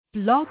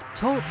Blog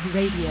Talk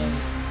Radio.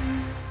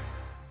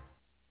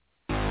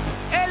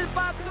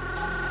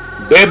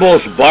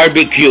 Bebo's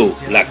Barbecue,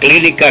 la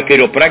clínica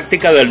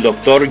quiropráctica del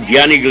Dr.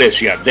 Jan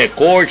Iglesias, The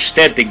Core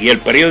Aesthetic y el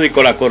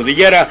periódico La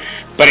Cordillera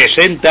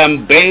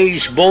presentan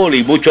Beisbol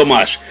y mucho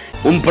más.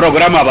 Un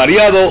programa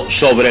variado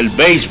sobre el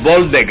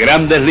béisbol de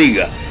Grandes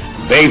Ligas,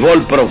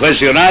 béisbol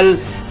profesional,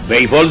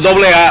 béisbol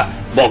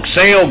AA,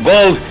 boxeo,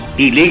 golf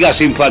y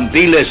ligas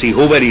infantiles y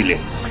juveniles.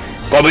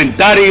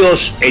 Comentarios,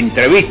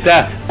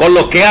 entrevistas con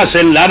los que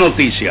hacen la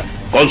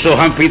noticia, con sus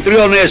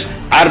anfitriones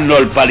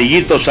Arnold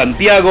Palillito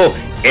Santiago,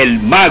 el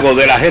mago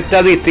de las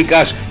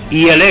estadísticas,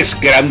 y el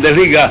ex Grandes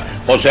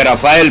Ligas, José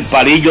Rafael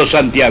Palillo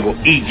Santiago.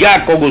 Y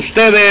ya con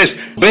ustedes,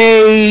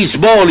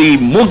 béisbol y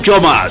mucho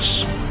más.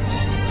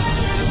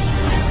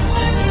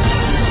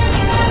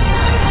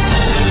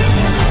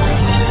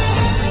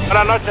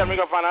 Buenas noches,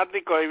 amigos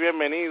fanáticos, y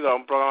bienvenidos a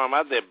un programa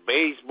más de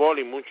béisbol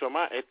y mucho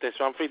más. Este es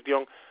su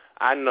anfitrión,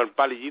 Arnold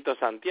Palillito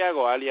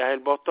Santiago, alias el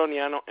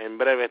bostoniano. En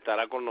breve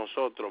estará con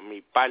nosotros mi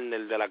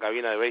partner de la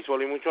cabina de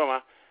béisbol y mucho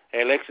más,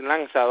 el ex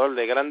lanzador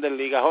de Grandes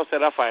Ligas, José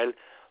Rafael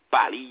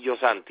Palillo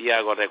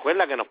Santiago.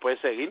 Recuerda que nos puedes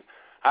seguir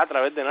a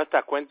través de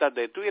nuestras cuentas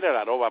de Twitter,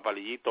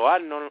 @Palillito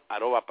Arnold,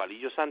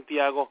 @Palillo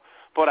Santiago.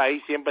 Por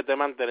ahí siempre te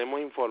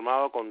mantenemos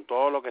informado con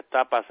todo lo que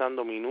está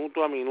pasando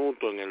minuto a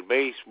minuto en el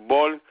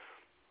béisbol,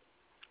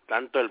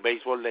 tanto el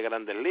béisbol de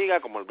Grandes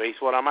Ligas como el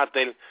béisbol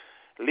amateur,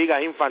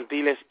 ligas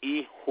infantiles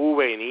y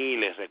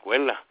juveniles.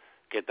 Recuerda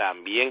que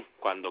también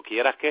cuando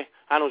quieras que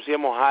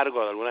anunciemos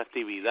algo de alguna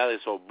actividad de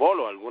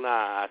softball o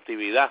alguna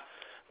actividad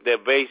de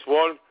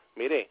béisbol,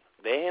 mire,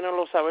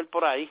 déjenoslo saber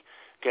por ahí,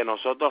 que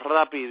nosotros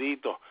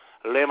rapidito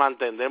le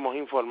mantendremos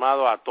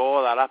informado a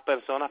todas las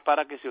personas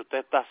para que si usted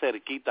está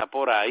cerquita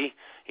por ahí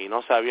y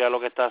no sabía lo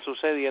que está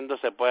sucediendo,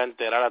 se pueda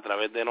enterar a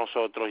través de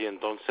nosotros, y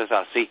entonces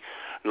así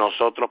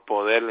nosotros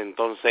poder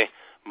entonces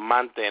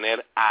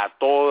mantener a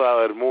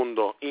todo el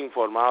mundo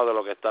informado de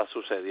lo que está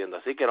sucediendo.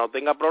 Así que no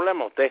tenga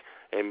problema, usted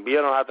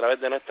envíenos a través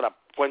de nuestras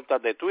cuentas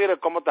de Twitter,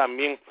 como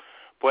también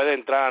puede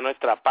entrar a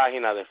nuestra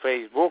página de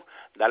Facebook,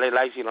 darle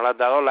like si no le has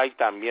dado like,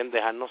 también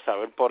dejarnos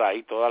saber por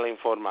ahí toda la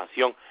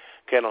información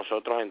que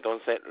nosotros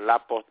entonces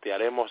la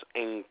postearemos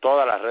en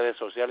todas las redes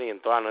sociales y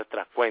en todas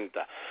nuestras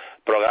cuentas.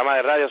 Programa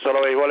de radio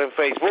Solo Béisbol en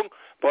Facebook,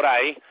 por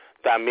ahí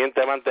también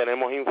te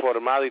mantenemos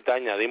informado y te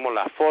añadimos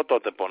las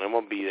fotos, te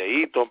ponemos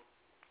videitos,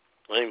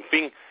 en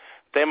fin,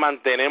 te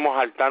mantenemos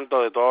al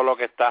tanto de todo lo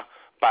que está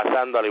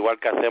pasando, al igual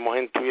que hacemos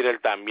en Twitter.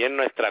 También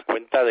nuestra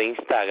cuenta de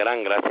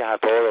Instagram, gracias a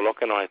todos los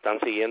que nos están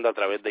siguiendo a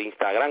través de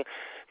Instagram,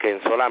 que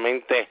en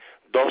solamente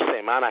 2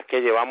 semanas que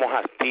llevamos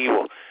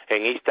activos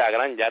en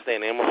Instagram ya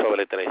tenemos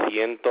sobre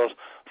 300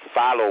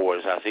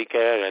 followers, así que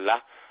de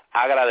verdad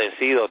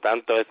agradecido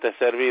tanto este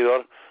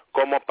servidor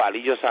como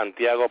Palillo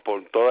Santiago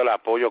por todo el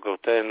apoyo que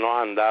ustedes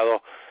nos han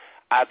dado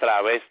a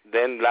través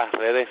de las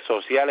redes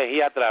sociales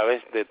y a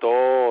través de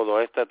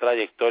toda esta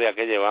trayectoria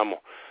que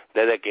llevamos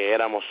desde que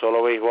éramos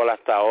Solo Béisbol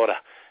hasta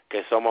ahora,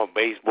 que somos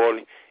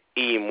béisbol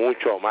y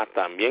mucho más.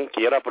 También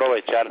quiero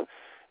aprovechar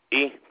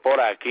y por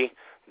aquí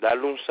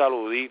darle un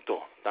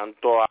saludito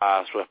tanto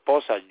a su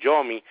esposa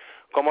Yomi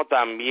como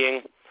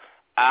también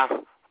a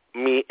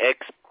mi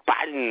ex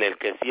partner,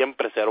 que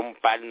siempre será un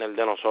partner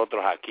de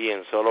nosotros aquí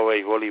en Solo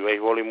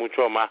Béisbol y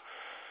mucho más,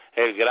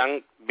 el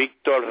gran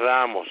Víctor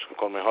Ramos,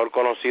 mejor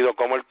conocido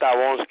como el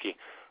Tabonsky.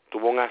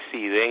 Tuvo un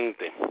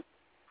accidente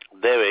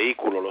de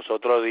vehículo los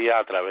otros días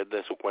a través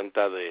de su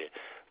cuenta de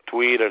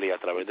Twitter y a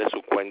través de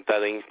su cuenta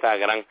de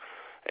Instagram.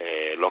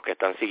 Los que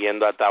están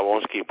siguiendo a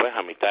Tabonsky, pues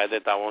amistades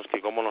de Tabonsky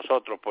como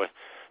nosotros, pues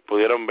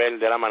pudieron ver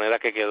de la manera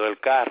que quedó el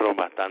carro,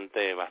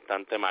 bastante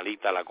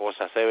malita la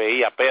cosa se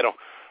veía, pero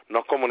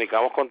nos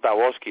comunicamos con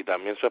Tabonsky,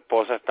 también su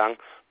esposa están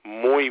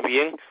muy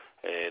bien.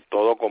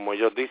 Todo como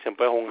ellos dicen,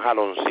 pues un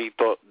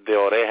jaloncito de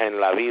oreja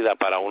en la vida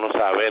para uno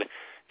saber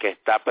que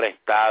está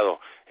prestado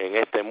en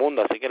este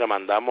mundo, así que le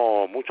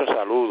mandamos muchos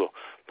saludos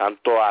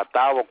tanto a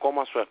Tabo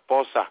como a su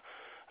esposa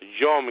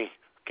Yomi,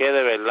 que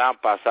de verdad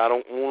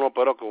pasaron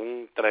pero con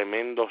un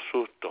tremendo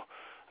susto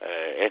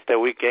este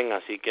weekend,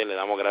 así que le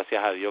damos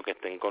gracias a Dios que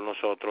estén con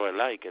nosotros,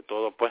 ¿verdad? Y que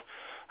todo pues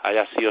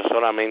haya sido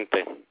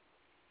solamente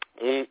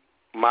un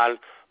mal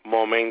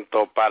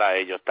momento para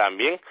ellos.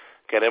 También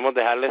queremos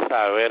dejarles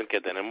saber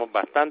que tenemos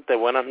bastante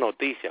buenas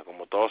noticias.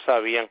 Como todos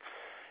sabían,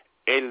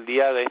 el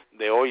día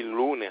de hoy,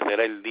 lunes,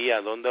 era el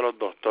día donde los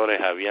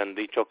doctores habían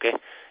dicho que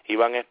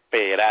iban a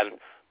esperar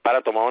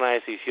para tomar una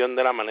decisión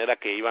de la manera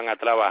que iban a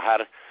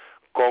trabajar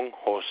con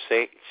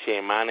José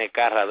Chemane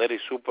Carradero y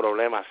su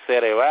problema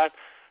cerebral.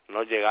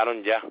 Nos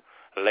llegaron ya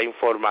la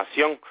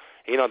información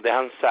y nos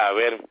dejan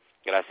saber,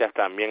 gracias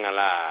también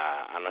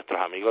a nuestros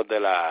amigos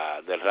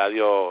del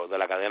radio de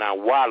la cadena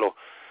Walo,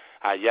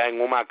 allá en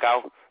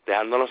Humacao,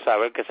 dejándonos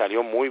saber que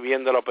salió muy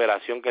bien de la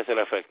operación que se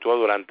le efectuó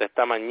durante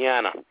esta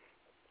mañana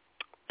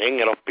en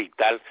el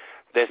hospital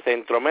de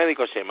Centro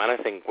Médico. Chemane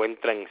se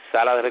encuentra en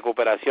sala de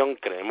recuperación,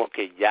 creemos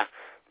que ya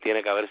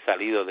tiene que haber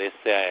salido de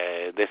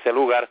ese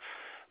lugar,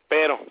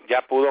 pero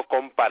ya pudo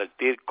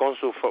compartir con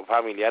sus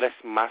familiares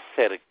más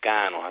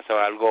cercanos, hace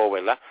algo,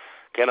 ¿verdad?,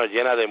 que nos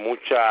llena de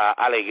mucha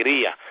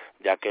alegría,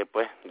 ya que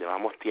pues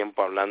llevamos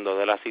tiempo hablando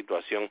de la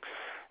situación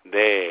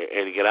de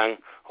el gran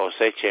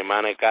José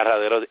Chemane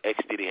Carradero,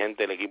 ex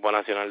dirigente del equipo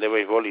nacional de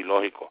béisbol y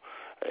lógico,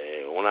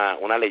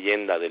 una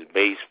leyenda del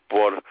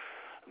béisbol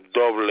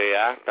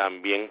AA,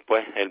 también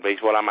pues el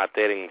béisbol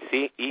amateur en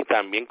sí y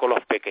también con los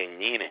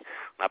pequeñines,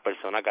 una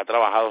persona que ha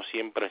trabajado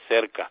siempre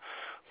cerca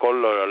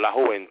con la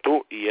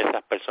juventud, y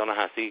esas personas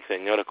así,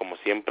 señores, como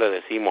siempre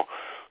decimos,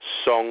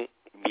 son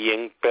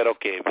bien, pero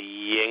que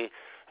bien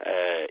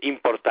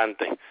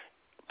importantes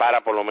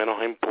para por lo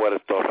menos en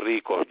Puerto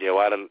Rico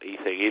llevar y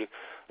seguir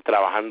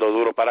trabajando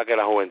duro para que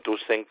la juventud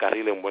se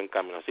encarrile un buen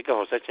camino. Así que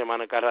José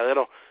Chemane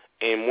Carradero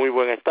en muy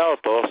buen estado,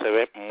 todo se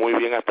ve muy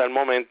bien hasta el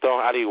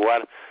momento, al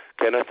igual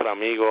que nuestro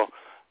amigo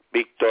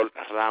Víctor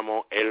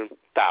Ramos el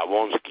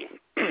Tabonsky.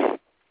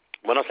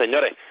 Bueno,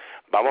 señores,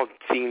 vamos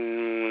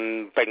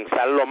sin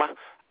pensarlo más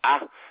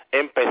a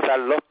empezar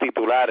los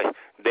titulares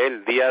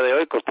del día de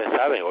hoy, que usted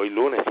sabe, hoy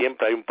lunes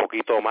siempre hay un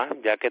poquito más,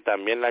 ya que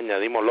también le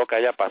añadimos lo que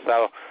haya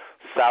pasado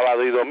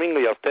sábado y domingo,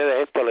 y a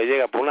ustedes esto le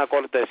llega por una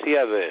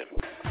cortesía de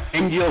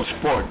Angel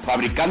Sport,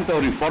 fabricante de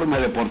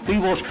uniformes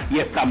deportivos y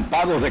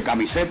estampados de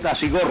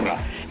camisetas y gorras,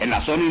 en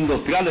la zona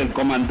industrial del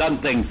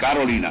Comandante en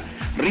Carolina.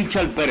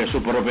 Richard Pérez,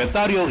 su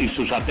propietario, y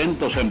sus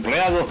atentos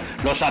empleados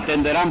los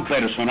atenderán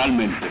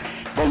personalmente.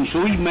 Con su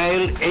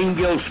email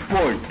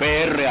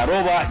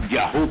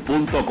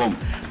angelsportpr@yahoo.com,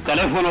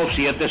 teléfono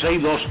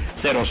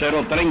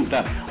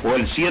 762-0030 o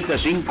el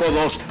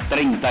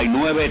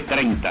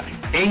 752-3930.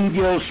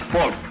 Angel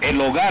Sport,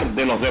 el hogar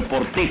de los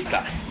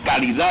deportistas,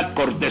 calidad,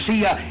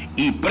 cortesía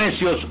y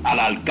precios al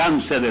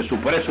alcance de su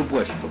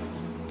presupuesto.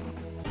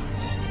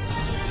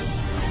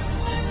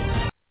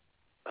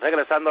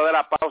 Regresando de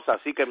la pausa,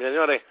 así que, mis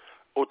señores,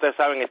 ustedes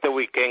saben, este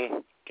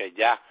weekend que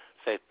ya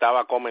se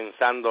estaba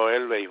comenzando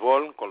el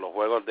béisbol con los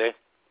juegos de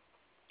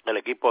el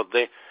equipo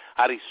de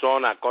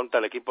Arizona contra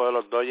el equipo de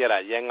los Dodgers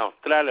allá en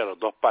Australia, los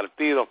dos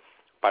partidos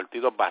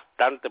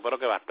bastante, pero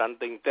que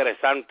bastante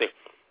interesantes.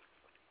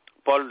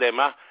 Por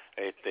demás,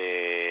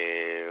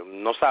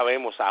 no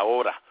sabemos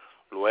ahora,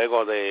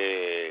 luego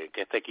de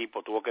que este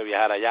equipo tuvo que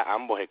viajar allá,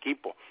 ambos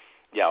equipos,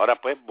 y ahora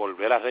pues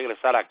volver a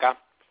regresar acá,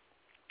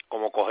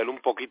 como coger un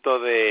poquito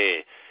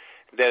de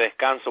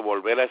descanso,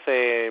 volver a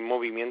ese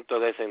movimiento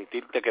de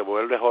sentirte que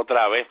vuelves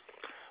otra vez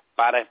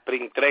para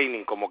sprint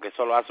training, como que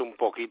eso lo hace un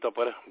poquito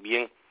pues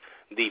bien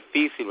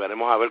difícil.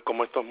 Veremos a ver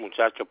cómo estos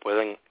muchachos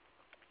pueden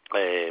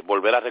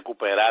volver a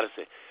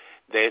recuperarse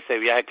de ese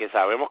viaje, que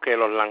sabemos que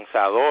los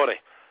lanzadores,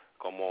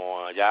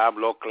 como ya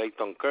habló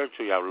Clayton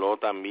Kershaw y habló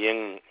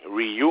también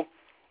Ryu,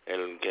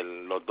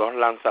 los dos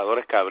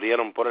lanzadores que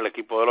abrieron por el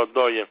equipo de los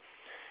Dodgers,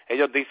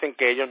 ellos dicen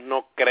que ellos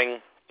no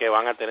creen que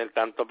van a tener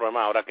tanto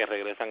problema ahora que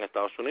regresan a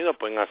Estados Unidos,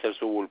 pueden hacer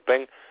su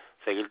bullpen,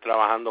 seguir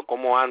trabajando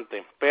como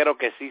antes, pero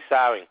que sí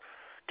saben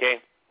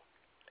que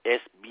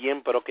es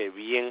bien, pero que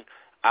bien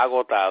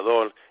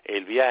agotador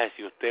el viaje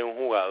si usted es un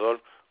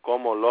jugador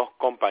como los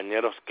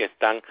compañeros que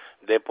están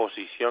de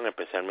posición,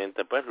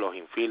 especialmente pues los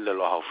infielders,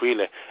 los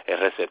outfielders, el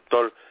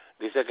receptor.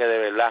 Dice que de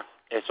verdad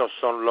esos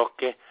son los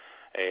que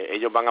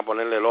ellos van a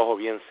ponerle el ojo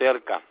bien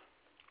cerca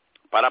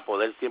para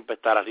poder siempre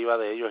estar arriba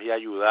de ellos y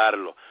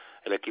ayudarlos.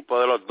 El equipo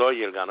de los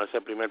Dodgers ganó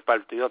ese primer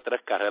partido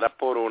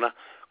 3-1,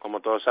 como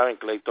todos saben,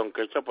 Clayton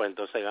Kershaw pues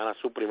entonces gana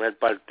su primer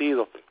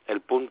partido,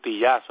 el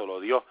puntillazo lo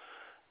dio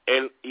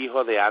el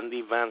hijo de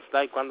Andy Van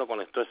Dyke cuando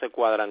conectó ese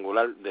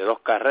cuadrangular de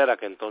 2 carreras,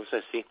 que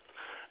entonces sí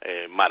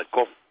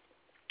marcó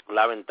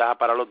la ventaja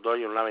para los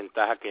Dodgers, una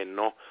ventaja que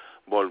no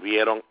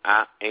volvieron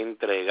a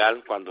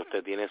entregar. Cuando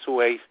usted tiene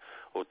su ace,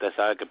 usted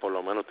sabe que por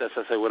lo menos usted se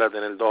asegura de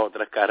tener 2 o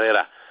 3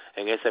 carreras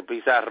en ese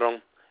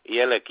pizarrón, y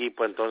el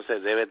equipo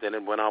entonces debe tener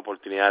buenas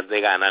oportunidades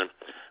de ganar.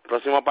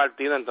 Próximo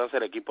partido entonces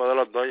el equipo de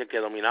los Dodgers, que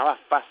dominaba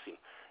fácil,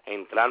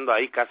 entrando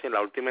ahí casi en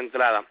la última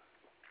entrada,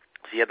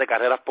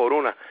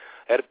 7-1,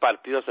 el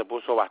partido se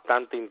puso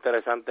bastante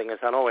interesante en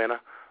esa novena.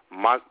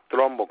 Mark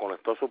Trumbo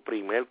conectó su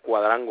primer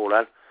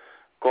cuadrangular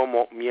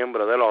como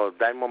miembro de los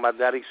Diamondbacks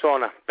de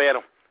Arizona,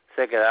 pero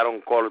se quedaron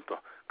cortos,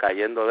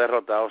 cayendo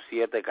derrotados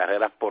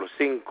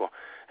 7-5.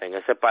 En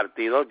ese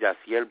partido,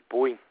 Yasiel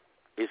Puig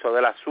hizo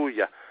de la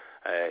suya,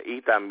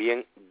 y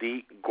también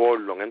Dee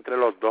Gordon. Entre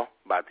los dos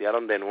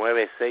batearon de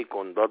 9-6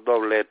 con 2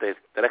 dobletes,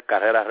 3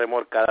 carreras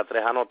remolcadas,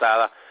 3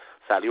 anotadas.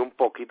 Salió un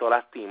poquito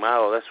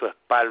lastimado de su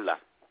espalda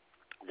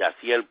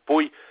Yasiel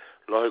Puig,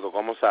 lógico,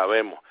 como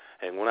sabemos,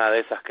 en una de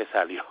esas que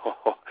salió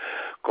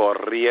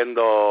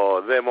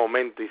corriendo de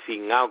momento y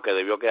sin out, que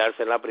debió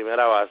quedarse en la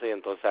primera base, y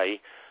entonces ahí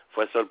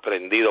fue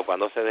sorprendido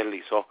cuando se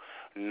deslizó,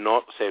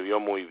 no se vio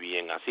muy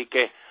bien. Así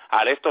que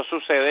al esto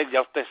suceder,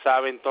 ya usted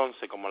sabe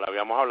entonces, como le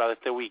habíamos hablado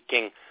este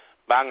weekend,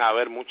 van a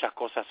haber muchas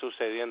cosas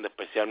sucediendo,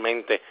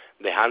 especialmente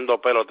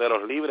dejando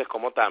peloteros libres,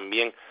 como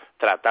también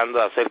tratando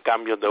de hacer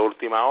cambios de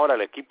última hora.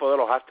 El equipo de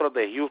los Astros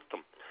de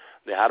Houston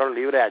dejaron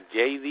libre a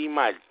J.D.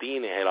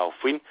 Martínez, el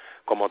outfield,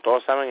 como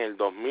todos saben, en el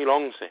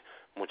 2011,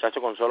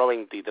 muchacho con solo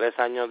 23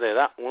 años de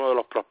edad, uno de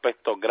los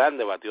prospectos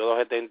grandes, batió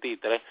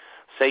 2.73,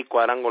 6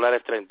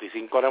 cuadrangulares,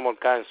 35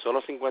 remolcadas en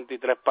solo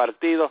 53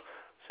 partidos.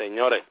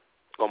 Señores,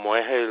 como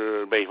es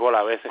el béisbol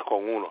a veces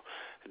con uno.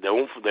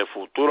 De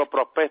futuro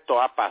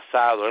prospecto ha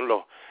pasado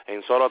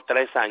en solo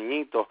 3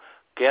 añitos,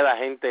 queda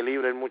gente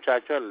libre el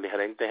muchacho. El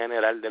gerente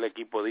general del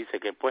equipo dice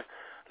que pues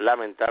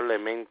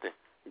lamentablemente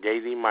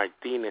J.D.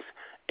 Martínez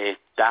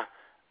está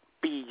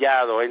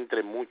pillado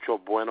entre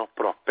muchos buenos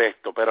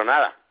prospectos, pero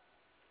nada,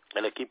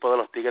 el equipo de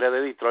los Tigres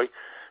de Detroit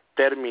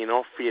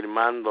terminó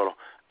firmándolo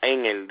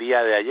en el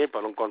día de ayer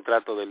para un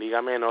contrato de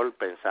liga menor.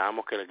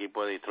 Pensábamos que el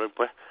equipo de Detroit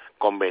pues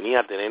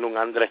convenía tener un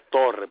Andrés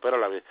Torres, pero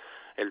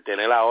el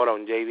tener ahora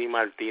un J.D.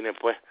 Martínez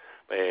pues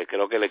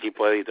creo que el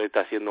equipo de Detroit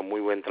está haciendo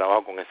muy buen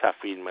trabajo con esa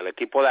firma. El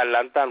equipo de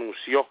Atlanta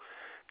anunció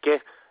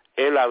que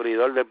el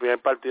abridor del primer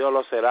partido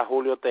lo será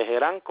Julio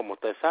Teherán. Como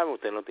usted sabe,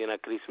 usted no tiene a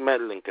Chris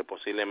Medlen, que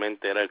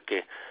posiblemente era el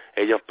que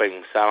ellos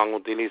pensaban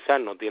utilizar,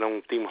 no tiene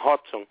un Tim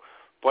Hudson,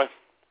 pues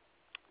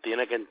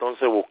tiene que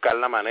entonces buscar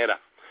la manera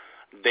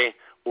de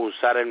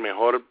usar el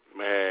mejor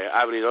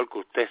abridor que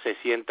usted se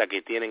sienta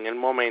que tiene en el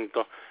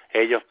momento.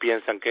 Ellos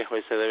piensan que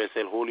ese debe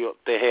ser Julio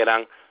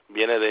Teherán,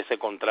 viene de ese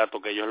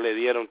contrato que ellos le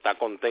dieron, está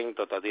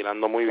contento, está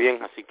tirando muy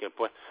bien, así que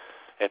pues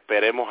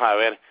esperemos a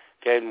ver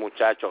que el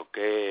muchacho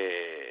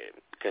que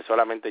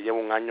solamente lleva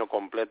un año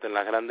completo en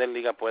las Grandes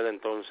Ligas puede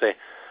entonces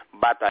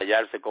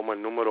batallarse como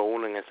el número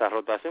 1 en esa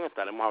rotación.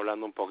 Estaremos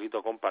hablando un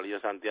poquito con Palillo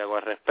Santiago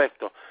al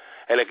respecto.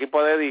 El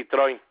equipo de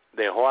Detroit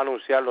dejó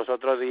anunciar los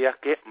otros días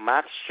que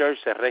Max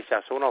Scherzer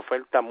rechazó una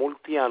oferta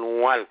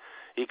multianual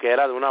y que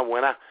era de una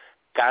buena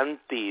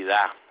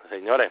cantidad.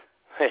 Señores,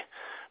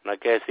 no hay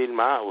que decir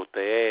más,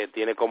 usted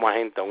tiene como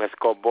agente a un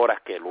Scott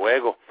Boras que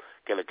luego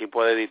que el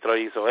equipo de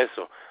Detroit hizo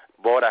eso,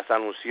 Boras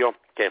anunció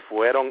que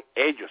fueron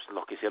ellos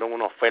los que hicieron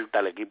una oferta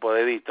al equipo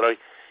de Detroit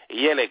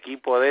y el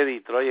equipo de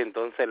Detroit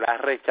entonces la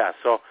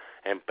rechazó.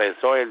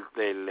 Empezó el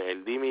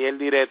dime y el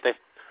direte.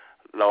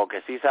 Lo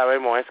que sí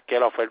sabemos es que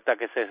la oferta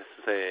que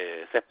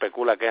se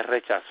especula que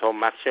rechazó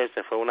Max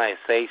Scherzer fue una de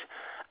 6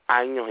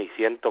 años y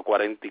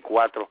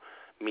 $144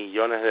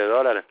 millones.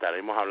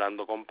 Estaremos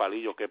hablando con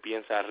Palillo qué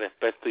piensa al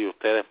respecto y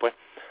ustedes pues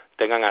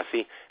tengan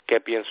así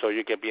qué pienso yo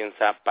y qué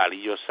piensa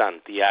Palillo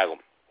Santiago.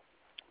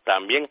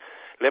 También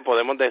le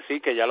podemos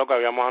decir que ya lo que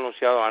habíamos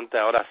anunciado antes,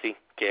 ahora sí,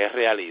 que es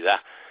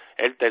realidad.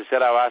 El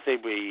tercera base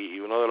y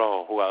uno de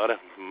los jugadores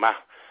más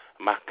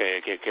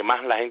que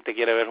más la gente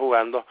quiere ver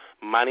jugando,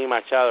 Manny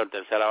Machado, el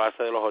tercera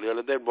base de los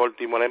Orioles del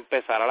Baltimore,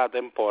 empezará la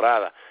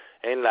temporada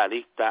en la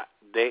lista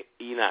de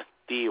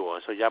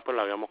inactivos. Eso ya pues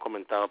lo habíamos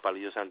comentado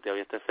Palillo Santiago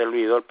y este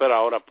servidor, pero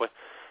ahora pues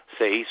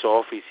se hizo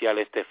oficial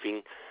este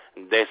fin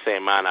de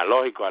semana.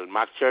 Lógico, al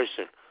Max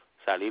Scherzer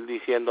salir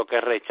diciendo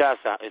que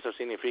rechaza, eso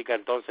significa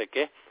entonces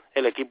que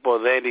el equipo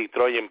de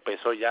Detroit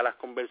empezó ya las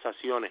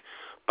conversaciones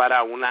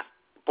para una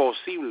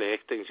posible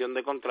extensión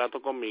de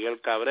contrato con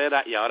Miguel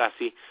Cabrera y ahora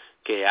sí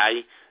que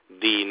hay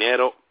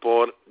dinero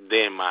por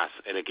demás.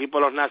 El equipo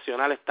de los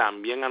Nacionales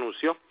también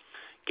anunció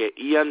que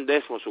Ian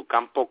Desmond, su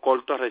campo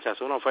corto,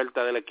 rechazó una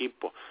oferta del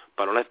equipo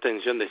para una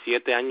extensión de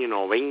 7 años y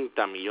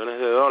 $90 millones.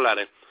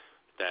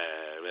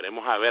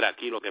 Veremos a ver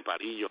aquí lo que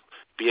Palillo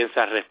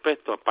piensa al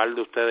respecto. A par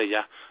de ustedes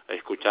ya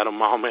escucharon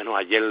más o menos,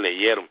 ayer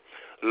leyeron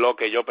lo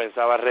que yo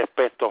pensaba al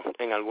respecto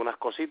en algunas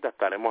cositas.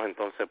 Estaremos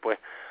entonces pues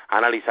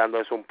analizando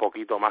eso un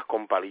poquito más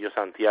con Palillo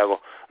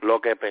Santiago, lo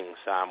que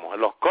pensamos.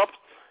 Los Cubs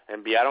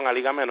enviaron a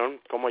Liga Menor,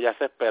 como ya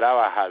se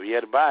esperaba, a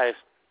Javier Báez,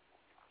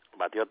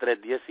 batió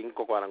 3-10,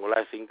 5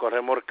 cuadrangulares, 5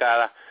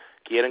 remorcadas.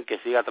 Quieren que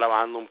siga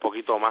trabajando un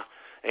poquito más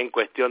en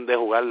cuestión de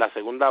jugar la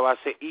segunda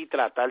base y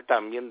tratar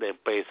también de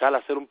empezar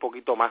a ser un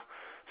poquito más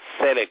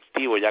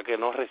selectivo, ya que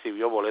no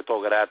recibió boleto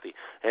gratis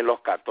en los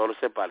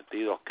 14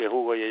 partidos que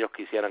jugó y ellos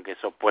quisieran que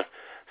eso pues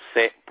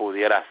se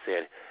pudiera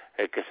hacer.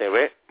 El que se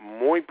ve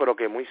muy pero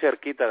que muy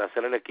cerquita de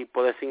hacer el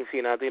equipo de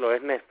Cincinnati lo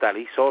es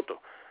Nestalí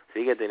Soto.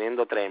 Sigue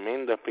teniendo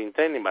tremendo sprint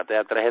training,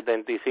 batea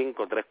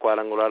 3.75, 3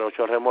 cuadrangulares,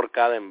 8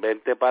 remorcadas en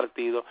 20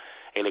 partidos.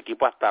 El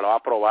equipo hasta lo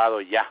ha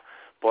probado ya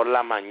por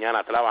la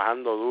mañana,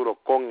 trabajando duro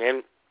con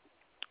el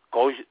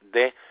coach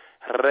de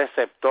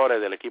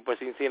receptores del equipo de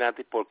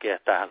Cincinnati, porque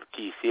hasta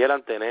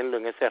quisieran tenerlo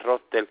en ese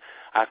roster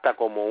hasta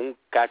como un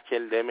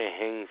catcher de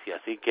emergencia.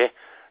 Así que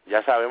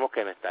ya sabemos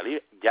que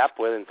Nestalí ya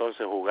puede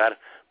entonces jugar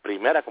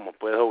primera, como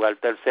puede jugar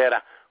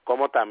tercera,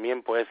 como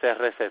también puede ser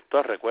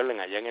receptor. Recuerden,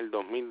 allá en el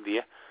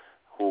 2010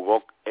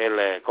 jugó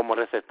como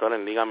receptor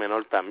en Liga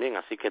Menor también,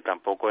 así que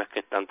tampoco es que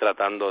están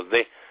tratando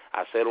de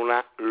hacer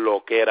una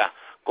loquera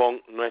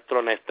con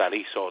nuestro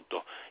Nestalí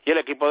Soto. Y el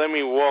equipo de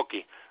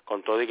Milwaukee,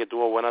 con todo y que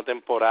tuvo buena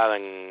temporada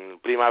en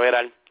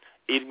primaveral,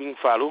 Irving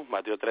Falú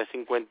batió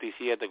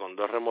 3.57 con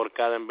 2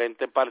 remorcadas en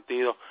 20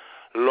 partidos,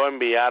 lo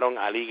enviaron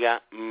a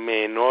Liga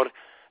Menor.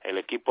 El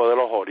equipo de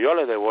los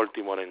Orioles de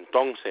Baltimore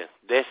entonces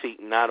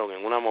designaron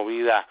en una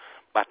movida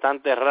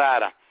bastante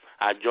rara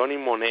a Johnny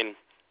Monell,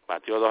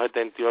 batió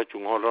 2.78,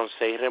 un jonrón,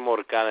 6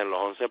 remorcadas en los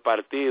 11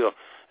 partidos.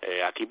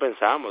 Aquí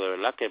pensábamos de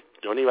verdad que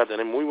Johnny iba a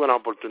tener muy buena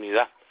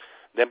oportunidad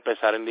de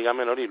empezar en Liga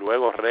Menor y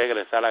luego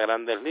regresar a las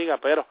Grandes Ligas,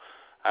 pero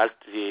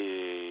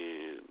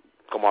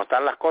como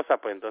están las cosas,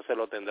 pues entonces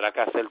lo tendrá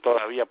que hacer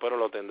todavía, pero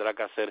lo tendrá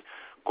que hacer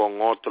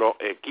con otro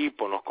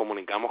equipo. Nos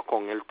comunicamos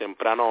con él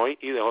temprano hoy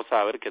y dejó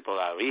saber que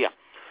todavía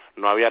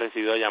no había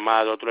recibido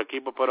llamada de otro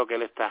equipo, pero que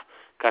él está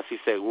casi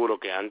seguro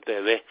que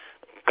antes de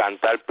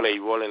cantar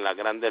Playball en las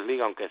Grandes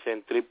Ligas, aunque sea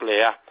en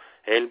AAA,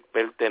 él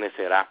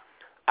pertenecerá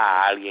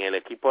a alguien. El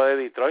equipo de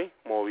Detroit,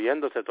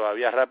 moviéndose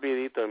todavía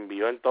rapidito,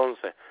 envió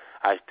entonces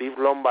a Steve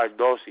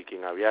Lombardozzi,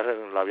 quien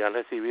lo habían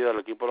recibido el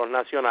equipo de los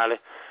Nacionales,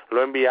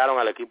 lo enviaron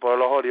al equipo de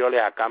los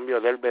Orioles a cambio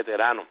del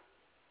veterano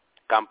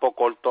campo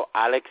corto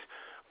Alex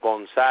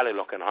González.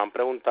 Los que nos han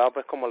preguntado,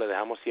 pues como le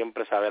dejamos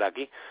siempre saber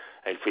aquí,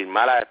 el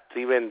firmar a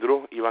Steven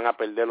Drew iban a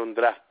perder un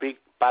draft pick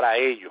para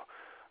ellos.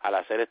 Al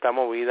hacer esta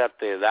movida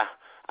te da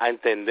a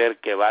entender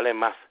que vale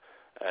más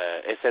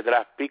ese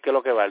draft pick que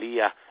lo que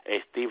valía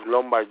Steve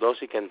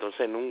Lombardozzi, que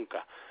entonces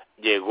nunca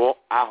llegó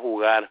a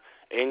jugar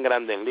en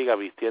Grandes Ligas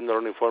vistiendo el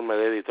uniforme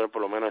de Detroit,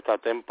 por lo menos esta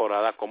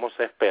temporada, como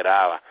se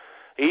esperaba.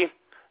 Y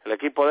el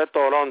equipo de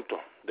Toronto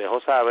dejó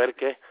saber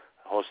que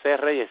José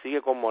Reyes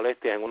sigue con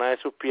molestias en una de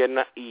sus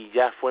piernas y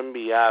ya fue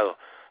enviado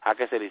a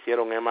que se le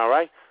hiciera un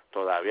MRI.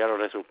 Todavía los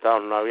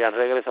resultados no habían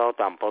regresado.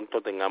 Tan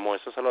pronto tengamos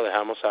eso, se lo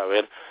dejamos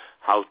saber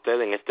a usted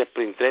en este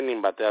sprint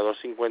training. Batea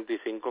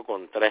 2.55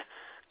 con 3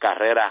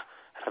 carreras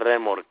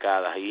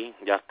remorcadas. Y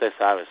ya usted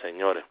sabe,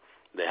 señores,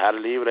 dejar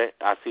libre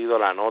ha sido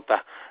la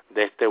nota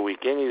de este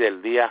weekend y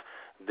del día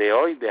de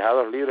hoy.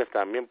 Dejados libres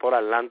también por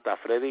Atlanta,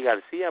 Freddy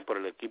García, por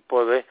el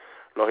equipo de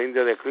los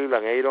Indios de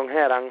Cleveland, Aaron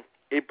Heran,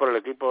 y por el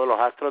equipo de los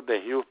Astros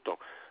de Houston,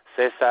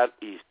 César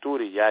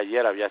Isturi. Ya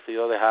ayer había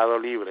sido dejado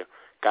libre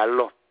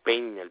Carlos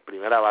Peña, el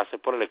primera base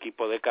por el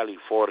equipo de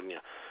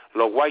California.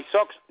 Los White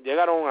Sox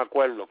llegaron a un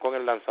acuerdo con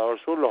el lanzador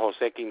zurdo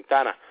José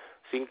Quintana,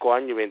 5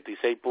 años y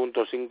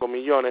 26.5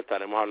 millones.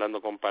 Estaremos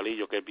hablando con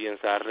Palillo qué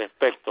piensa al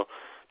respecto.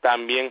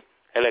 También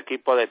el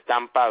equipo de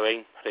Tampa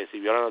Bay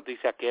recibió la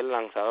noticia que el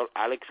lanzador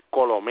Alex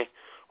Colomé,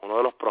 uno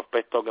de los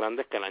prospectos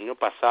grandes que el año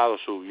pasado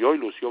subió y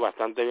lució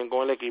bastante bien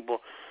con el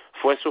equipo,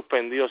 fue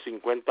suspendido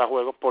 50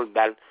 juegos por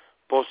dar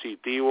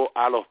positivo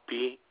a los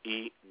PED.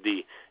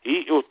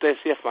 Y usted,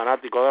 si es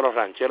fanático de los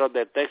Rancheros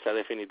de Texas,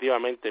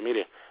 definitivamente,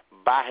 mire,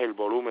 baje el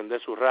volumen de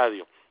su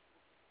radio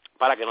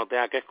para que no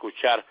tenga que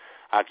escuchar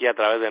aquí a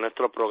través de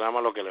nuestro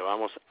programa lo que le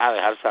vamos a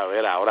dejar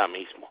saber ahora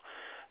mismo.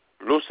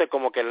 Luce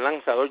como que el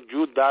lanzador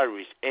Yu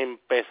Darvish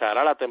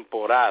empezará la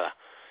temporada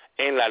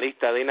en la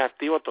lista de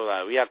inactivos,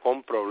 todavía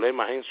con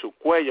problemas en su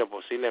cuello,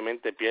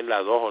 posiblemente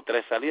pierda 2 o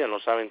 3 salidas, no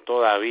saben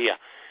todavía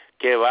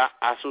qué va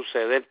a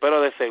suceder,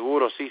 pero de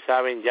seguro sí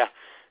saben ya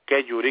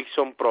que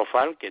Jurickson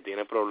Profal, que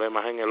tiene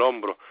problemas en el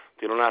hombro,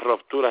 tiene una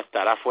ruptura,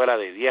 estará fuera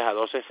de 10 a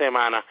 12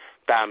 semanas,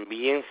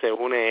 también se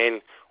une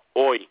él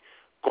hoy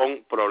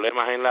con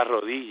problemas en la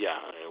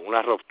rodilla,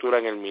 una ruptura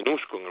en el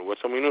minusco, en el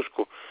hueso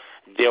minusco.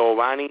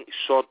 Giovanni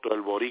Soto,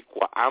 el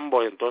boricua,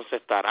 ambos entonces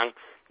estarán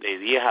de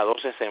 10 a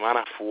 12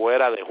 semanas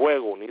fuera de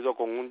juego, unido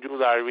con un Yu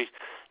Darvish.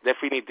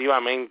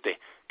 Definitivamente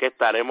que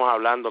estaremos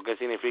hablando qué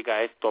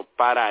significa esto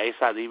para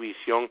esa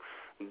división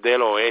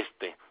del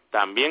oeste.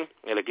 También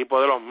el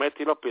equipo de los Mets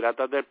y los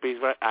Piratas del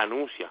Pittsburgh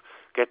anuncia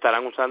que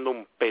estarán usando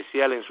un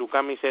especial en su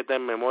camiseta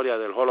en memoria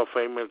del Hall of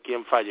Famer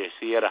quien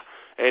falleciera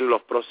en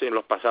los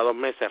pasados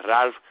meses,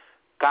 Ralph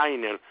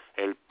Kiner.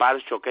 El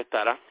parcho que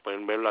estará,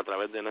 pueden verlo a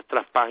través de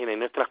nuestras páginas y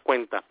nuestras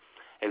cuentas,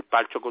 el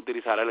parcho que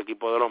utilizará el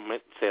equipo de los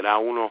Mets será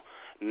uno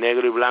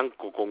negro y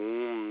blanco con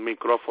un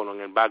micrófono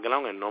en el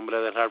background, el nombre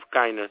de Ralph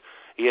Kiner,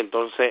 y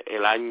entonces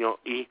el año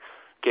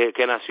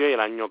que nació y el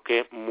año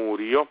que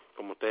murió.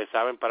 Como ustedes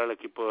saben, para el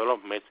equipo de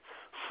los Mets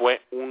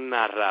fue un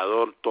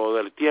narrador todo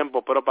el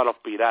tiempo, pero para los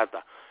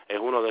Piratas es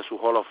uno de sus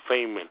Hall of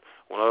Famer,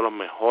 uno de los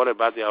mejores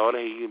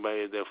bateadores y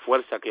de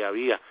fuerza que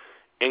había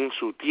en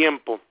su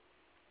tiempo.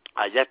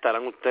 Allá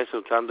estarán ustedes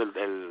usando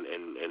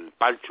el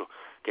parcho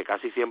que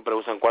casi siempre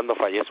usan cuando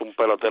fallece un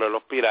pelotero de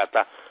los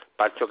Piratas,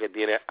 parcho que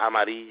tiene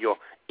amarillo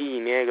y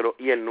negro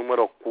y el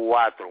número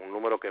 4, un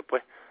número que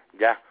pues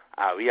ya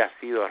había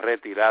sido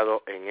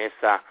retirado en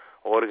esa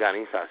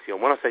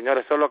organización. Bueno,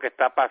 señores, eso es lo que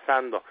está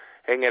pasando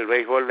en el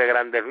béisbol de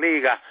Grandes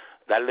Ligas.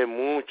 Darle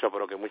mucho,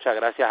 pero que muchas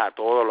gracias a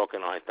todos los que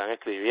nos están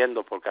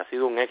escribiendo, porque ha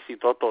sido un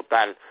éxito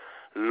total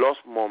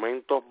los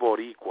momentos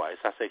boricua,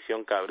 esa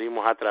sección que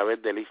abrimos a través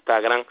del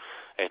Instagram,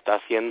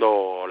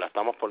 la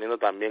estamos poniendo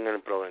también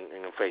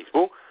en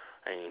Facebook,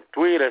 en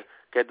Twitter,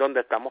 que es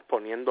donde estamos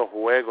poniendo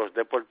juegos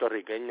de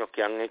puertorriqueños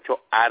que han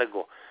hecho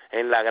algo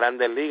en la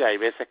Grandes Ligas. Hay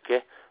veces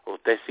que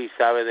usted sí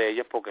sabe de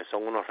ellos porque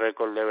son unos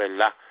récords de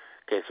verdad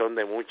que son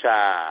de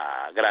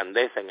mucha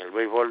grandeza en el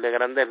béisbol de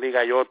Grandes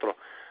Ligas, y otros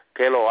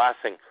que lo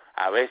hacen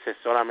a veces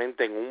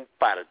solamente en un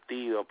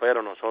partido,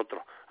 pero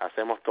nosotros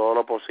hacemos todo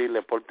lo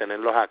posible por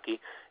tenerlos aquí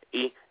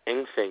y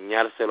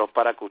enseñárselos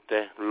para que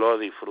usted lo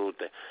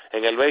disfrute.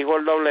 En el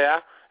béisbol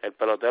AA, el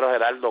pelotero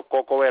Gerardo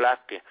Coco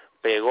Velázquez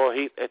pegó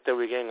hit este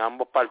weekend en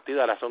ambos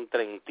partidos. Ahora son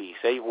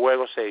 36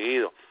 juegos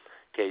seguidos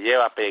que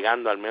lleva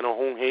pegando al menos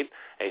un hit.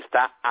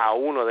 Está a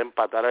 1 de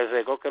empatar el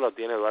récord que lo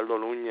tiene Eduardo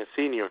Núñez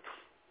Sr.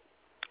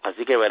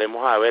 Así que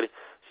veremos a ver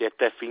si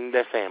este fin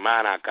de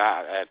semana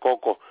acá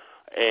Coco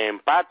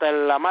empata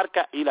en la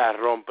marca y la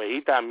rompe.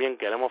 Y también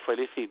queremos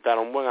felicitar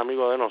a un buen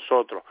amigo de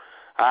nosotros,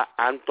 a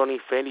Anthony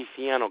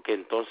Feliciano, que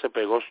entonces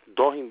pegó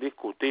 2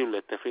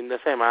 indiscutibles este fin de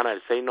semana,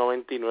 el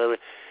 699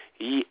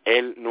 y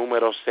el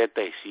número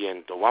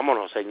 700.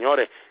 Vámonos,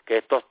 señores, que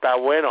esto está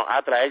bueno.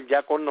 A traer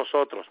ya con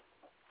nosotros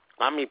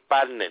a mi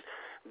partner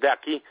de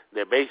aquí,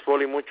 de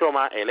béisbol y mucho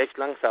más, el ex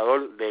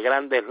lanzador de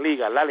Grandes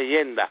Ligas, la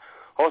leyenda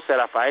José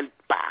Rafael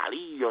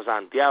Palillo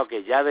Santiago,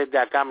 que ya desde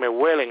acá me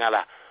huelen a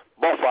la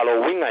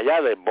Buffalo Wing,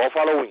 allá de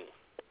Buffalo Wing.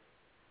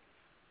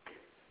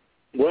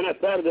 Buenas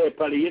tardes,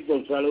 Palillito,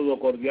 un saludo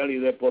cordial y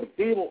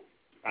deportivo.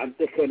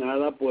 Antes que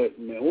nada, pues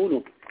me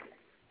uno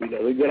y le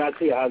doy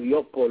gracias a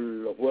Dios por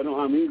los buenos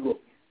amigos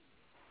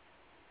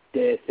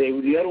que se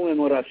unieron en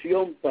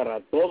oración para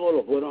todos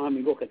los buenos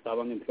amigos que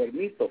estaban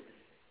enfermitos.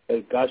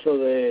 El caso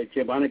de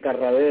Chemane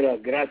Carradera,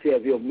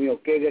 gracias Dios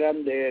mío, qué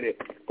grande eres,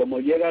 como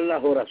llegan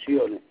las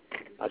oraciones.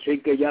 Así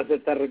que ya se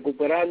está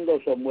recuperando,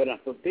 son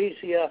buenas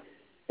noticias.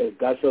 El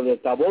caso de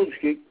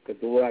Tabolsky, que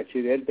tuvo un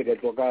accidente que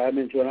tú acabas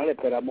de mencionar,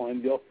 esperamos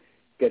en Dios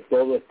que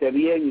todo esté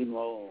bien y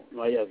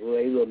no haya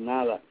sucedido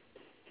nada.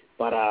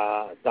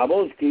 Para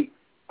Tabolsky,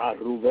 a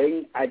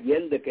Rubén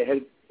Allende, que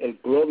es el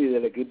club y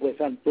del equipo de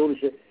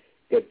Santurce,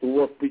 que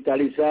estuvo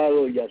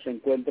hospitalizado y ya se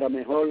encuentra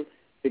mejor,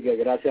 así que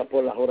gracias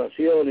por las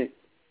oraciones.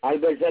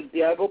 Albert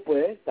Santiago,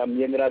 pues,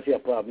 también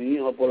gracias a mi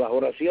hijo por las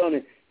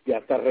oraciones, ya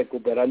está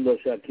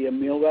recuperándose aquí en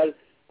mi hogar,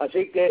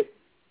 así que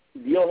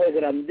Dios es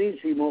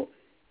grandísimo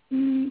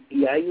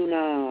y hay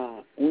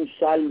un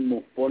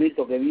salmo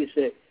bonito que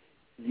dice,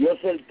 Dios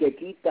es el que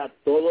quita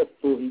todas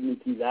tus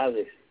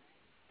iniquidades,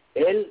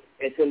 Él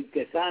es el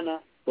que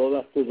sana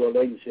todas tus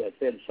dolencias,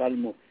 es el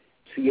Salmo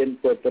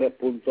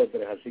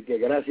 103.3, así que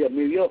gracias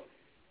mi Dios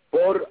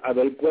por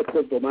haber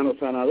puesto tu mano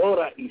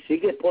sanadora y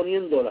sigues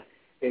poniéndola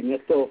en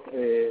estos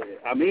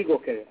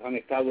amigos que han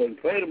estado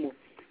enfermos,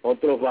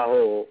 otros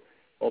bajo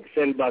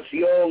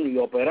observación y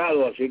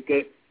operados, así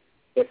que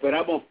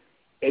esperamos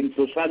en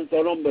tu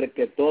santo nombre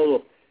que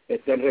todos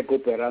estén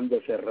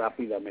recuperándose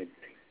rápidamente.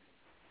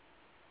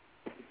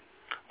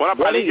 Bueno,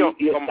 Palillo,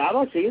 y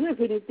estaba así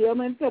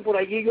definitivamente, por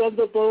allí yo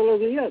ando todos los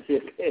días, así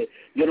es que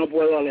yo no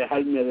puedo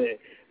alejarme de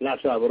la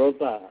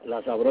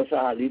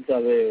sabrosa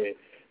alita de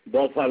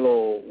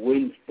Buffalo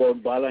Wings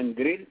Sport Bar and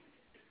Grill.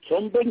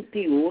 Son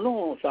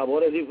 21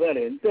 sabores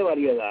diferentes,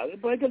 variedades.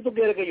 ¿Pues qué tú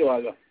quieres que yo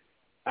haga?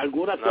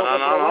 Algunas tengo que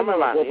probar,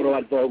 no puedo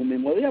probar todo en un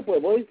mismo día,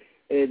 pues voy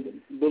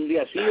de un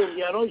día sí, un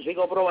día no, y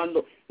sigo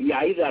probando. Y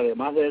ahí,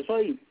 además de eso,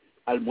 hay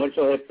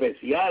almuerzos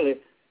especiales,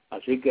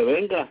 así que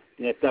venga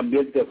en este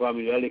ambiente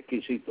familiar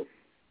exquisito.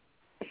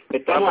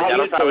 Estamos ya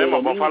lo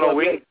sabemos, Buffalo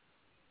Wing,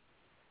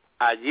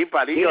 allí,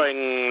 Palillo, sí,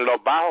 en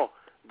los bajos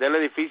del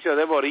edificio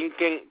de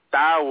Borinquen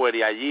Tower,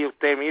 y allí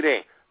usted,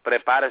 mire,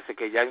 prepárese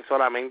que ya en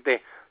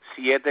solamente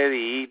 7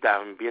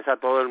 días empieza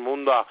todo el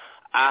mundo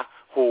a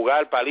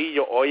jugar,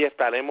 Palillo. Hoy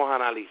estaremos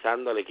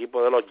analizando el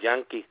equipo de los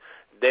Yankees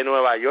de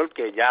Nueva York,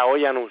 que ya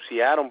hoy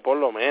anunciaron por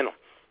lo menos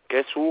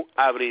que su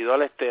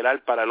abridor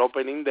estelar para el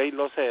Opening Day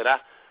lo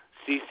será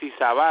Sisi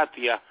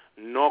Sabathia.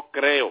 No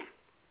creo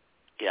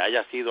que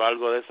haya sido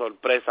algo de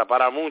sorpresa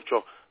para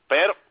muchos,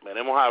 pero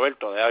veremos a ver,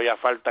 todavía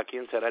falta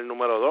quién será el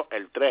número 2,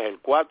 el 3, el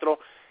 4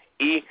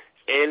 y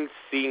el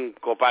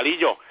 5.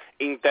 Palillo,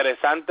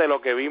 interesante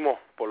lo que vimos,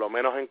 por lo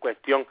menos en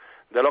cuestión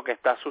de lo que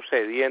está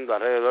sucediendo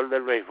alrededor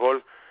del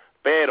béisbol,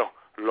 pero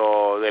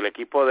lo del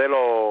equipo de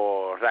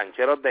los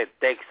Rancheros de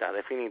Texas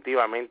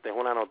definitivamente es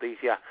una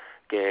noticia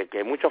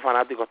que muchos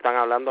fanáticos están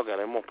hablando,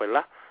 queremos,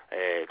 ¿verdad?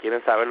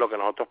 Quieren saber lo que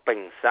nosotros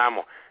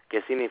pensamos,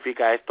 qué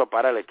significa esto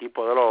para el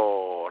equipo de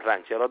los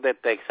Rancheros de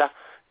Texas,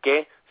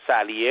 que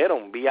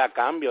salieron vía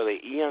cambio de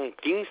Ian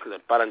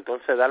Kinsler para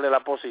entonces darle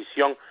la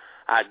posición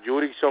a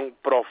Jurickson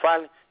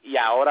Profar, y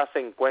ahora se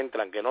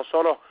encuentran que no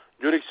solo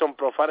Jurickson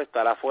Profar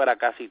estará fuera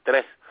casi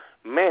 3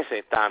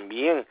 meses,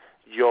 también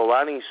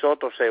Giovanni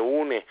Soto se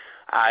une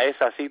a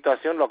esa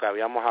situación, lo que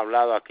habíamos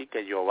hablado aquí,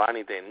 que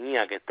Giovanni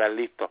tenía que estar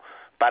listo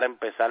para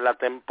empezar la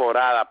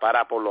temporada,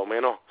 para por lo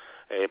menos,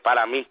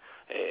 para mí,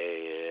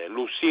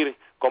 lucir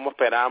como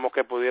esperábamos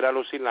que pudiera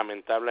lucir.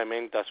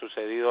 Lamentablemente ha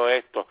sucedido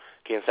esto,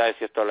 quién sabe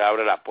si esto le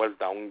abre la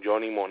puerta a un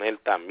Johnny Monell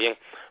también,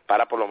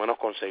 para por lo menos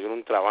conseguir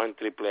un trabajo en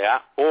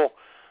AAA, o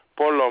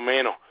por lo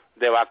menos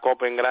de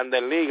backup en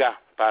Grandes Ligas.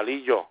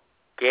 Palillo,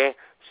 ¿qué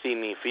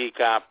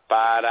significa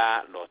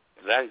para los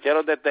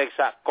Rancheros de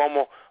Texas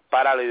como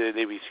para la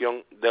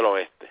división del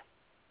oeste?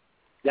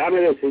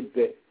 Déjame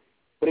decirte,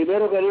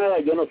 primero que nada,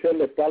 yo no sé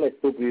dónde está la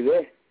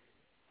estupidez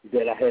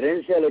de la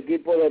gerencia del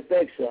equipo de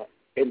Texas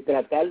en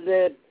tratar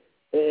de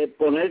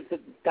poner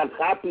tan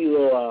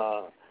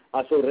rápido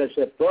a su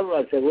receptor,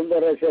 al segundo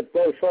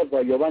receptor Soto,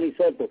 a Giovanni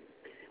Soto.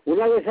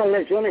 Una de esas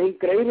lesiones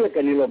increíbles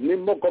que ni los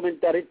mismos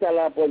comentaristas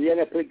la podían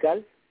explicar.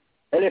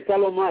 Él está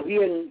lo más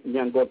bien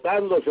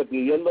ñangotándose,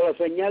 pidiendo la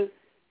señal.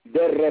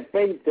 De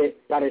repente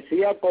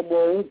parecía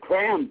como un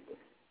cramp,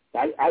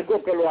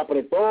 algo que lo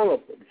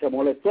apretó, se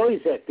molestó y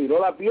se estiró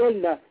la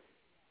pierna,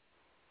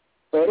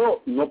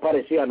 pero no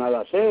parecía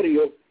nada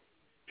serio.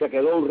 Se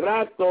quedó un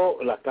rato,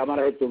 las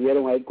cámaras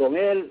estuvieron ahí con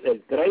él,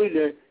 el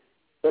trailer,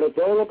 pero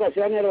todo lo que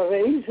hacían era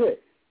reírse.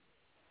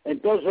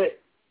 Entonces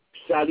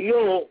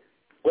salió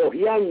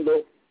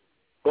cojeando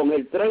con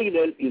el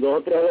trainer y 2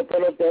 o 3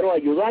 peloteros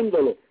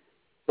ayudándolo,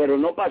 pero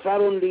no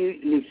pasaron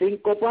ni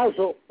 5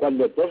 pasos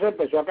cuando entonces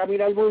empezó a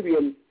caminar muy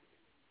bien.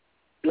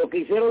 Lo que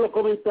hicieron los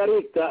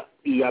comentaristas,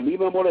 y a mí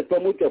me molestó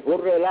mucho, fue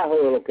un relajo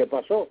de lo que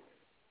pasó,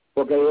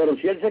 porque dijeron,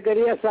 si él se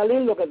quería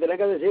salir, lo que tenía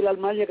que decirle al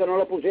Mañe que no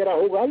lo pusiera a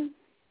jugar.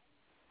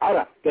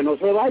 Ahora, que no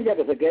se vaya,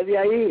 que se quede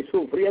ahí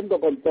sufriendo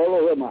con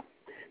todos los demás.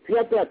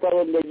 Fíjate hasta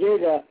donde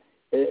llega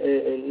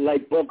la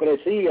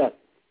hipocresía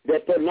de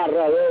estos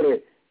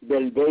narradores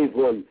del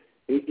béisbol.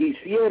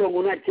 Hicieron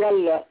una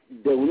charla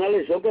de una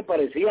lesión que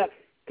parecía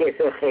que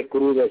se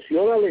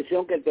recrudeció la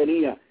lesión que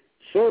tenía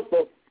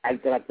Soto al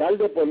tratar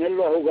de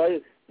ponerlo a jugar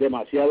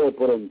demasiado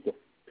pronto.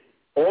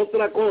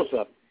 Otra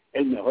cosa,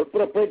 el mejor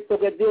prospecto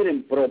que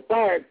tienen,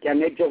 Propar, que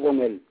han hecho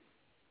con él.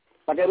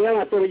 Para que vean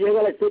hasta que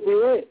llega la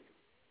estupidez.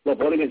 Lo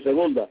ponen en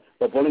segunda,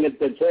 lo ponen en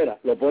tercera,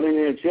 lo ponen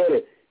en el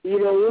cierre. Y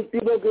lo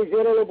último que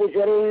hicieron lo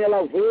pusieron en el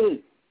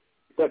outfield.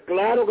 Pues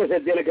claro que se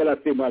tiene que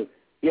lastimar.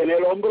 Tiene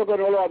el hombro que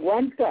no lo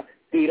aguanta,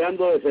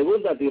 tirando de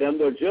segunda,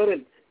 tirando el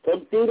cierre.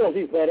 Son tiros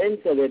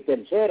diferentes de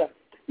tercera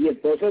y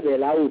entonces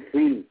del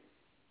outfield.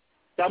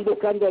 Están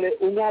buscándole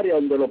un área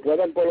donde lo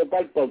puedan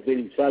colocar para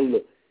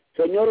utilizarlo.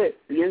 Señores,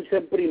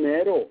 piensen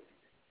primero,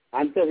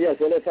 antes de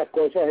hacer esas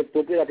cosas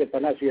estúpidas que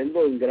están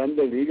haciendo en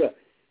Grandes Ligas.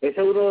 Ese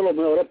es uno de los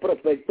mejores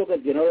prospectos que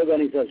tiene la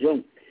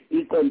organización.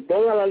 Y con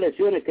todas las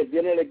lesiones que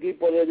tiene el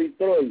equipo de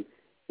Detroit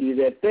y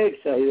de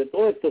Texas y de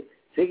todo esto,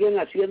 siguen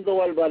haciendo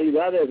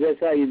barbaridades de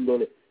esa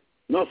índole.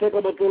 No sé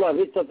cómo tú lo has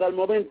visto hasta el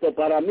momento.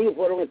 Para mí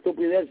fueron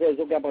estupideces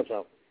eso que ha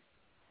pasado.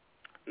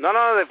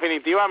 No,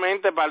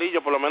 definitivamente,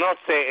 Palillo, por lo menos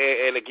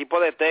el equipo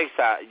de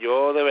Texas,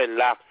 yo de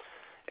verdad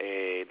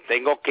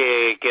tengo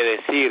que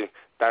decir,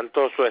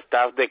 tanto su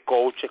staff de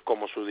coaches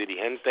como su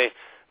dirigente,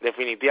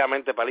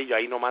 definitivamente, Palillo,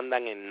 ahí no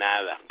mandan en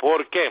nada.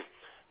 ¿Por qué?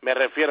 Me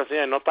refiero,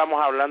 señores, no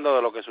estamos hablando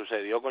de lo que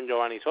sucedió con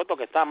Giovanni Soto,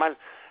 que está mal.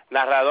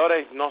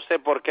 Narradores, no sé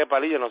por qué,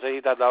 Palillo, no sé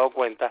si te has dado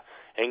cuenta,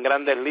 en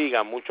Grandes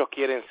Ligas muchos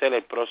quieren ser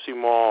el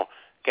próximo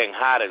Ken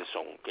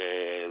Harrelson,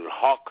 que el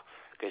Hawk,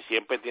 que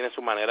siempre tiene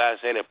su manera de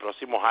ser, el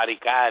próximo Harry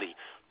Caray.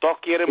 Todos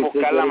quieren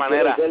buscar la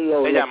manera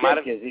de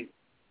llamar,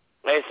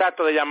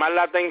 exacto, de llamar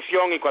la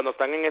atención, y cuando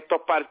están en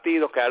estos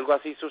partidos que algo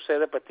así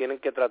sucede, pues tienen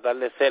que tratar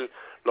de ser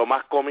lo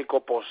más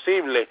cómico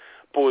posible,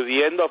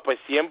 pudiendo pues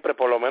siempre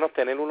por lo menos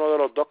tener uno de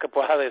los dos que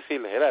pueda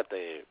decirle,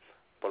 espérate,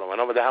 por lo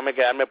menos déjame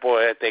quedarme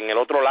pues, en el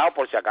otro lado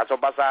por si acaso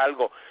pasa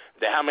algo,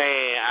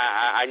 déjame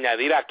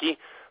añadir aquí,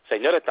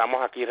 señores,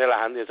 estamos aquí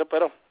relajando y eso,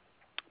 pero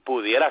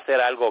pudiera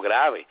ser algo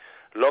grave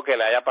lo que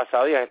le haya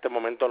pasado y en este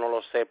momento no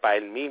lo sepa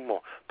él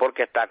mismo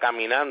porque está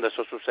caminando.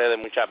 Eso sucede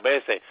muchas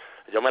veces.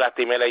 Yo me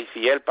lastimé el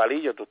ACL,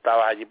 Palillo, tú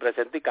estabas allí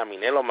presente y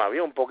caminé lo más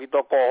bien, un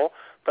poquito cojo,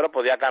 pero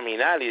podía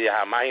caminar y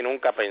jamás y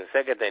nunca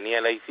pensé que tenía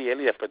el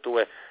ACL y después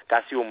tuve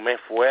casi un mes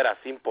fuera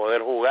sin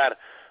poder jugar.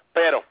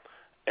 Pero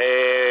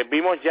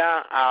vimos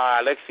ya a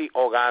Alexis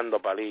Ogando,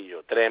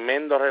 Palillo,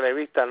 tremendo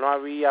relevista, no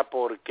había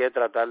por qué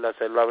tratar de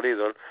hacerlo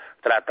abridor,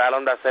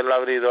 trataron de hacerlo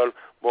abridor,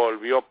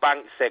 volvió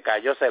pan, se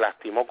cayó, se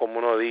lastimó como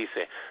uno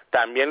dice.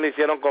 También le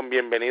hicieron con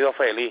Bienvenido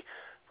Feliz,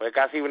 fue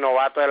casi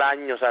novato del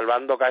año,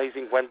 salvando casi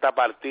 50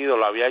 partidos,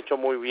 lo había hecho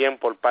muy bien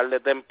por par de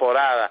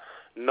temporadas,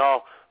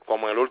 no,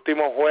 como el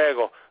último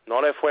juego,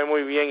 no le fue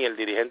muy bien y el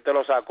dirigente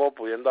lo sacó,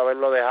 pudiendo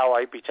haberlo dejado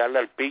ahí picharle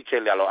al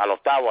pitcher, al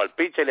octavo, al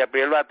pitcher y al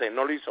primer bate,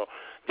 no lo hizo,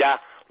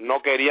 ya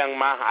no querían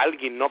más,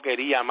 alguien no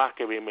quería más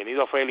que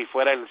Bienvenido Félix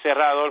fuera el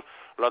cerrador,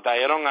 lo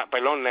trajeron,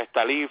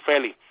 Nestalí y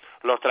Félix,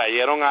 los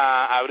trajeron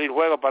a abrir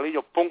juego,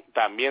 Palillo, pum,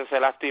 también se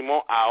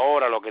lastimó.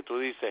 Ahora lo que tú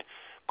dices,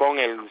 con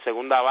el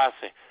segunda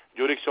base,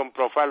 Jurickson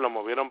Profile, lo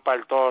movieron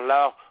para todos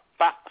lados,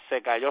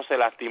 se cayó, se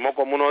lastimó,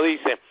 como uno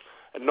dice.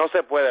 No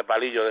se puede,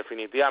 Palillo,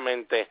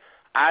 definitivamente.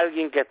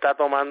 Alguien que está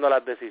tomando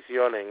las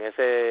decisiones en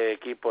ese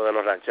equipo de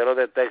los Rancheros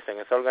de Texas,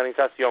 en esa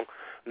organización,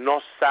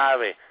 no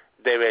sabe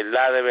de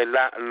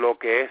verdad lo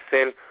que es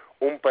ser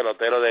un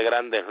pelotero de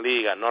Grandes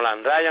Ligas.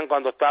 Nolan Ryan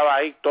cuando estaba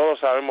ahí, todos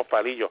sabemos,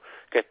 Palillo,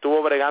 que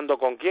estuvo bregando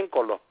con quién,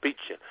 con los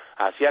pitchers.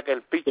 Hacía que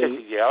el pitcher,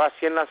 si llevaba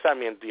 100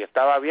 lanzamientos y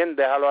estaba bien,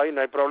 déjalo ahí,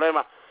 no hay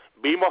problema.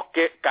 Vimos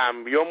que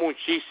cambió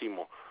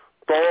muchísimo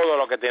todo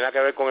lo que tenía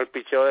que ver con el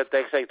picheo de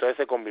Texas y entonces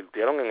se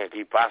convirtieron en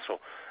equipazo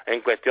en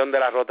cuestión de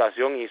la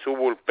rotación y su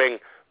bullpen.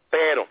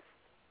 Pero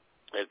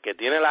el que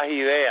tiene las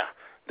ideas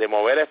de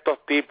mover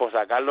estos tipos,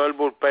 sacarlo del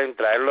bullpen,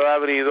 traerlo de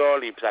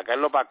abridor y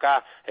sacarlo para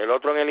acá, el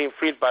otro en el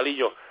infield,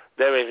 Palillo,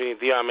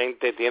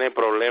 definitivamente tiene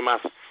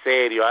problemas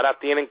serios. Ahora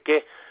tienen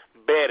que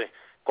ver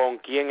con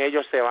quién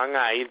ellos se van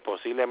a ir,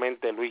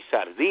 posiblemente Luis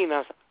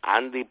Sardinas,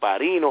 Andy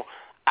Parino,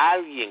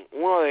 alguien,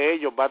 uno de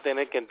ellos va a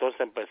tener que entonces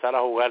empezar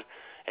a jugar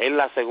en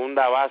la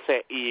segunda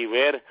base y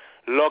ver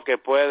lo que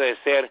puede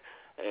ser.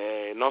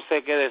 No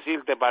sé qué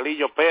decirte,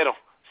 Palillo, pero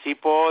sí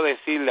puedo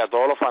decirle a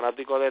todos los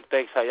fanáticos de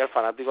Texas y al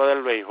fanático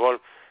del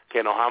béisbol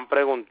que nos han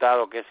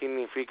preguntado qué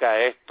significa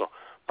esto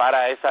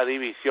para esa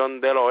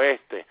división del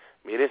oeste.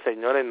 Mire,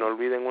 señores, no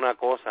olviden una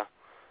cosa,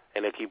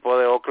 el equipo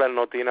de Oakland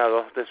no tiene a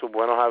dos de sus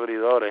buenos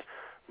abridores,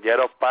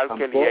 Gerald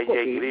Parker tampoco, y A.J.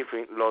 sí.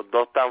 Griffin, los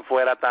dos están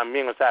fuera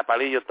también. O sea,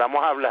 Palillo,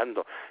 estamos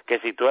hablando que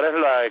si tú eres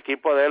el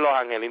equipo de los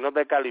Angelinos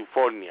de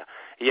California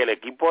y el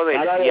equipo de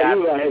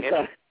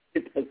Seattle,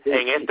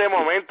 en este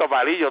momento,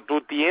 Palillo,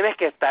 tú tienes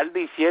que estar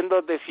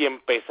diciéndote si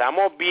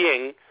empezamos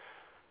bien,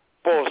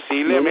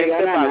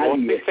 posiblemente no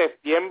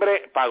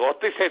para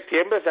agosto y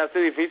septiembre se hace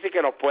difícil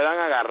que nos puedan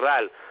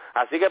agarrar.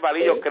 Así que,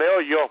 Palillo, creo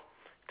yo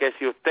que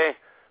si usted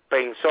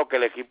pensó que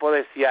el equipo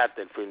de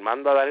Seattle,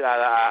 firmando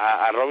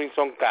a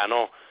Robinson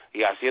Cano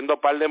y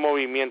haciendo par de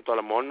movimientos, a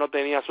lo mejor no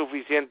tenía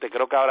suficiente,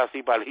 creo que ahora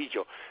sí,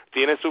 Palillo,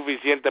 tiene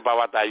suficiente para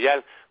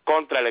batallar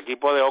contra el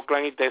equipo de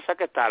Oakland y Texas,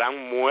 que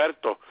estarán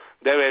muertos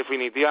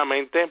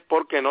definitivamente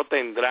porque no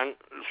tendrán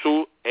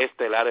sus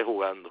estelares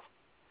jugando.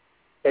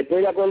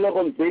 Estoy de acuerdo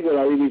contigo,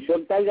 la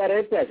división está al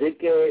garete, así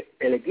que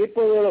el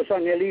equipo de los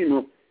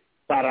Angelinos,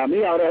 para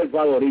mí ahora es el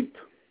favorito.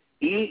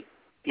 Y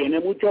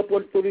tiene mucha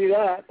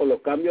oportunidad con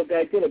los cambios que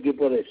ha hecho el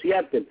equipo de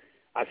Seattle.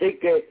 Así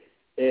que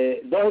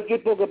dos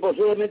equipos que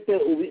posiblemente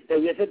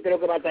hubiesen tenido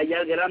que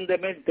batallar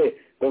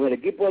grandemente con el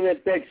equipo de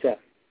Texas.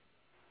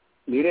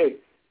 Mire,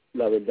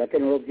 la verdad que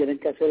no lo tienen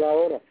que hacer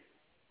ahora,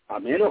 a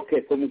menos que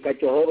estos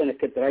muchachos jóvenes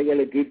que traiga el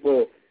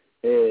equipo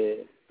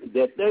de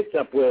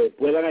Texas pues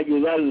puedan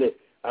ayudarle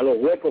a los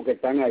huecos que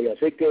están ahí.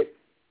 Así que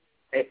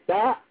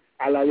está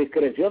a la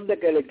discreción de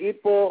que el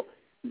equipo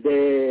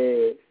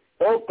de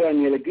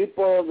Oakland y el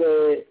equipo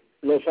de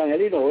los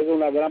Angelinos jueguen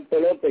una gran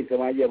pelota y se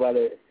van a llevar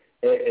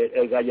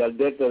el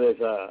gallardete de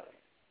esa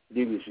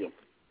división.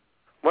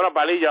 Bueno,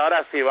 Palillo,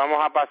 ahora sí,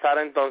 vamos a pasar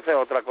entonces a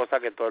otra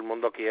cosa que todo el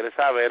mundo quiere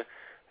saber.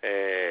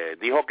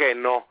 Dijo que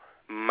no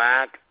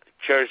Max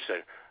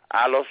Scherzer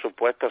a los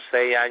supuestos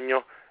 6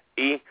 años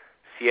y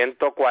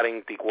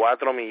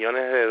 $144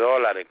 millones,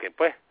 que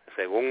pues,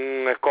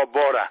 según Scott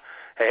Boras,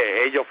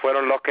 ellos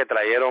fueron los que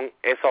trajeron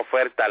esa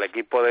oferta al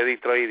equipo de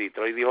Detroit, y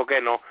Detroit dijo que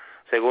no.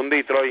 Según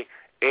Detroit,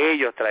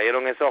 ellos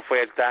trajeron esa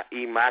oferta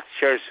y Max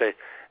Scherzer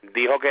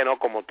dijo que no.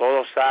 Como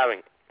todos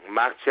saben,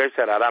 Max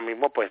Scherzer ahora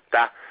mismo pues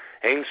está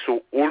en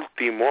su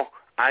último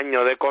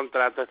año de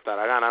contrato,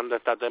 estará ganando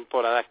esta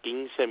temporada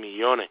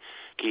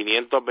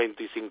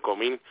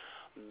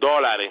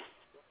 $15.525.000.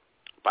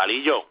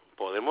 Palillo,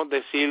 podemos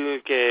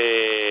decir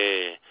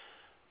que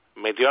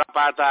metió la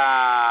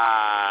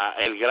pata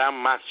el gran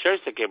Max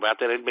Scherzer, que va a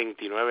tener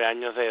 29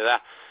 años de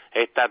edad.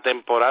 Esta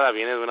temporada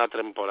viene de una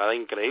temporada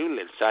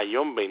increíble, el Cy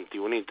Young,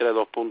 21-3,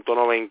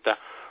 2.90,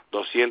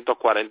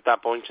 240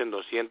 ponches en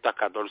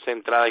 214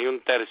 entradas y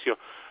un tercio,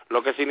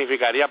 lo que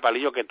significaría,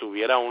 Palillo, que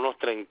tuviera unos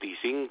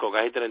 35,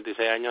 casi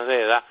 36 años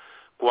de edad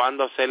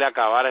cuando se le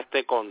acabara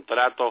este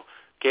contrato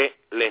que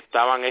le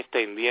estaban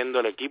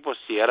extendiendo el equipo,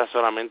 si era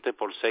solamente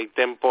por 6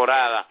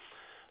 temporadas.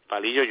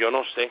 Palillo, yo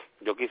no sé,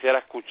 yo quisiera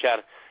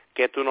escuchar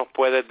qué tú nos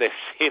puedes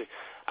decir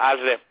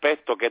al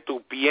respecto, qué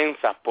tú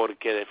piensas,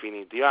 porque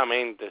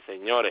definitivamente,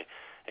 señores,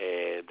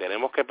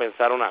 tenemos que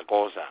pensar una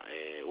cosa.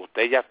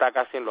 Usted ya está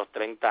casi en los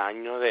 30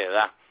 años de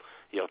edad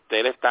y a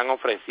usted le están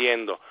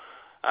ofreciendo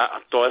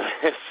todo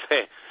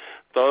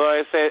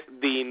ese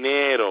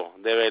dinero.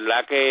 De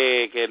verdad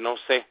que no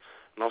sé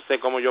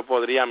cómo yo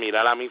podría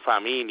mirar a mi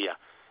familia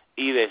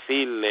y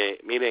decirle,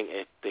 miren,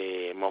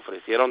 me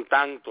ofrecieron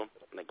tanto,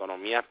 la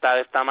economía está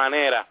de esta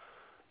manera,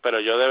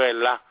 pero yo de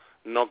verdad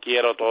no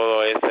quiero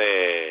todo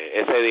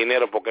ese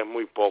dinero porque es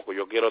muy poco,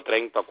 yo quiero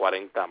 30 o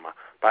 40 más.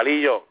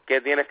 Palillo,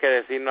 ¿qué tienes que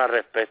decirnos al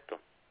respecto?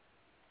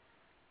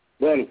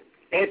 Bueno,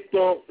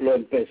 esto lo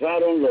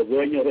empezaron los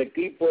dueños de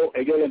equipo,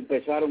 ellos lo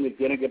empezaron y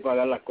tienen que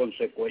pagar las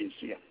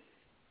consecuencias.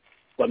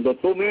 Cuando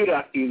tú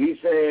miras y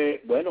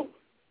dices, bueno,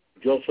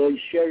 yo soy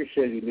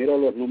Scherzer y miro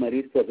los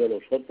numeritos de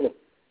los otros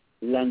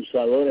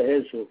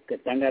lanzadores esos que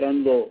están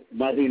ganando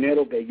más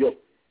dinero que yo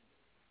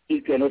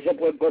y que no se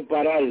pueden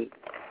comparar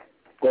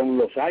con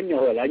los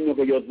años, el año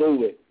que yo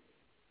tuve,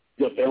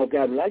 yo tengo que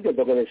hablar, yo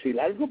tengo que decir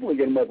algo, porque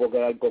yo no me puedo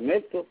quedar con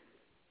esto.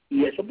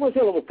 Y eso pues se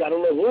lo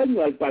buscaron los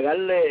dueños al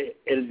pagarle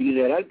el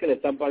dineral que le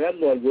están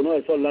pagando a algunos de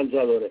esos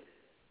lanzadores.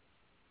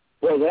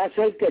 ¿Podrá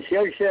ser que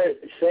Scherzer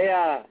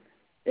sea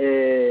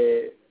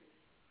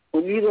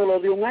un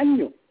ídolo de un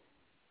año?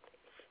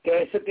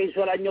 Que ese que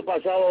hizo el año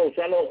pasado, o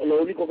sea,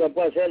 lo único que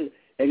puede hacer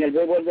en el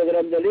béisbol de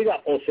Grandes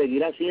Ligas, o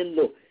seguirá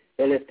siendo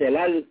el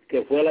estelar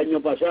que fue el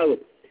año pasado.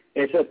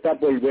 Eso está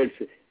por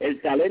verse.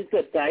 El talento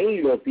está ahí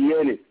y lo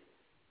tiene.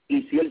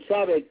 Y si él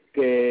sabe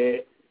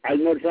que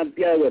Arnold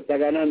Santiago está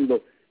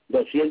ganando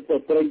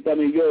 230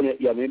 millones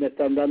y a mí me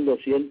están dando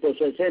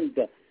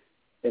 160,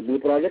 es muy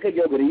probable que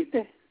yo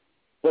grite,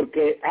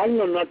 porque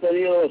Arnold no ha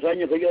tenido los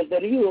años que yo he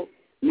tenido,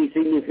 ni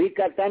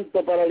significa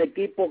tanto para el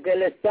equipo que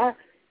él está,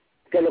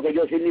 que lo que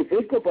yo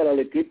significo para el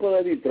equipo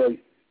de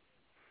Detroit.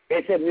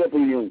 Esa es mi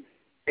opinión.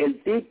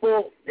 El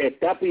tipo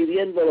está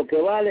pidiendo lo que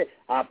vale,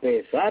 a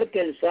pesar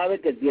que él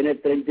sabe que tiene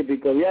 30 y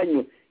pico de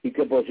años y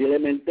que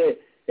posiblemente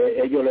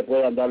ellos le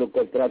puedan dar un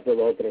contrato de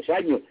 2 o 3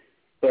 años.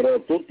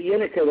 Pero tú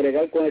tienes que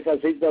bregar con esa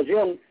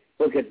situación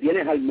porque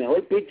tienes al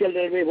mejor pitcher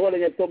del béisbol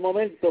en estos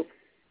momentos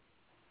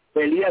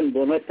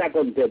peleando, no está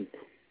contento.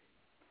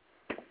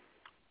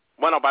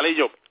 Bueno,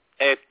 Palillo,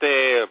 esto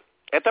es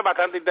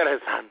bastante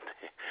interesante.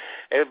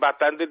 es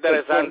bastante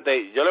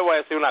interesante. Yo le voy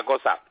a decir una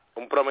cosa,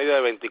 un promedio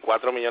de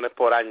 24 millones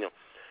por año.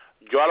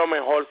 Yo a lo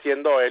mejor,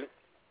 siendo él,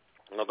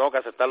 no tengo que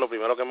aceptar lo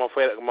primero que me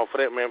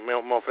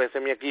ofrece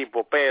mi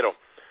equipo, pero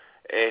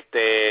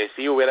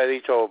sí hubiera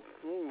dicho,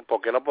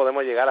 ¿por qué no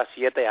podemos llegar a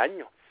 7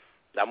 años?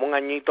 Dame un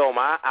añito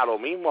más a lo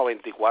mismo, a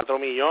 24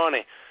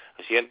 millones,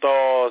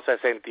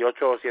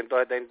 168,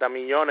 170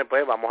 millones,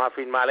 pues vamos a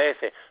firmar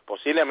ese.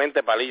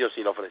 Posiblemente Palillo,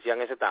 si le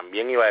ofrecían ese,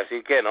 también iba a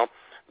decir que no,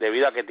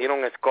 debido a que tiene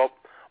un scope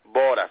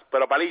Boras.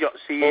 Pero Palillo,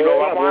 si lo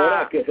vamos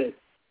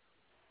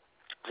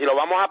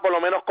a por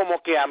lo menos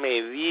como que a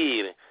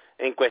medir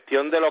en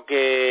cuestión de lo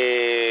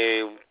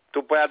que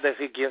tú puedas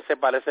decir quién se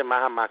parece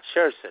más a Max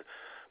Scherzer,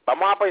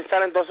 vamos a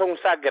pensar entonces en un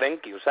Zack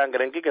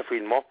Greinke que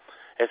firmó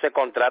ese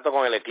contrato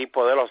con el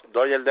equipo de los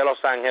Dodgers de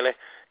Los Ángeles,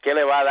 que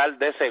le va a dar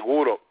de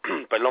seguro,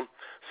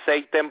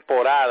 6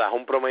 temporadas,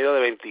 un promedio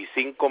de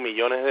 25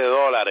 millones de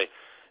dólares.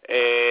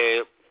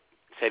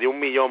 Sería $1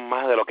 millón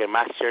más de lo que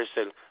Max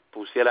Scherzer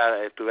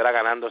estuviera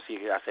ganando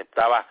si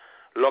aceptaba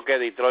lo que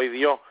Detroit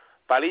dio.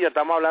 Palillo,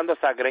 estamos hablando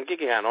de Zack Greinke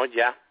que ganó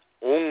ya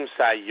un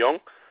Cy Young.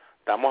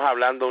 Estamos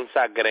hablando de un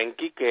Zack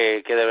Greinke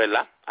que de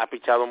verdad ha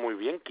pichado muy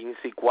bien,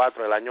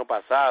 15-4 el año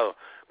pasado,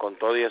 con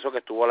todo y eso que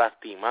estuvo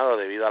lastimado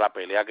debido a la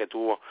pelea que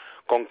tuvo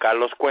con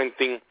Carlos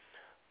Quentin.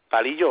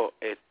 Palillo,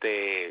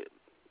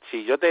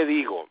 si yo te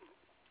digo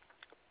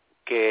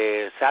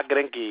que Zack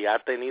Greinke ha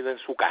tenido en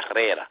su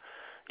carrera,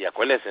 y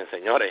acuérdense,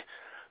 señores,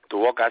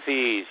 tuvo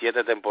casi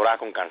 7 temporadas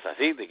con Kansas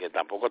City, que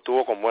tampoco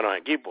estuvo con buenos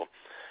equipos.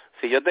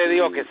 Si yo te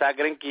digo que Zack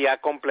Greinke ha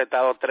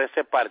completado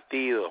 13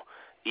 partidos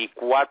y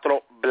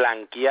 4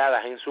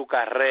 blanqueadas en su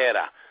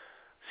carrera,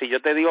 si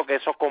yo te digo que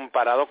eso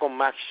comparado con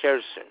Max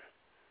Scherzer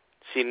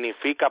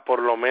significa por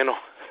lo menos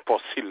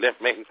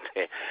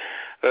posiblemente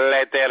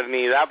la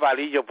eternidad,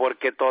 Palillo,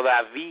 porque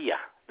todavía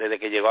desde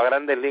que llegó a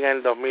Grandes Ligas en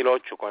el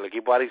 2008 con el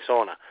equipo de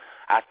Arizona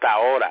hasta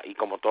ahora, y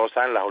como todos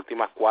saben, las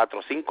últimas 4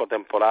 o 5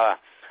 temporadas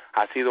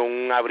ha sido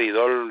un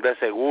abridor de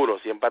seguro,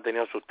 siempre ha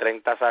tenido sus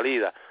 30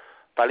 salidas.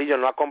 Palillo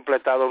no ha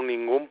completado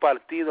ningún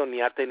partido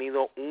ni ha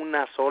tenido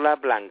una sola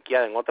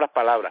blanqueada. En otras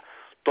palabras,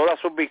 todas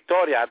sus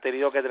victorias ha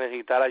tenido que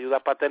necesitar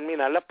ayuda para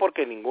terminarlas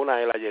porque ninguna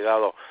de él ha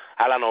llegado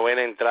a la 9ª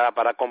entrada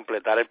para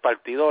completar el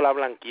partido o la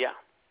blanqueada.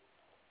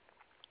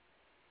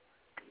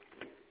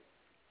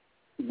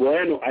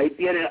 Bueno, ahí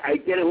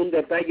tienes un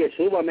detalle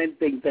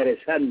sumamente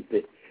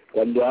interesante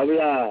cuando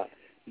habla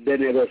de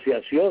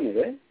negociaciones,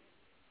 ¿eh?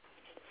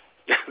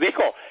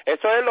 Dijo,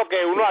 eso es lo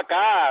que uno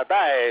acá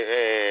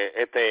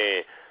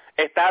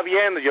está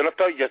viendo. Yo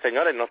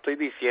señores, no estoy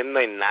diciendo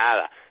en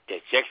nada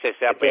que Scherzer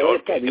sea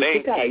peor que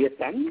Greinke. Ahí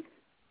están.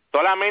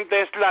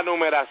 Solamente es la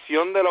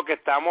numeración de lo que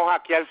estamos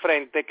aquí al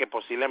frente, que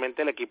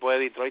posiblemente el equipo de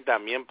Detroit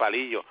también,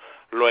 Palillo,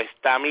 lo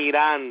está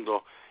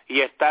mirando y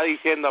está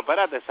diciendo,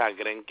 espérate, Zack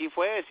Greinke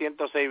fue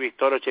 106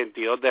 victorias,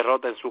 82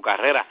 derrotas en su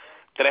carrera,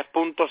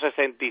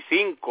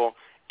 3.65,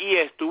 y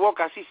estuvo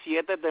casi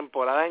 7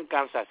 temporadas en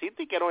Kansas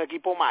City, que era un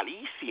equipo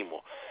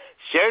malísimo.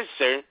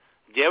 Scherzer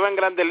lleva en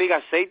Grandes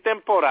Ligas 6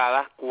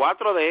 temporadas,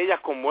 4 de ellas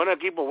con buen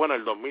equipo. Bueno,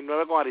 el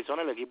 2009 con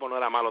Arizona el equipo no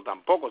era malo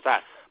tampoco. O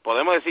sea,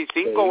 podemos decir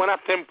 5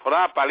 buenas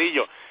temporadas,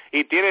 Palillo,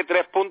 y tiene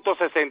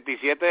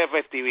 3.67 de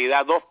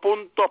efectividad, 2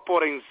 puntos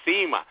por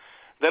encima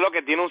de lo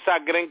que tiene un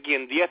Zack Greinke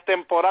en 10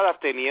 temporadas,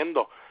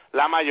 teniendo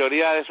la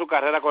mayoría de su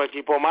carrera con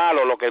equipo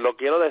malo. Lo que lo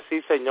quiero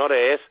decir,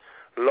 señores, es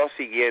lo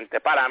siguiente.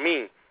 Para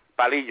mí,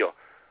 Palillo,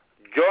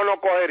 yo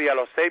no cogería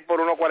los 6 por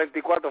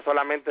 1.44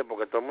 solamente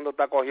porque todo el mundo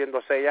está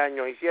cogiendo 6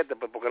 años y 7,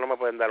 pues ¿por qué no me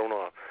pueden dar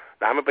uno?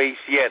 Déjame pedir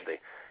 7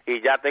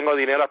 y ya tengo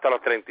dinero hasta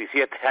los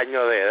 37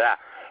 años de edad.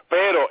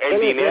 Pero el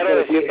dinero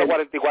de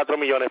 144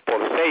 millones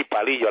por 6,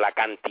 Palillo, la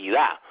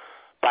cantidad,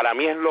 para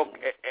mí es lo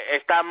que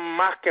está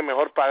más que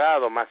mejor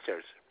pagado, Max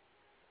Scherzer.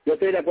 Yo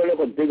estoy de acuerdo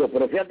contigo,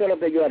 pero fíjate lo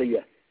que yo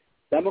haría.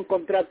 Dame un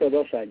contrato de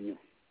 2 años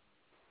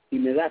y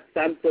me das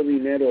tanto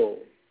dinero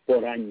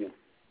por año.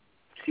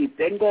 Si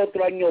tengo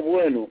otro año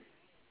bueno,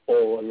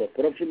 o en los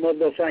próximos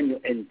 2 años,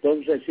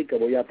 entonces sí que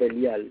voy a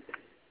pelear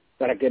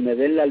para que me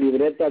den la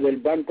libreta del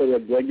banco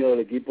del dueño del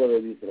equipo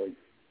de Detroit.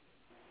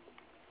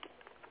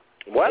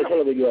 Bueno, eso es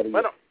lo que yo haría.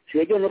 Bueno, si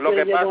ellos no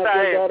quieren llegar a un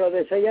acuerdo ahora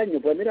de 6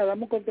 años, pues mira,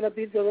 damos un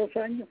contratito de 2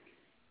 años.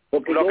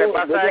 Porque lo que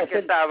pasa es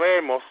que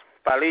sabemos,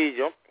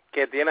 Palillo,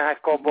 que tienes a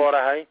Scott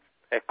Boras ahí.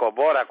 Scott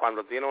Boras,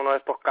 cuando tiene uno de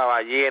estos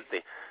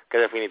caballetes, que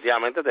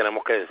definitivamente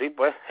tenemos que decir,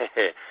 pues,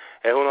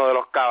 es uno de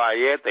los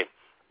caballetes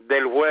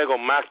del juego.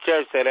 Max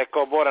Scherzer,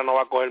 Scott Boras no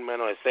va a coger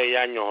menos de 6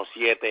 años o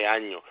 7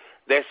 años,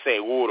 de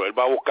seguro. Él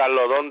va a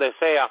buscarlo donde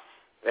sea,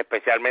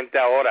 especialmente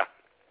ahora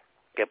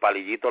que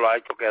Palillito lo ha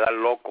hecho quedar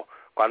loco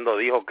cuando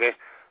dijo que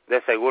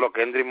de seguro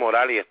Kendrick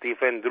Morales y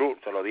Stephen Drew,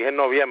 se lo dije en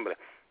noviembre,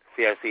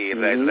 si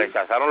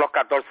rechazaron los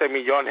 14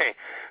 millones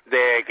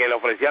de que le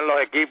ofrecían los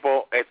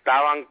equipos,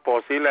 estaban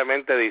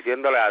posiblemente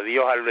diciéndole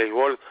adiós al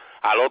béisbol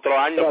al otro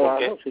año,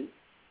 porque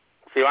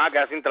se van a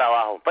quedar sin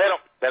trabajo. Pero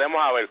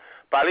tenemos a ver.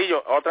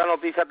 Palillo, otra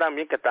noticia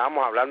también que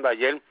estábamos hablando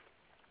ayer,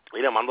 y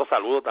le mando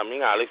saludos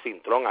también a Alex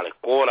Cintrón, a la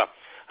Escola,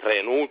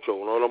 Renucho,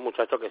 uno de los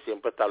muchachos que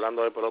siempre está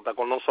hablando de pelota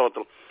con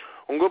nosotros.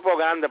 un grupo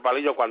grande,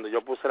 Palillo, cuando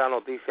yo puse la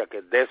noticia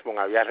que Desmond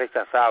había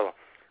rechazado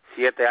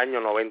 7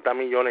 años, 90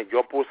 millones,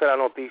 yo puse la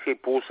noticia y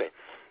puse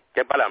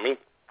que para mí,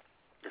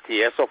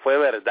 si eso fue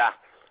verdad,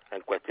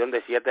 en cuestión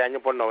de 7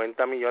 años por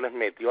 90 millones,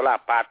 metió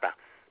la pata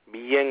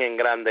bien en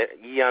grande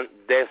Ian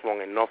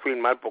Desmond en no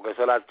firmar, porque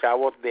eso era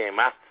chavos de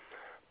más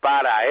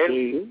para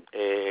él.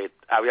 Sí.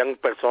 Habían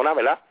personas,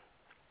 ¿verdad?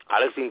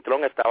 Alex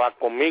Intrón estaba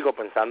conmigo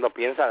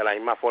piensa de la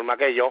misma forma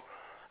que yo.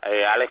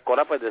 Alex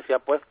Cora pues decía,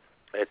 pues,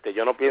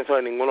 yo no pienso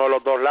en ninguno de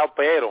los dos lados,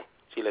 pero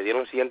si le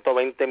dieron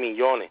 120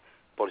 millones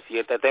por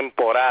 7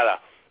 temporadas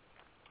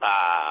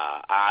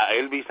a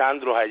Elvis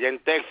Andrus allá en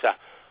Texas,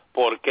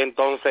 ¿por qué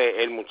entonces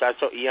el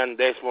muchacho Ian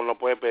Desmond no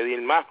puede pedir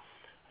más?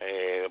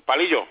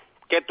 Palillo,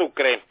 ¿qué tú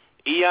crees?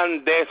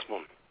 Ian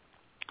Desmond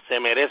se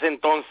merece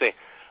entonces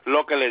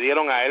lo que le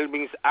dieron a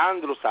Elvis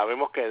Andrus.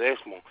 Sabemos que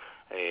Desmond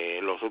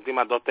las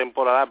últimas 2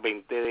 temporadas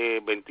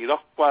 22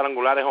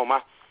 cuadrangulares o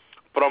más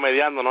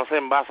promediando, no se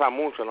envasa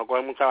mucho, no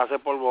coge mucha base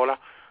por bola,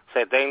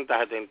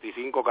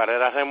 75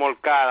 carreras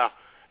remolcadas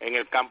en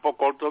el campo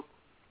corto.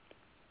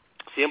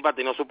 Siempre ha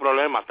tenido su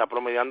problema, está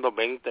promediando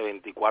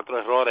 24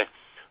 errores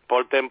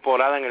por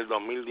temporada. En el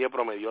 2010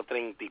 promedió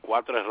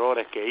 34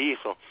 errores que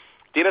hizo.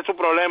 Tiene su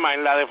problema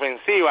en la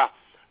defensiva,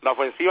 la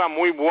ofensiva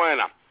muy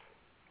buena,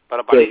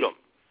 pero Palillo,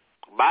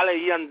 ¿vale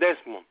Ian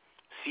Desmond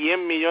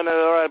 100 millones de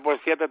dólares por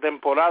 7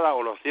 temporadas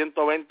o los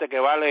 120 que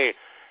vale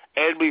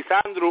Elvis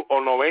Andrus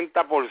o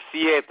 90 por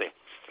 7?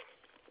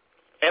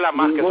 Es la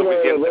más que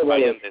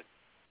suficiente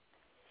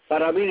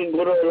para mí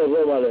ninguno de los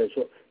dos vale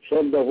eso.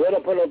 Son 2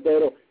 buenos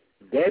peloteros.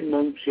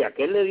 Desmond, si a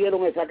aquel le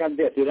dieron esa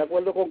cantidad, estoy de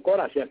acuerdo con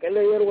Cora, si a aquel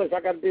le dieron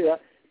esa cantidad,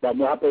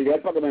 vamos a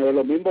pelear para que me dé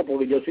lo mismo,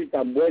 porque yo soy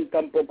tan buen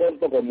campo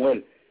corto como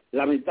él.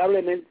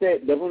 Lamentablemente,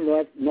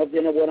 Desmond no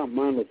tiene buenas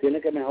manos,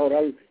 tiene que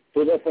mejorar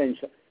su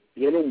defensa,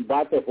 tiene un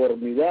bate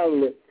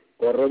formidable,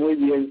 corre muy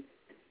bien,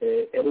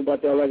 es un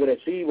bateador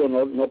agresivo,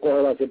 no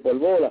coge base por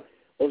bola.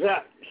 O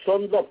sea,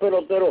 son 2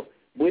 peloteros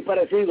muy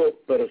parecidos,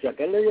 pero si a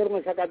aquel le dieron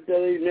esa cantidad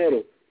de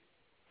dinero,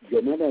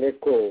 yo me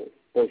merezco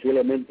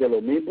posiblemente lo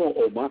mismo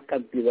o más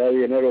cantidad de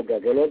dinero que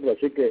aquel otro,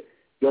 así que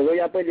yo voy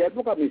a pelear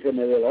porque a mí se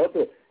me dé el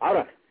otro.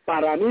 Ahora,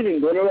 para mí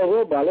ninguno de los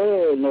dos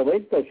vale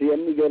 90 o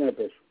 100 millones de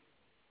pesos.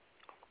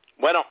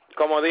 Bueno,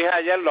 como dije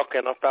ayer, los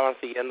que no estaban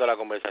siguiendo la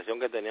conversación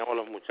que teníamos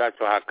los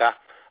muchachos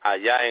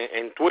allá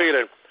en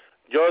Twitter,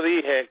 yo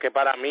dije que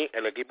para mí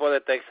el equipo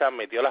de Texas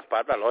metió las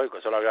patas, lógico,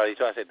 eso lo había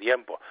dicho hace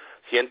tiempo,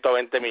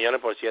 120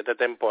 millones por 7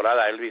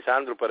 temporadas, Elvis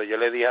Andrus, pero yo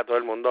le dije a todo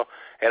el mundo,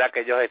 era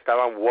que ellos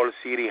estaban World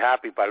Series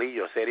happy,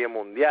 Palillo, Serie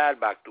Mundial,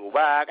 back to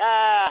back,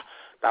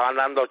 estaban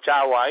dando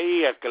chavo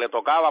ahí, el que le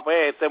tocaba,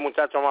 pues, este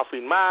muchacho vamos a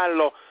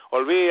firmarlo,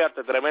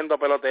 olvídate, tremendo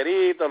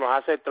peloterito, nos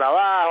hace el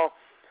trabajo,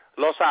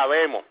 lo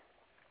sabemos,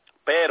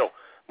 pero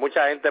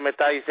mucha gente me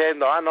está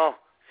diciendo,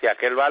 no, si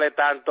aquel vale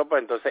tanto,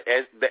 pues entonces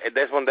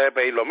Desmond debe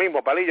pedir lo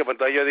mismo, Palillo. Pues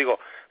entonces yo digo,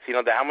 si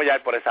nos dejamos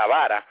llevar por esa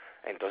vara,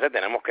 entonces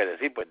tenemos que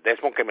decir, pues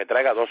Desmond que me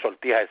traiga 2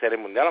 sortijas de Serie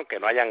Mundial, aunque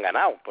no hayan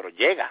ganado, pero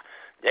llega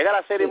a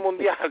la Serie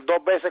Mundial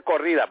 2 veces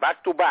corrida,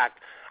 back to back,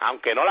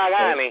 aunque no la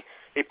gane,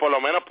 y por lo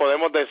menos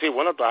podemos decir,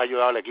 bueno, tú has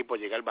ayudado al equipo a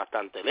llegar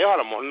bastante lejos, a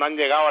lo mejor no han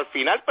llegado al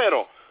final,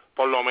 pero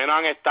por lo menos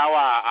han estado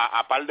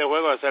a par de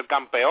juegos de ser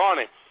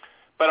campeones.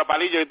 Pero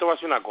Palillo, yo te voy a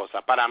decir una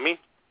cosa, para mí,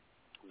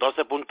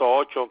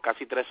 12.8,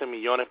 casi 13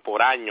 millones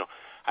por año.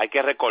 Hay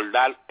que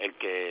recordar, el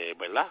que,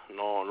 ¿verdad?,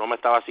 no me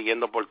estaba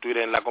siguiendo por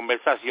Twitter en la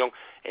conversación,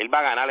 él va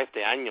a ganar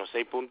este año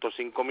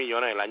 6.5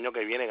 millones, el año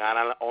que viene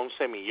gana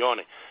 11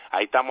 millones.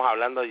 Ahí estamos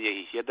hablando de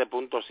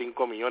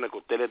 17.5 millones que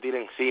usted le tira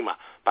encima,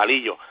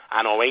 Palillo,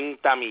 a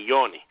 90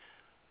 millones.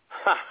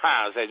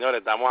 Señores,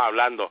 estamos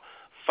hablando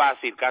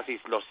fácil, casi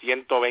los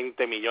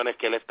 120 millones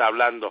que él está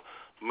hablando,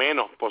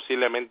 menos,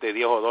 posiblemente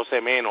 10 o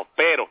 12 menos,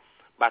 pero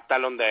va a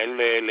estar donde a él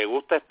le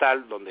gusta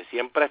estar, donde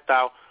siempre ha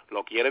estado,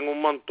 lo quieren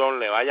un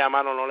montón, le vaya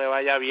mal o no le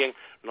vaya bien,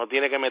 no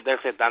tiene que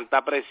meterse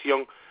tanta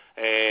presión.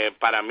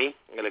 Para mí,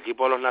 el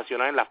equipo de los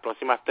Nacionales en las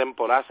próximas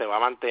temporadas se va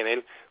a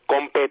mantener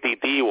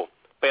competitivo.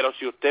 Pero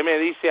si usted me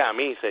dice a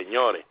mí,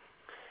 señores,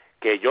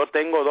 que yo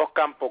tengo 2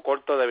 campos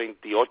cortos de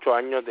 28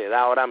 años de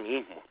edad ahora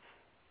mismo,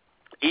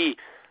 y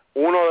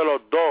uno de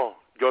los 2,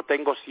 yo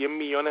tengo 100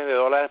 millones de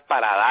dólares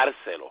para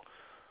dárselo,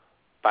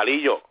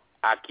 Palillo,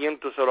 ¿a quién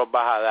tú se los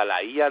vas a dar?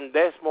 ¿A Ian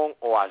Desmond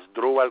o a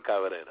Asdrúbal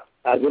Cabrera?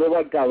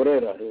 Asdrúbal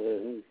Cabrera,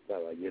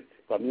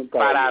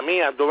 para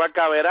mí, Asdrúbal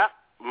Cabrera,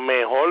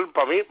 mejor,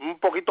 para mí, un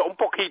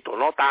poquito,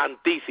 no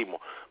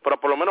tantísimo, pero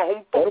por lo menos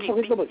un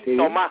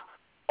poquitito más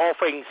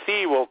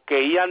ofensivo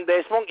que Ian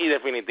Desmond, y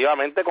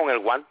definitivamente con el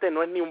guante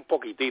no es ni un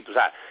poquitito, o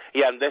sea,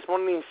 Ian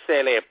Desmond ni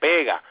se le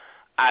pega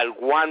al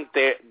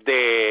guante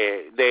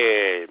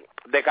de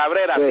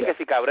Cabrera, así que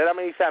si Cabrera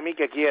me dice a mí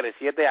que quiere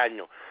 7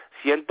 años,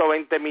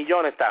 120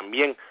 millones,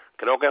 también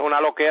creo que es una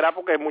loquera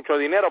porque es mucho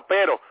dinero,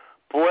 pero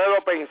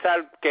puedo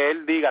pensar que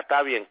él diga,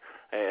 está bien,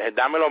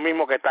 dame lo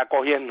mismo que está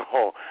cogiendo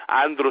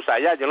Andrus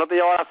allá. Yo no te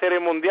llevo a la Serie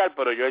Mundial,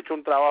 pero yo he hecho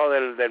un trabajo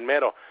del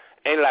mero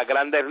en las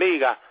Grandes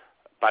Ligas.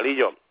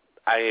 Palillo,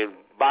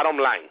 bottom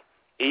line,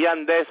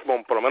 Ian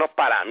Desmond, por lo menos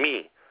para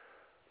mí,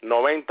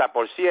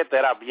 90/7,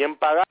 era bien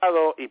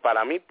pagado y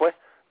para mí, pues,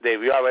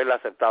 debió haberle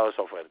aceptado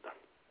esa oferta.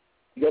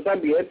 Yo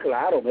también,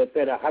 claro, me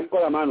esperajan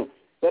con la mano.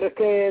 Pero es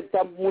que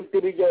están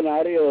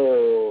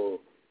multimillonarios,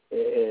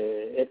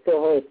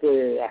 estos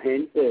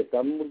agentes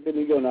están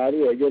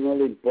multimillonarios, a ellos no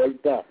les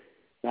importa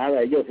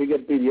nada, ellos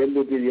siguen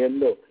pidiendo y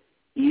pidiendo.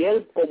 Y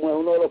él, como es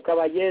uno de los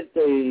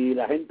caballetes y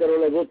la gente no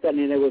le gusta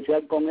ni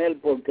negociar con él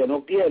porque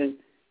no quieren,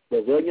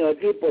 los dueños de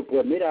equipo,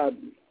 pues mira,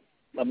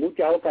 a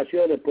muchas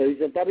ocasiones, pues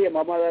dice, está bien,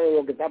 vamos a darle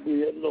lo que está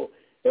pidiendo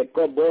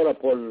Scott Boras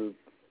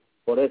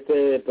por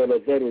este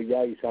pelotero y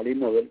ya, y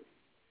salimos de él.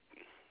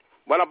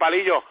 Bueno,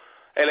 Palillo,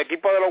 el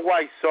equipo de los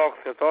White Sox,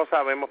 que todos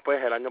sabemos,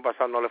 pues el año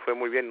pasado no le fue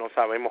muy bien, no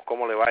sabemos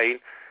cómo le va a ir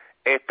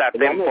esta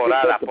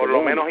temporada, por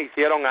lo menos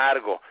hicieron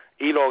algo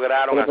y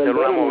lograron hacer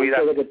una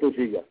movida. De que tú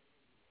sigas.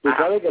 Tú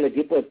sabes que el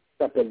equipo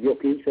perdió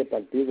 15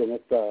 partidos en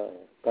este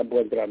campo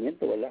de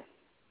entrenamiento, ¿verdad?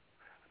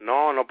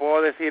 No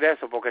puedo decir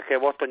eso, porque es que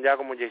Boston ya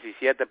como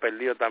 17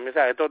 perdido también,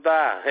 ¿sabes? Esto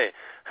está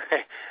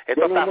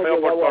feo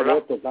por todos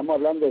lados. Estamos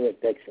hablando de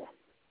Texas.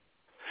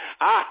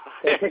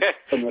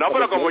 No,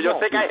 pero como yo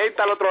sé que hay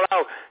gente al otro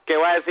lado que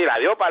va a decir,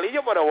 adiós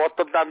Palillo, pero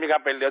Boston también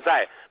ha perdido,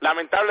 ¿sabes?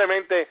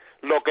 Lamentablemente,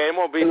 lo que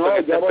hemos visto no,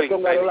 en ya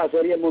Boston ganó la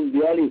serie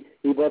mundial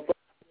y Boston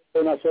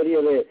una serie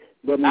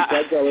de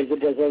muchachos a ver si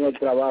empezó en el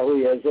trabajo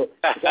y eso.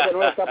 O sea que no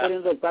le está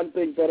poniendo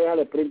tanto interés al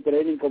sprint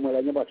training como el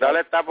año pasado. No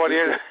le está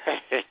poniendo.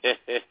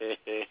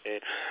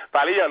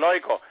 Palillo,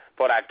 lógico,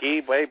 por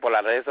aquí, pues, y por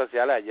las redes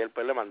sociales, ayer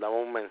pues le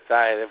mandamos un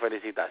mensaje de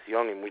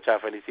felicitación y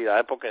muchas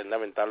felicidades porque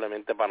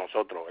lamentablemente para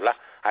nosotros, ¿verdad?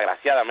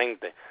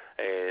 Agraciadamente,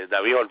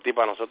 David Ortiz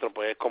para nosotros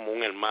pues es como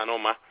un hermano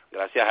más.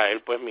 Gracias a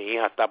él pues mi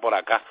hija está por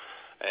acá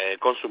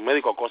con sus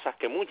médicos, cosas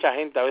que mucha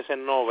gente a veces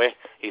no ve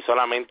y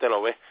solamente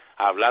lo ve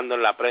hablando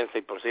en la prensa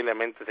y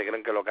posiblemente se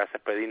creen que lo que hace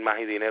es pedir más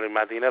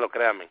dinero,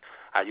 créanme,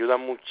 ayuda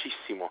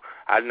muchísimo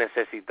al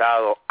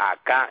necesitado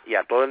acá y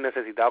a todo el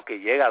necesitado que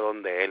llega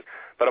donde él.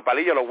 Pero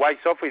Palillo, los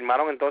White Sox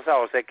firmaron entonces a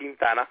José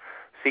Quintana,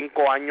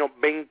 5 años,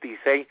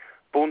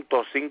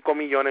 26.5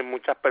 millones,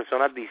 muchas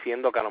personas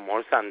diciendo que a lo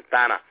mejor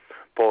Santana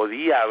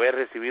podía haber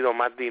recibido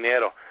más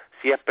dinero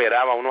si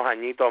esperaba unos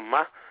añitos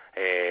más.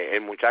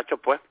 El muchacho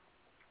pues,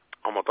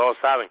 como todos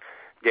saben,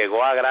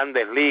 llegó a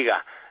Grandes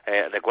Ligas.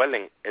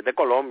 Recuerden, es de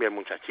Colombia el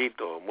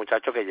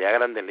muchacho que llega a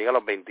Grandes Ligas a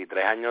los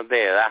 23 años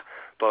de edad.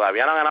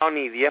 Todavía no ha ganado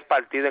ni 10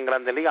 partidos en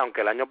Grandes Ligas,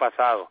 aunque el año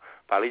pasado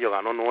Palillo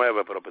ganó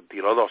 9, pero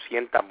tiró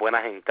 200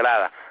 buenas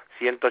entradas,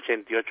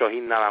 188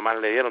 hits nada más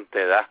le dieron.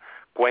 Te das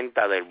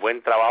cuenta del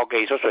buen trabajo que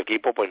hizo su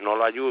equipo, pues no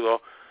lo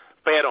ayudó.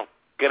 Pero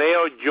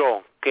creo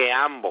yo que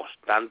ambos,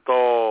 tanto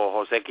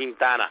José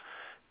Quintana,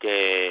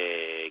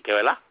 que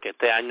 ¿verdad? Que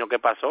este año que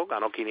pasó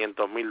ganó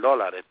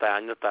 $500,000, este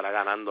año estará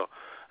ganando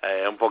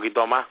un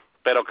poquito más,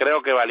 pero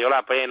creo que valió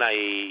la pena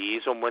y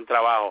hizo un buen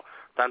trabajo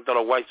tanto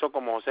los White Sox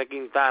como José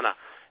Quintana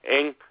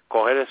en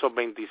coger esos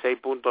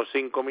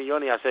 26.5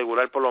 millones y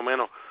asegurar por lo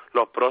menos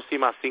las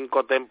próximas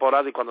 5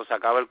 temporadas, y cuando se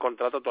acabe el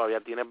contrato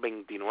todavía tiene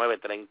 29,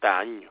 30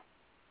 años.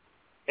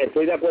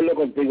 Estoy de acuerdo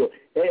contigo.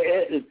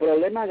 El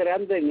problema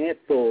grande en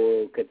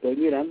esto que estoy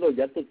mirando,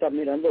 ya tú estás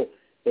mirando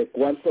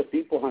cuántos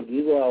tipos han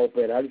ido a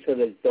operarse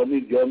del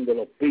Tommy John, de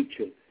los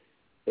pitchers.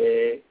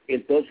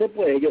 Entonces,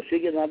 pues ellos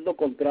siguen dando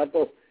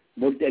contratos.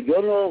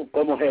 Yo no,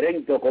 como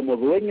gerente o como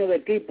dueño de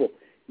equipo,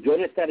 yo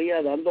no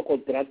estaría dando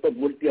contratos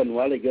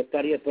multianuales, yo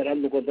estaría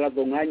esperando un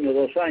contrato 1 año,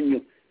 2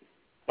 años,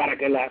 para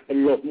que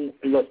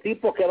los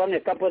tipos que van a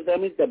estar por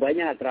entrenamiento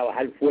vayan a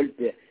trabajar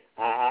fuerte,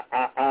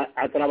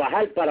 a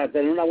trabajar para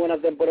tener una buena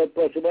temporada el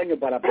próximo año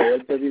para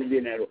poder pedir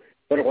dinero.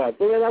 Pero cuando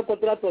tú le das un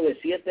contrato de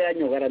 7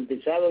 años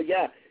garantizado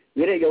ya,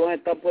 mire, ellos van a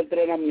estar por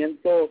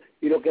entrenamiento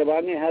y lo que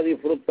van es a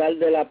disfrutar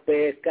de la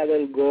pesca,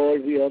 del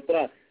golf y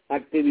otras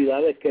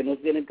actividades que no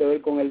tienen que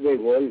ver con el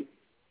béisbol.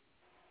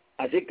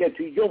 Así que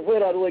si yo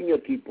fuera dueño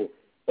de equipo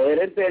o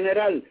gerente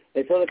general,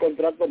 eso de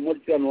contratos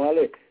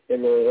multianuales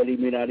lo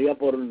eliminaría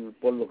por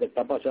lo que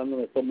está pasando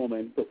en estos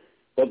momentos.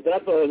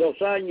 Contratos de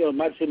 2 años,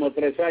 máximo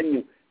 3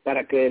 años,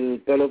 para que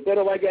el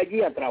pelotero vaya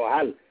allí a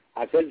trabajar,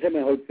 a hacerse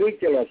mejor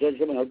pitcher o a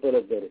hacerse mejor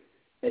pelotero.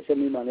 Esa es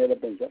mi manera de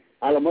pensar.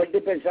 A lo mejor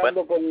estoy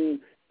pensando con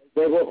el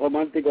juego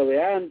romántico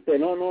de antes.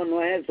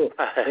 No es eso.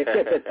 Es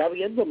que se está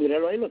viendo,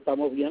 míralo ahí, lo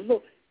estamos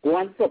viendo.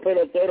 ¿Cuántos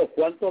peloteros,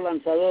 cuántos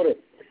lanzadores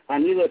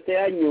han ido este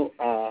año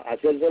a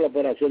hacerse la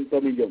operación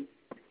Tommy John?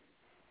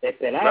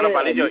 Estelares,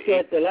 Palillo, muchos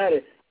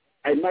estelares.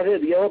 Hay más de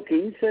 10 o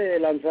 15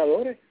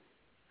 lanzadores.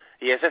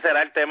 Y ese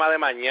será el tema de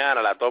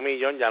mañana, la Tommy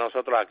John. Ya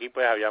nosotros aquí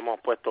pues habíamos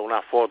puesto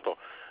una foto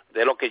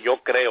de lo que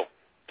yo creo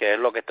que es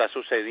lo que está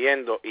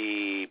sucediendo.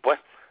 Y pues,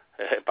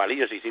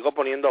 Palillo, si sigo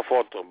poniendo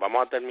fotos,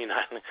 vamos a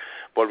terminar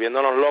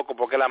volviéndonos locos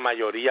porque la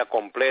mayoría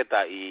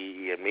completa.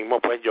 Y el mismo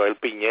pues Joel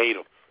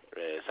Piñeiro,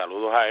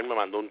 saludos a él, me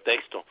mandó un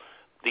texto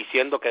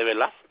diciendo que de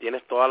verdad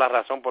tienes toda la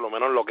razón, por lo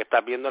menos lo que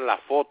estás viendo en la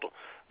foto,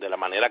 de la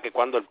manera que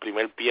cuando el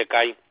primer pie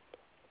cae,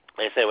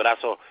 ese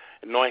brazo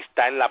no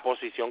está en la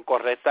posición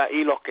correcta,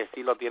 y los que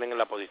sí lo tienen en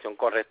la posición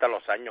correcta,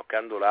 los años que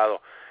han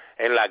durado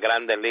en las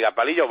Grandes Ligas.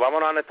 Palillo,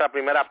 vámonos a nuestra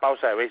primera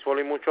pausa de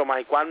béisbol y mucho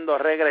más, y cuando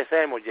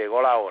regresemos,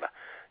 llegó la hora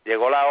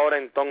llegó la hora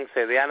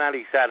entonces de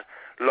analizar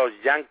los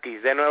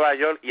Yankees de Nueva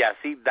York y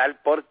así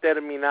dar por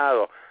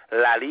terminado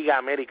la Liga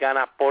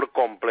Americana por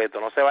completo.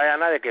 No se vaya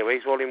nadie, que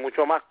Béisbol y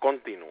Mucho Más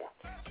continúa.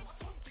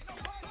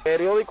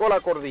 Periódico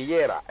La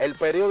Cordillera, el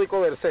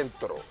periódico del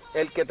centro,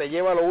 el que te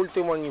lleva lo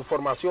último en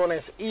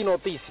informaciones y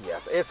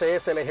noticias. Ese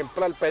es el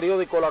ejemplar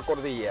periódico La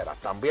Cordillera.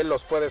 También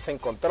los puedes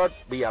encontrar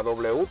vía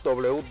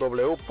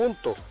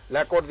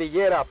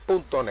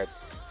www.lacordillera.net.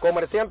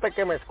 Comerciante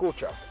que me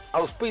escuchas,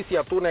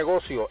 auspicia tu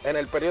negocio en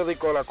el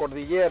periódico La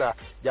Cordillera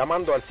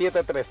llamando al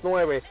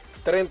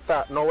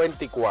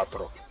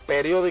 739-3094.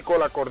 Periódico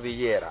La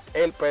Cordillera,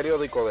 el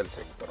periódico del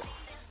centro.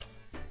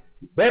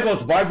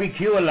 Bebo's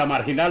Barbecue en la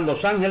Marginal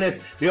Los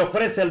Ángeles le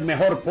ofrece el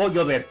mejor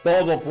pollo de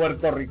todo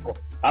Puerto Rico.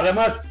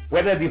 Además,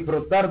 puede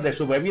disfrutar de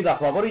su bebida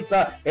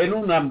favorita en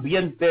un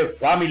ambiente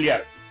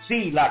familiar.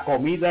 Si la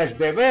comida es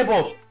de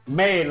Bebo's,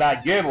 me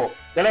la llevo.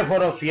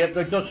 Teléfono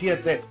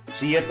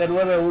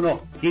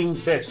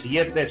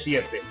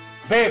 787-791-1577.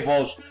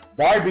 Bebo's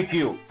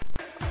Barbecue.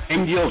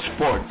 Angel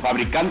Sport,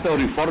 fabricante de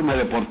uniformes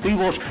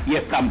deportivos y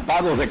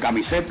estampados de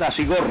camisetas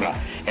y gorras,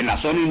 en la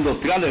zona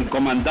industrial del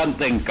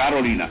Comandante en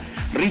Carolina.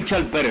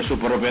 Richard Pérez, su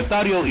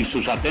propietario, y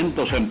sus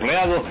atentos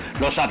empleados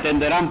los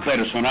atenderán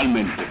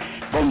personalmente.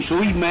 Con su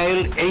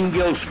email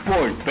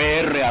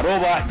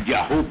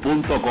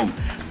angelsportpr@yahoo.com.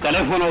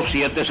 Teléfono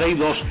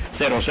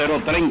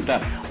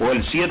 762-0030 o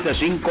el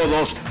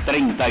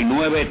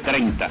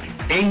 752-3930.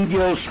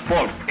 Angel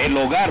Sport, el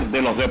hogar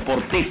de los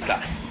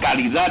deportistas.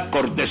 Calidad,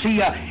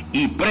 cortesía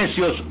y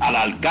precios al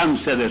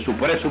alcance de su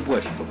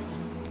presupuesto.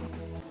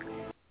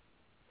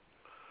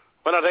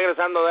 Bueno,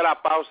 regresando de la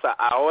pausa,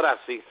 ahora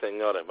sí,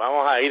 señores,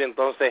 vamos a ir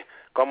entonces,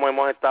 como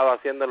hemos estado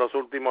haciendo en las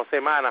últimas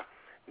semanas,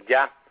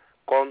 ya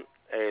con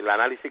el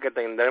análisis que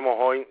tendremos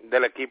hoy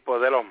del equipo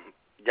de los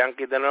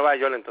Yankees de Nueva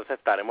York. Entonces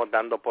estaremos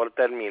dando por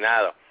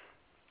terminado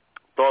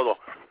todo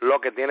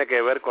lo que tiene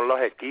que ver con los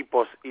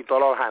equipos y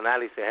todos los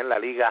análisis en la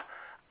Liga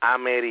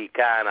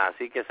Americana.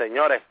 Así que,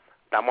 señores,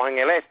 estamos en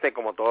el este,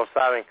 como todos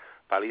saben,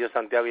 Palillo,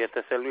 Santiago y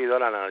este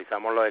servidor,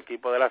 analizamos los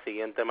equipos de la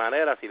siguiente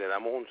manera. Si le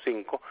damos un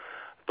 5,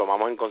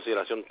 tomamos en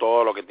consideración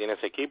todo lo que tiene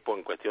ese equipo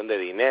en cuestión de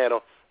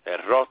dinero,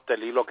 el roster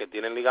y lo que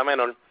tiene en Liga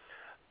Menor,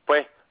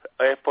 pues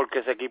es porque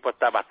ese equipo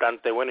está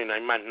bastante bueno y no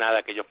hay más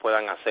nada que ellos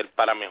puedan hacer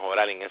para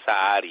mejorar en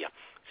esa área.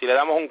 Si le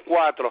damos un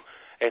 4,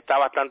 está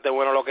bastante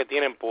bueno lo que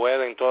tienen,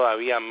 pueden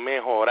todavía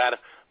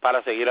mejorar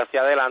para seguir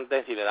hacia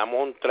adelante. Si le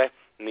damos un 3,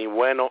 ni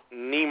bueno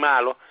ni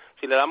malo.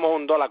 Si le damos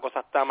un 2, la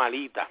cosa está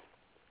malita.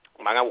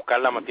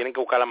 Tienen que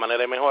buscar la manera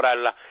de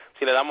mejorarla.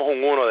 Si le damos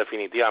un 1,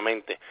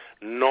 definitivamente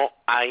no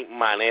hay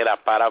manera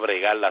para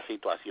bregar la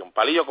situación.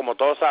 Palillo, como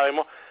todos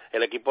sabemos,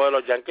 el equipo de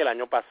los Yankees el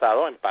año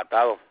pasado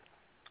empatado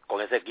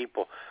con ese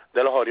equipo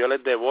de los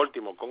Orioles de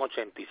Baltimore con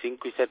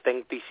 85 y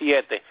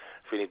 77,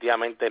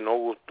 definitivamente no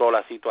gustó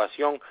la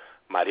situación.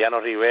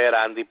 Mariano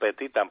Rivera, Andy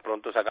Petit, tan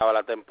pronto se acaba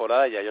la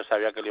temporada, ya yo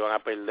sabía que lo iban a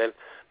perder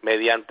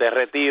mediante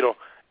retiro.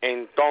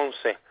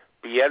 Entonces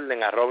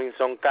pierden a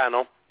Robinson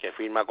Cano, que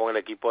firma con el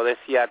equipo de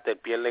Seattle,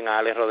 pierden a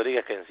Alex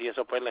Rodríguez, que en sí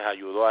eso pues les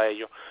ayudó a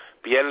ellos,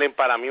 pierden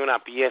para mí una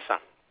pieza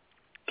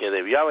que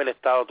debió haber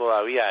estado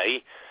todavía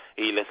ahí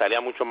y le salía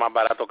mucho más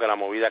barato que la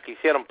movida que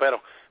hicieron,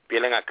 pero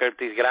pierden a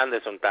Curtis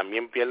Granderson,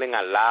 también pierden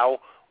a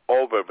Lau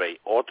Overbay,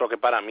 otro que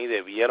para mí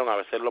debieron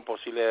hacer lo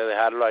posible de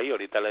dejarlo ahí.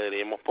 Ahorita le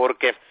diríamos por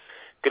qué.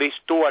 Chris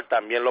Stewart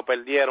también lo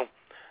perdieron,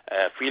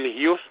 Phil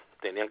Hughes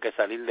tenían que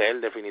salir de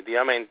él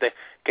definitivamente,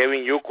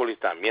 Kevin Youkilis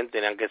también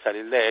tenían que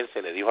salir de él,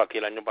 se le dijo aquí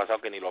el año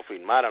pasado que ni lo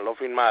firmaran, lo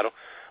firmaron.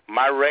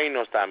 Mark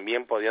Reynolds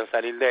también podían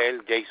salir de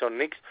él, Jason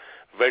Nix,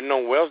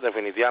 Vernon Wells,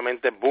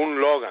 definitivamente Boone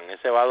Logan,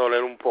 ese va a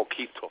doler un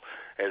poquito,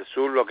 el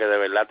zurdo que de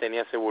verdad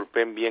tenía ese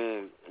bullpen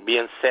bien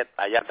set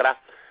allá atrás.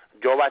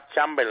 Joba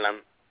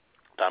Chamberlain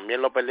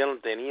también lo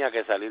perdieron, tenía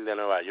que salir de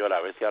Nueva York,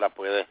 a ver si ahora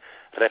puede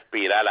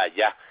respirar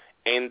allá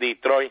en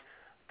Detroit.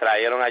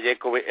 Trajeron a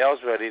Jacoby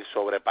Ellsbury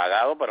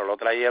sobrepagado, pero lo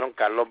trajeron.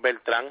 Carlos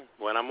Beltrán,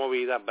 buena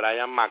movida.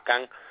 Brian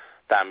McCann,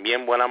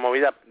 también buena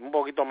movida. Un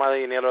poquito más de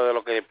dinero de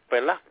lo que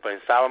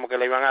pensábamos que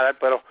le iban a dar,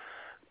 pero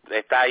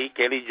está ahí.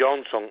 Kelly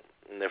Johnson,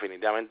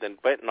 definitivamente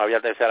pues, no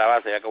había tercera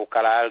base, había que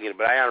buscar a alguien.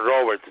 Brian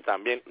Roberts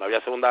también, no había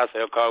segunda base,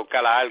 había que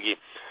buscar a alguien.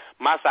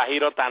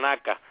 Masahiro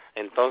Tanaka,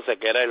 entonces,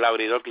 que era el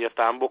abridor que ellos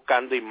estaban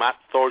buscando, y Matt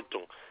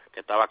Thornton,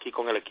 que estaba aquí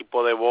con el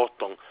equipo de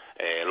Boston.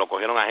 Lo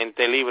cogieron a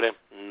gente libre,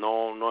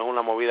 no es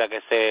una movida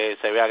que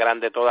se vea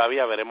grande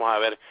todavía, veremos a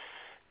ver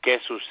qué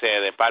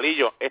sucede.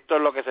 Palillo, esto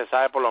es lo que se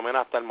sabe por lo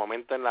menos hasta el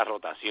momento en la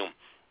rotación.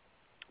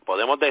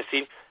 Podemos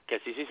decir que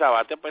Sisi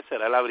Sabathia pues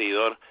será el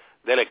abridor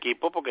del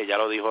equipo, porque ya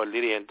lo dijo el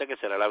dirigente que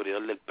será el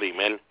abridor del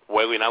primer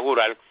juego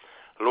inaugural.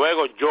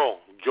 Luego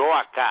yo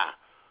acá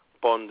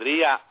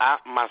pondría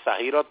a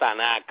Masahiro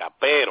Tanaka,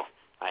 pero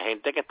hay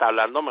gente que está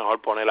hablando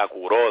mejor poner a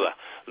Kuroda.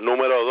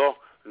 Número 2,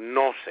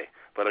 no sé,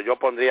 pero yo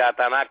pondría a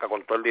Tanaka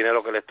con todo el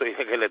dinero que le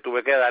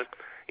tuve que dar.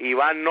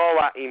 Iván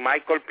Nova y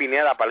Michael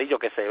Pineda, Palillo,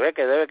 que se ve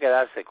que debe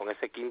quedarse con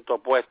ese quinto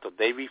puesto.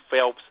 David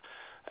Phelps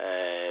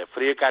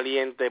frío y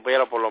caliente,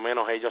 pero por lo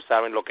menos ellos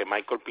saben lo que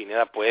Michael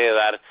Pineda puede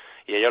dar,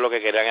 y ellos lo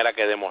que querían era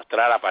que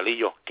demostrara a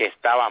Palillo que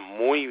estaba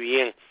muy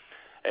bien.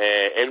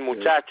 El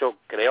muchacho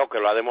creo que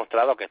lo ha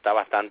demostrado que está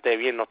bastante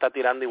bien, no está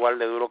tirando igual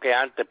de duro que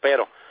antes,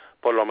 pero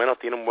por lo menos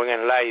tiene un buen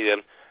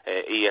slider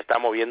y está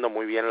moviendo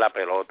muy bien la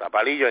pelota.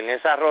 Palillo, en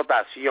esa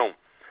rotación,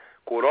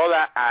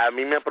 Kuroda a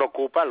mí me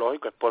preocupa,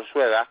 lógico, es por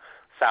su edad.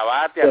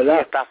 Sabathia sí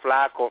está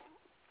flaco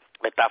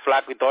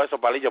y todo eso,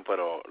 Palillo,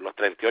 pero los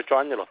 38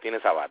 años los tiene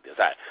Sabathia, o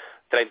sea,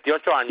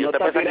 38 años, no te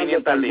pesa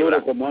 500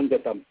 libras. Como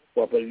antes,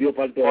 perdió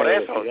parte por de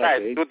eso, o sea,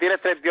 tú tienes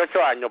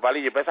 38 años,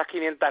 Palillo, y pesas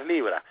 500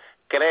 libras,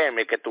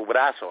 créeme que tu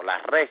brazo, la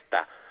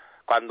recta,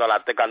 cuando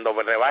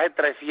rebajes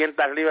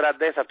 300 libras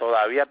de esa,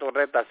 todavía tu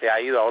recta se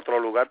ha ido a otro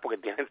lugar porque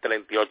tienes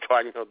 38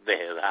 años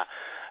de edad.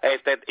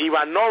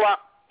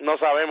 Ivanova, no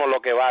sabemos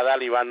lo que va a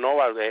dar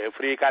Ivanova,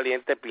 frío y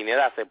caliente.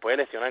 Pineda se puede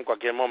lesionar en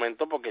cualquier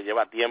momento porque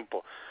lleva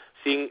tiempo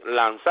sin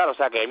lanzar, o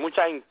sea que hay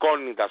muchas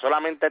incógnitas.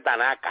 Solamente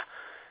Tanaka,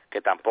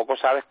 que tampoco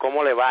sabes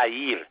cómo le va a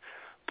ir.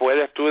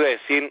 Puedes tú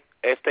decir,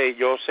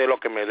 yo sé lo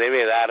que me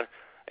debe dar,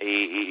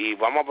 y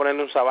vamos a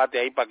ponerle un Sabathia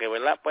ahí para que,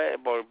 ¿verdad? Pues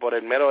por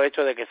el mero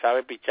hecho de que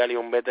sabe pichar y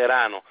un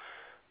veterano.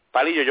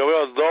 Palillo, yo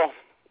veo dos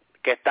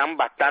que están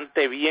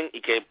bastante bien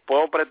y que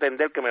puedo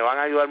pretender que me van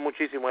a ayudar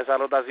muchísimo en esa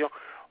rotación.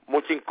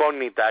 Mucha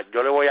incógnita,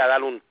 yo le voy a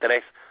dar un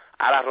 3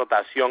 a la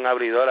rotación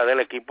abridora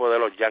del equipo de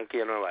los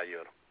Yankees de Nueva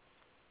York.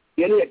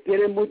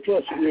 Tiene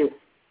muchos,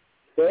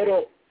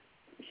 pero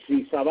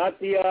si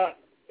Sabathia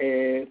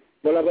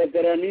por la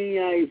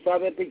veteranía y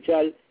sabe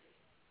pichar,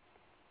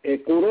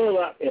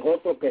 Kuroda es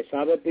otro que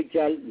sabe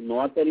pichar,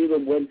 no ha tenido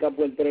un buen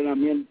campo de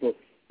entrenamiento,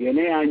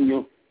 tiene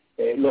años.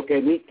 Lo que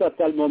he visto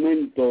hasta el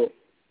momento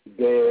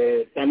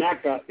de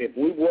Tanaka es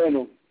muy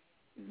bueno,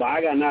 va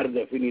a ganar,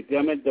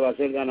 definitivamente va a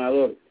ser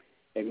ganador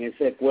en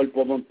ese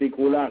cuerpo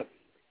monticular.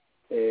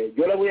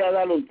 Yo le voy a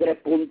dar un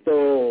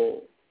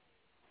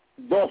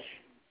 3.2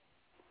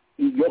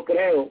 y yo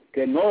creo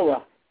que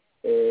Nova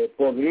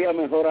podría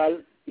mejorar,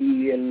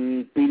 y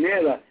el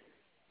Pineda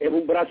es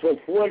un brazo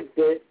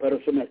fuerte, pero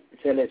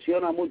se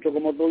lesiona mucho,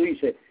 como tú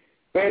dices,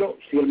 pero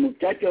si el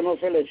muchacho no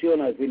se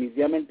lesiona,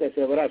 definitivamente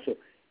ese brazo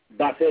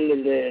va a ser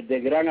de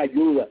gran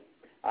ayuda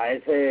a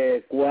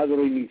ese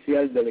cuadro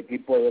inicial del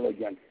equipo de los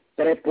Yankees.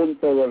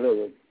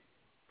 3.2.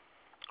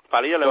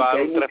 Palillo le va a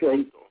dar un 3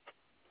 puntos.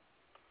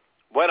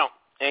 Bueno,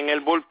 en el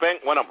bullpen,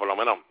 bueno, por lo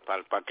menos,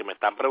 para que me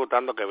están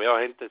preguntando, que veo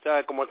gente,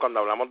 ¿sabes cómo es cuando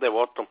hablamos de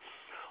Boston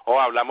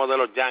o hablamos de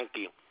los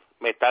Yankees?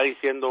 Me está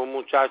diciendo un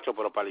muchacho,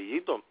 pero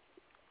Palillito,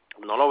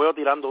 no lo veo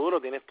tirando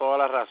duro, tienes toda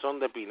la razón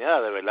de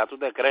Pineda. ¿De verdad tú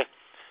te crees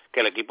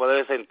que el equipo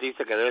debe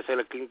sentirse que debe ser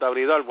el quinto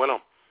abridor?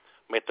 Bueno,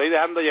 me estoy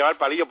dejando llevar,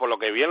 Palillo, por lo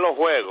que vi en los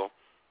juegos,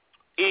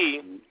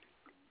 y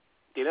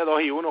tiene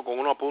 2-1 con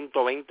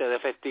 1.20 de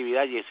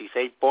efectividad,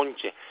 16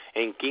 ponches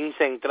en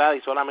 15 entradas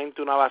y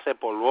solamente una base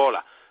por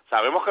bola.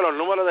 Sabemos que los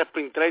números de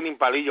sprint training,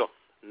 Palillo,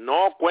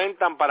 no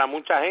cuentan para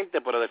mucha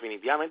gente, pero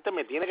definitivamente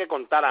me tiene que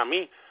contar a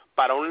mí,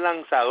 para un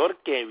lanzador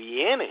que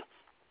viene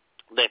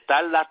de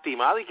estar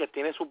lastimado y que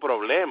tiene su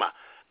problema.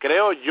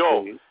 Creo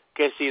yo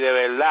que si de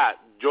verdad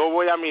yo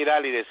voy a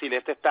mirar y decir,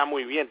 está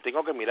muy bien,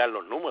 tengo que mirar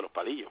los números,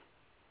 Palillo.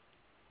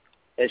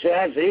 Eso es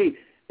así.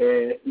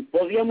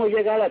 Podríamos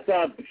llegar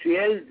hasta, si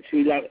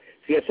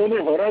eso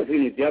mejora,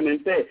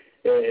 definitivamente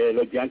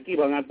los Yankees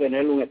van a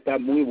tener un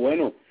staff muy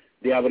bueno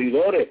de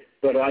abridores,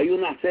 pero hay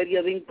una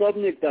serie de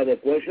incógnitas, de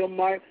question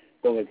mark,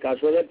 con el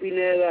caso de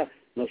Pineda.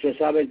 No se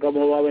sabe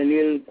cómo va a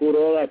venir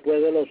Kuroda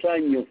después de los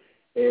años.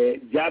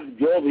 Ya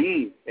yo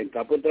vi en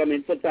campo de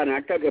entrenamiento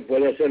Tanaka, que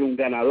puede ser un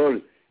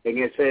ganador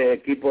en ese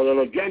equipo de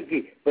los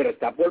Yankees, pero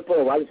está por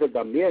probarse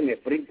también.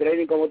 Sprint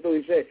training, como tú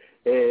dices,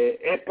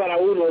 es para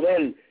uno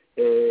ver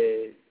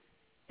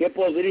qué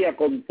podría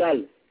contar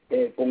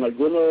con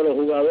alguno de los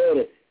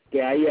jugadores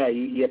que hay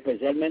ahí, y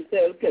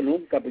especialmente él, que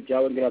nunca ha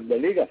pichado en Grandes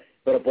Ligas.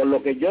 Pero por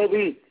lo que yo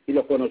vi y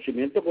los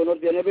conocimientos que uno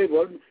tiene de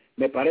béisbol,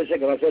 me parece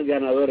que va a ser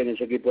ganador en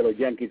ese equipo de los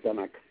Yankees,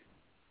 Tanaka.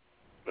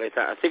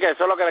 Así que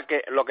eso es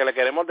lo que le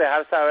queremos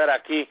dejar saber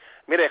aquí.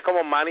 Mire, es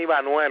como Manny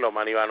Banuelo.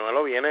 Manny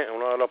Banuelo viene,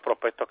 uno de los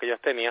prospectos que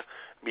ellos tenían,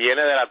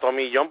 viene de la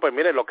Tommy John. Pues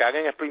mire, lo que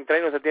hagan en sprint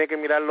training se tiene que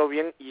mirarlo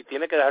bien y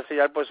tiene que dejarse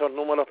llevar por esos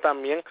números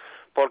también,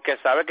 porque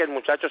sabe que el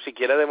muchacho, si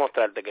quiere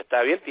demostrarte que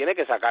está bien, tiene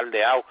que sacar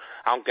de out,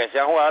 aunque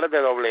sean jugadores de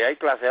AA y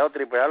clase A o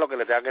AAA, lo que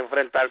le tenga que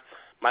enfrentar.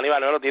 Manny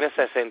Banuelo tiene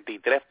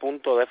 63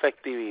 puntos de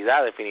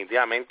efectividad,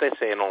 definitivamente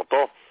se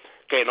notó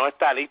que no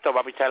está listo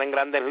para pichar en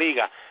Grandes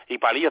Ligas, y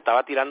Palillo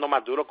estaba tirando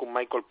más duro que un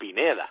Michael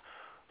Pineda.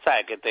 O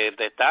sea, que te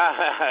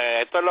está...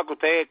 Esto es lo que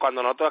ustedes,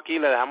 cuando nosotros aquí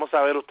le dejamos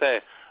saber a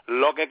ustedes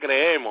lo que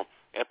creemos,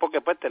 es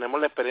porque pues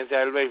tenemos la experiencia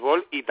del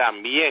béisbol, y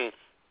también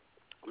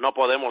no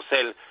podemos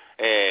ser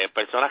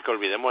personas que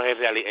olvidemos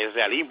el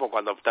realismo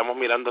cuando estamos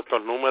mirando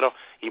estos números,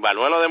 y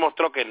Banuelo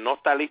demostró que no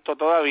está listo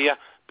todavía,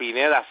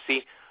 Pineda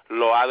sí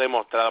lo ha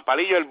demostrado.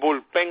 Palillo, el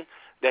bullpen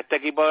de este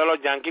equipo de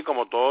los Yankees,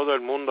 como todo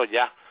el mundo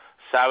ya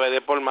sabe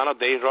de por mano,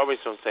 Dave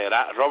Robertson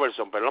será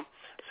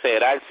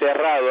el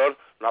cerrador.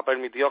 No ha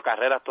permitido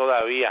carreras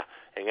todavía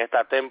en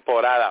esta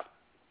temporada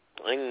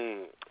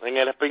en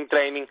el sprint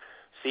training.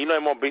 sí lo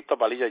hemos visto,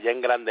 Palillo, ya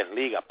en Grandes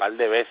Ligas, par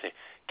de veces,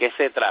 que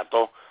se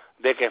trató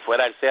de que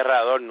fuera el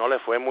cerrador, no le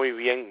fue muy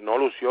bien, no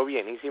lució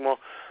bienísimo,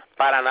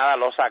 para nada,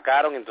 lo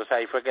sacaron, entonces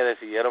ahí fue que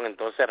decidieron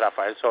entonces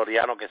Rafael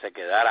Soriano que se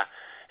quedara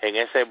en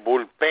ese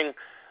bullpen.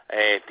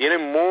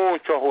 Tienen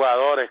muchos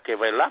jugadores que,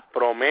 ¿verdad?,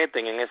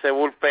 prometen en ese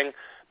bullpen,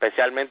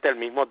 especialmente el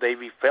mismo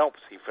David Phelps.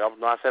 Si Phelps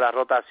no hace la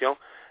rotación,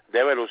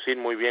 debe lucir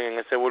muy bien en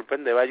ese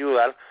bullpen, debe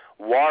ayudar.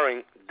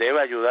 Warren debe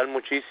ayudar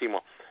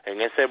muchísimo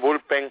en ese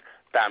bullpen,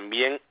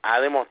 también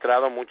ha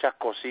demostrado muchas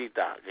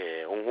cositas,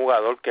 un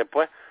jugador que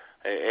pues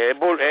es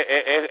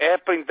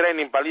sprint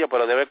training, Palillo,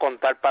 pero debe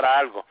contar para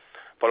algo,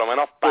 por lo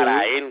menos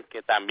para él,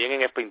 que también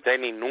en sprint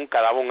training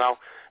nunca daba un out.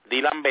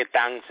 Dylan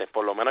Betances,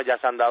 por lo menos ya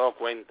se han dado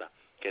cuenta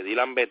que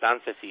Dylan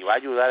Betances, si va a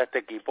ayudar a este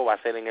equipo, va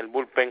a ser en el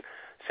bullpen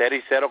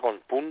 0-0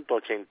 con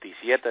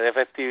 .87 de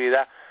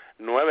efectividad,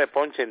 9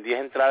 ponches en 10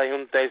 entradas y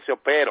un tercio,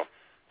 pero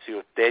si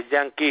usted es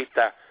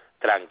yanquista,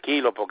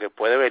 tranquilo, porque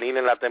puede venir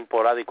en la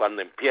temporada y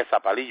cuando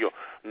empieza, Palillo,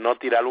 no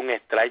tirar un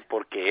strike,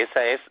 porque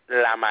esa es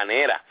la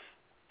manera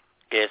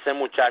que ese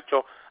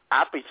muchacho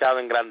ha pichado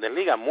en Grandes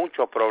Ligas,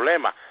 muchos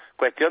problemas.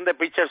 Cuestión de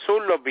pitcher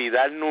zurdo,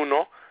 Vidal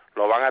Nuno,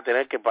 lo van a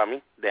tener que, para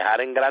mí,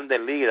 dejar en Grandes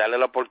Ligas y darle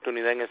la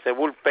oportunidad en ese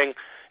bullpen,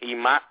 y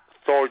más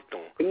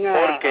Thornton.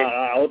 Porque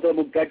a otro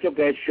muchacho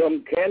que es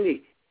Sean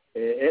Kelly,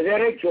 es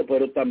derecho,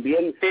 pero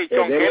también... Sí,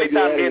 Sean Kelly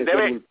también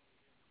debe...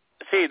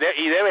 Sí,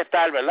 y debe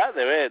estar, ¿verdad?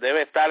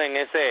 Debe estar en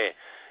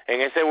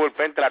ese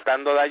bullpen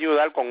tratando de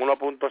ayudar con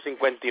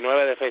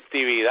 1.59 de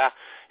efectividad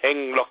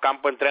en los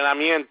campos de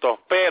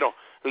entrenamiento, pero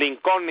la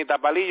incógnita,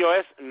 Palillo,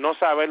 es no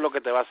saber lo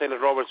que te va a hacer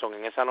Robertson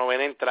en esa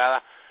novena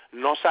entrada,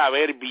 no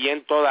saber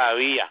bien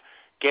todavía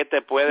qué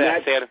te puede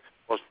hacer,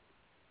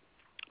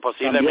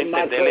 posiblemente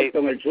también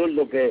con el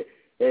zurdo, que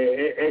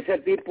ese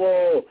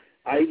tipo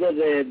ha ido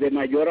de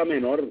mayor a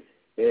menor.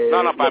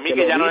 No, para mí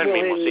que ya no es el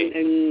mismo, sí.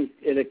 En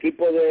el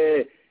equipo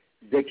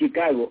de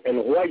Chicago,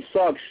 el White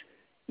Sox,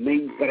 me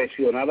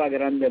impresionaba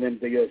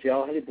grandemente. Yo decía,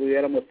 ojalá si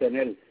pudiéramos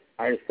tener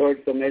al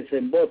Thornton ese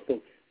en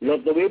Boston. Lo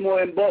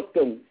tuvimos en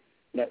Boston,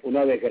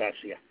 una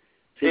desgracia.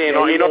 Sí, y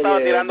no estaba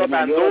tirando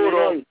tan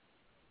duro.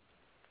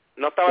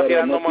 No estaba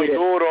tirando muy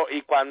duro,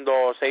 y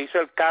cuando se hizo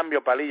el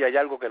cambio, Palillo, hay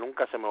algo que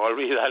nunca se me va a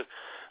olvidar.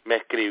 Me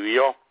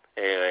escribió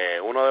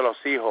uno de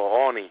los hijos,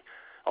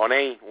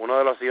 Oney, uno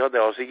de los hijos de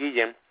Ozzy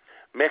Guillén,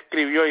 me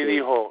escribió y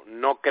dijo,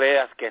 no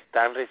creas que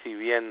están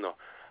recibiendo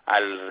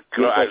al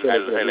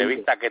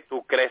relevista que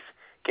tú crees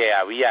que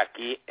había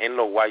aquí en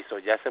los White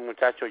Sox. Ya ese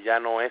muchacho ya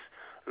no es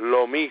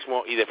lo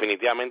mismo, y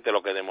definitivamente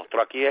lo que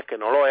demostró aquí es que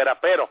no lo era,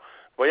 pero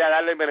voy a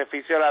darle el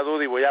beneficio de la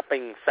duda y voy a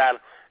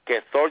pensar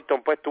que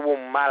Thornton pues tuvo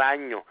un mal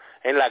año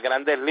en las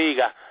Grandes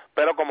Ligas,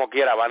 pero como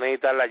quiera va a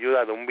necesitar la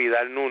ayuda de un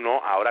Vidal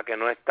Nuno, ahora que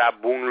no está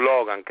Boone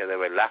Logan, que de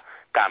verdad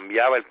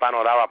cambiaba el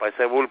panorama para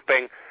ese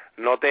bullpen,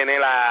 no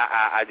tener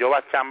a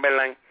Joba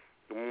Chamberlain,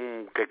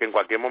 que en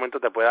cualquier momento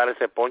te puede dar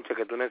ese ponche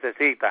que tú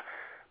necesitas.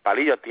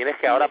 Palillo, tienes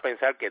que ahora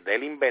pensar que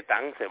Dylan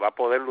Betances se va a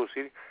poder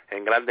lucir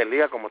en Grandes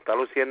Ligas como está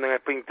luciendo en el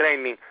sprint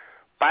training.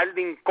 Par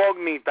de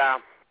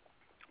incógnita,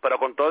 pero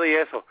con todo y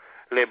eso,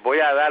 les voy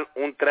a dar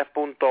un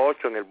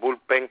 3.8 en el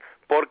bullpen,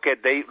 porque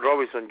Dave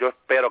Robinson yo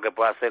espero que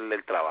pueda hacerle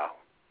el trabajo.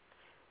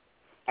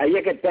 Ahí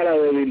es que está la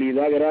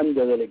debilidad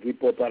grande del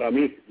equipo, para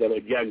mí, de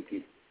los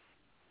Yankees.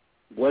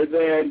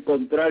 Vuelve a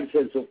encontrarse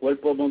en su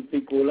cuerpo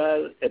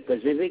monticular,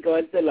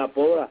 específicamente la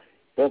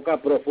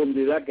poca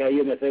profundidad que hay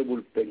en ese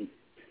bullpen.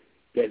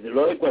 Que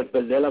lógico, al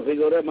perder la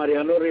figura de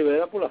Mariano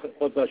Rivera, pues la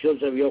rotación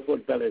se vio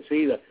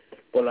fortalecida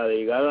por la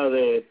llegada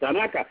de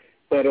Tanaka,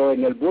 pero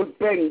en el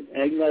bullpen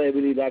hay una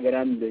debilidad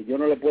grande. Yo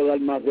no le puedo dar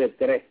más de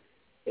 3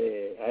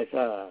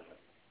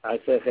 a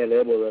ese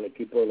relevo del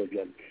equipo de los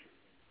Yankees.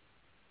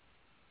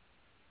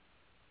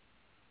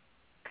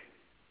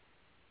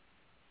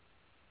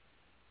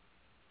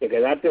 Te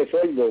quedaste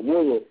sordo,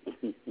 mudo.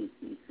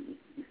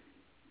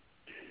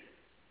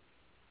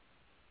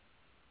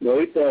 ¿Lo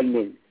oíste,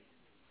 Arnold?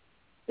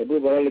 Es muy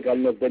probable que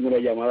Arnold tenga una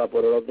llamada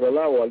por el otro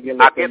lado, o alguien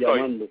le está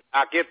llamando.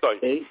 Aquí estoy.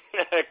 ¿Sí?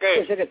 ¿Qué?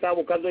 Ese que estaba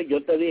buscando, y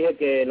yo te dije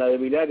que la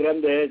debilidad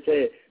grande es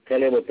ese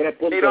relevo, 3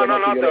 puntos. Sí,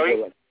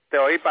 no, te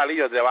oí,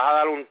 Palillo, te vas a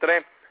dar un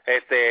 3.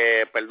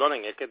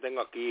 Perdonen, es que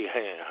tengo aquí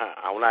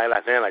a una de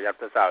las nenas, ya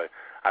usted sabe,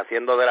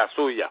 haciendo de la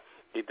suya,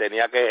 y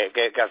tenía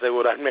que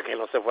asegurarme que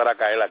no se fuera a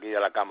caer aquí de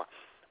la cama.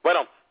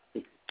 Bueno,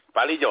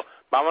 Palillo,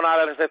 vámonos a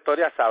ver esa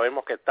historia.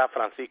 Sabemos que está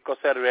Francisco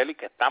Cervelli,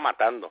 que está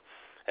matando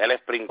el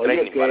sprint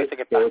training. Parece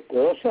que está. Qué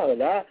cosa,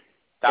 ¿verdad?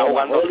 Está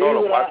jugando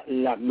solo.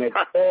 Las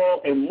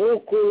metió en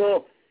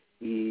músculo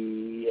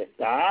y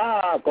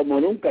está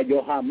como nunca.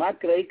 Yo jamás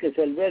creí que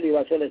Cervelli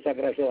iba a ser esa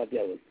clase de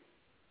bateador.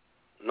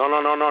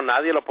 No,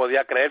 nadie lo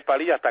podía creer,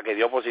 Palillo, hasta que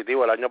dio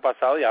positivo el año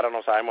pasado, y ahora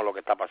no sabemos lo que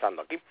está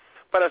pasando aquí.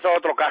 Pero eso es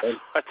otro caso.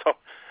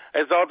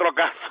 Eso es otro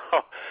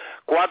caso.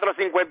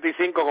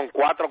 4.55 con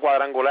 4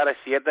 cuadrangulares,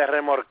 7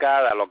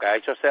 remorcadas, lo que ha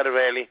hecho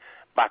Cervelli,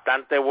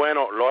 bastante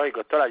bueno. Lógico,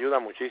 esto le ayuda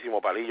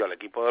muchísimo, Palillo, al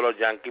equipo de los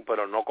Yankees,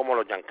 pero no como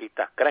los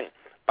yanquistas creen.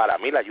 Para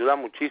mí le ayuda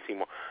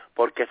muchísimo,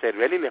 porque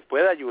Cervelli les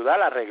puede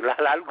ayudar a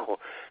arreglar algo,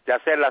 ya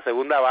sea en la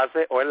segunda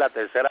base o en la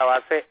tercera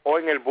base o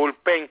en el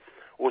bullpen,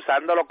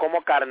 usándolo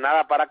como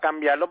carnada para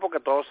cambiarlo, porque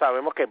todos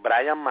sabemos que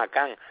Brian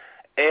McCann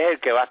es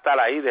el que va a estar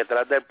ahí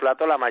detrás del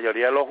plato la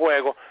mayoría de los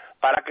juegos.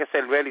 Para que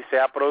Cervelli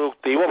sea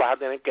productivo vas a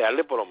tener que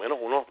darle por lo menos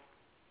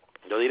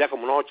yo diría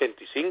como unos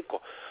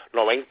 85,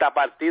 90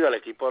 partidos. El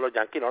equipo de los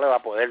Yankees no le va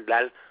a poder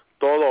dar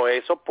todo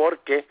eso,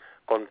 porque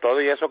con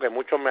todo y eso que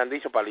muchos me han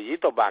dicho,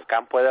 Palillito,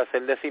 McCann puede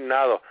ser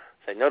designado.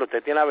 Señor,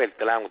 usted tiene a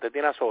Beltrán, usted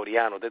tiene a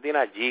Soriano, usted tiene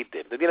a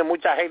Jeter, usted tiene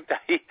mucha gente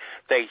ahí,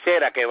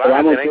 Teixeira, que van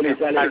a tener que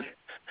estar.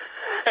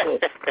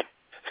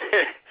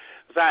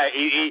 O sea,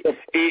 y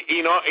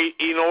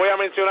no voy a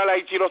mencionar a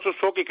Ichiro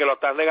Suzuki, que lo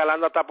están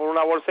regalando hasta por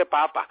una bolsa de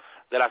papa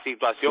de la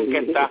situación que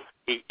está,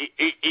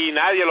 y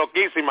nadie lo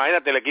quiso.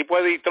 Imagínate, el equipo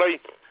de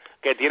Detroit,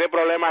 que tiene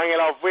problemas en el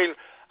outfield,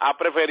 ha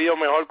preferido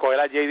mejor coger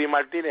a J.D.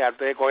 Martínez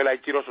antes de coger a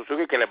Ichiro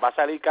Suzuki, que les va a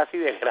salir casi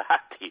de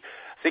gratis.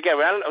 Así que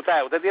vean, o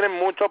sea, usted tiene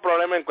muchos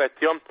problemas en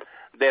cuestión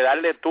de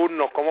darle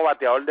turnos como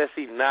bateador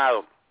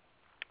designado,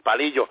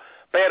 Palillo,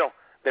 pero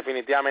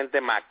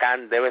definitivamente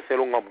McCann debe ser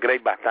un upgrade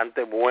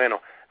bastante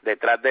bueno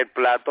detrás del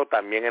plato,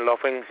 también en la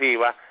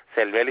ofensiva.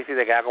 Cervelli, si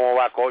se queda como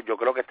backup, yo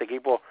creo que este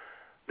equipo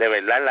de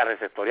verdad en la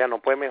receptoría no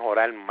puede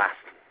mejorar más.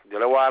 Yo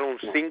le voy a dar un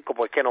 5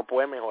 porque es que no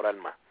puede mejorar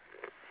más.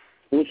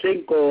 Un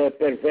 5 es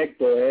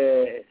perfecto,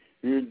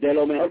 de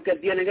lo mejor que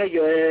tienen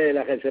ellos es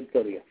la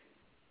receptoría.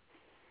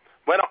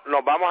 Bueno,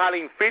 nos vamos al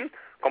infield.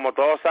 Como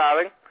todos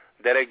saben,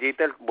 Derek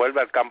Jeter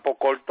vuelve al campo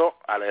corto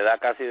a la edad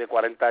casi de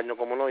 40 años,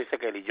 como uno dice.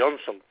 Kelly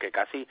Johnson, que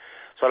casi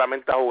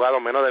solamente ha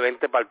jugado menos de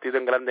 20 partidos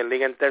en Grandes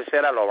Ligas en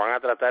tercera, lo van a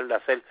tratar de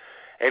hacer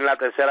en la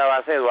tercera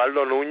base.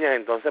 Eduardo Núñez,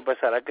 entonces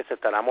pensará que se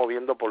estará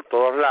moviendo por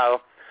todos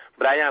lados.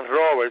 Brian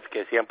Roberts,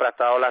 que siempre ha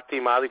estado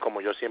lastimado, y como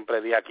yo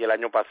siempre dije aquí el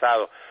año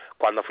pasado,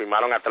 cuando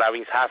firmaron a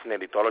Travis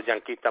Hafner, y todos los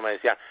yanquistas me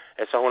decían,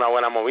 eso es una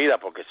buena movida,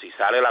 porque si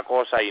sale la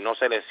cosa y no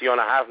se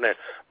lesiona Hafner,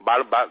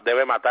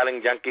 debe matar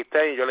en Yankee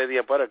Stadium. Y yo le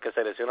dije, pues el que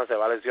se lesiona se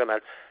va a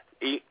lesionar,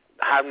 y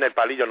Hafner,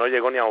 Palillo, no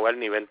llegó ni a jugar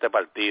ni 20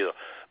 partidos.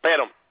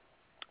 Pero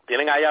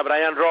tienen ahí a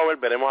Brian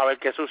Roberts, veremos a ver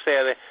qué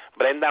sucede.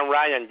 Brendan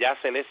Ryan ya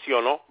se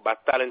lesionó, va a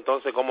estar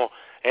entonces como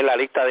en la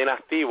lista de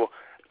inactivos.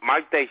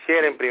 Mark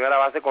Teixeira en primera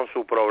base con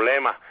su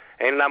problema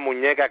en la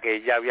muñeca, que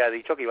ella había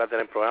dicho que iba a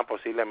tener problemas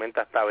posiblemente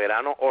hasta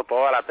verano o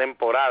toda la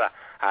temporada.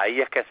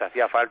 Ahí es que se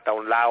hacía falta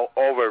un lado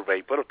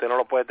overbay, pero usted no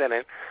lo puede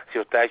tener si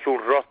usted ha hecho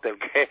un roster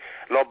que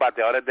los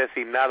bateadores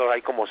designados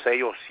hay como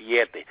 6 o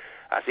 7.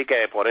 Así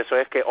que por eso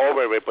es que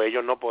overbay, pues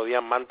ellos no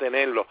podían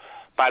mantenerlo.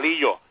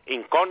 Palillo,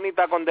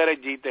 incógnita con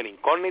Derek Jeter,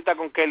 incógnita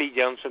con Kelly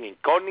Johnson,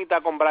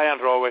 incógnita con Brian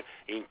Roberts,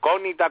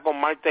 incógnita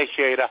con Mark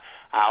Teixeira.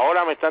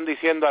 Ahora me están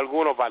diciendo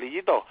algunos,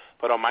 Palillito,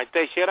 pero Mark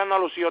Teixeira no ha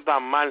lucido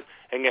tan mal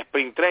en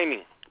Spring Training.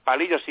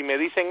 Palillo, si me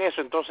dicen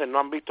eso, entonces no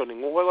han visto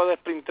ningún juego de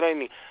Spring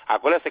Training.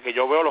 Acuérdense que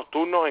yo veo los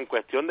turnos en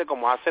cuestión de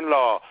cómo hacen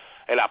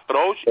el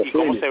approach y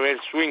cómo se ve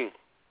el swing.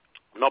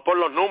 No por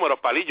los números,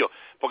 Palillo,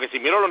 porque si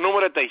miro los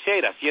números de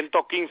Teixeira,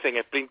 115 en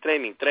Spring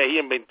Training, 3 y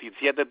en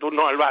 27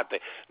 turnos al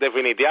bate,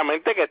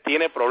 definitivamente que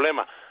tiene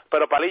problemas.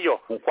 Pero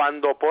Palillo,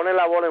 cuando pone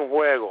la bola en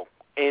juego,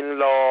 en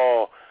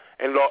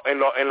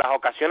las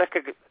ocasiones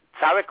que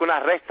sabe que una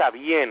recta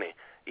viene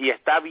y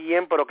está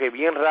bien, pero que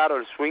bien raro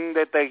el swing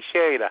de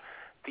Teixeira,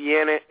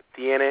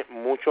 tiene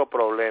mucho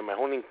problema. Es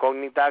una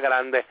incógnita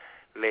grande.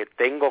 Le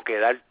tengo que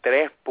dar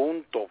 3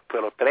 puntos,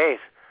 pero 3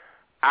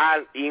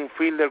 al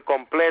infielder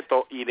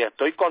completo, y le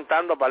estoy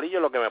contando, Palillo,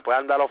 lo que me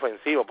puedan dar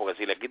ofensivo, porque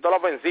si le quito el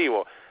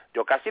ofensivo,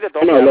 yo casi le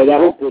toco. No, le das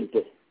un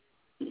punto.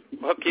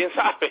 Pues, ¿quién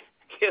sabe?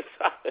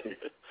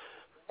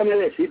 Déjame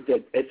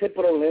decirte, ese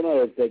problema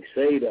de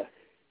Teixeira,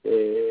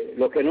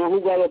 los que no han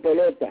jugado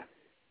pelota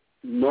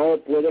no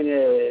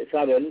pueden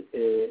saber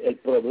el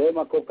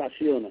problema que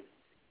ocasiona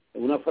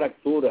una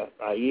fractura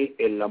ahí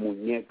en la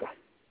muñeca.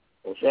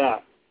 O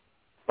sea,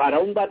 para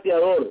un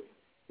bateador,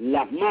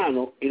 las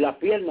manos y las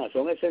piernas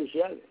son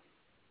esenciales.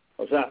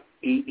 O sea,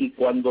 y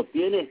cuando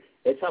tiene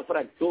esa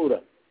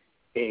fractura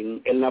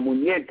en la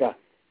muñeca,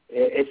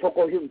 eso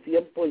coge un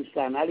tiempo en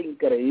sanar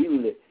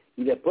increíble.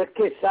 Y después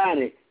que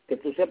sane, que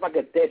tú sepas que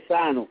esté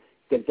sano,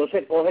 que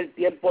entonces coge el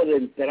tiempo de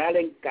entrar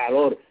en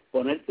calor,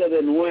 ponerte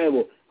de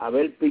nuevo a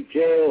ver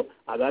picheo,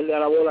 a darle a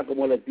la bola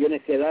como le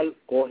tienes que dar,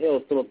 coge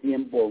otro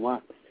tiempo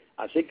más.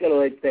 Así que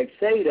lo de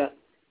Teixeira,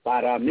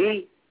 para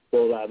mí,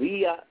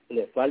 todavía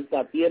le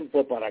falta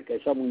tiempo para que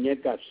esa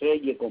muñeca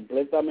selle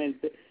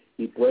completamente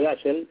y pueda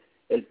ser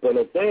el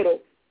pelotero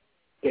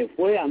que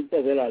fue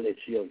antes de la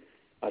lesión.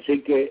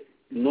 Así que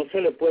no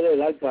se le puede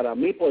dar, para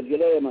mí, pues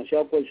tiene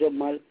demasiado posición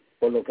mal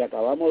por lo que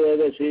acabamos de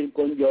decir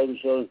con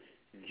Johnson,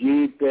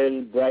 Jeter,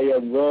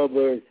 Brian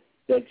Roberts,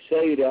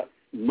 Teixeira,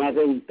 más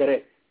de un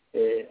 3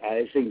 a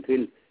ese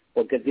infield,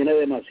 porque tiene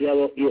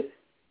demasiado.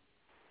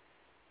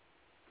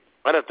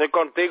 Bueno, estoy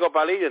contigo,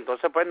 Palillo.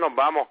 Entonces pues nos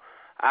vamos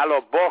a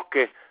los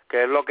Bosques,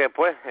 que es lo que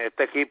pues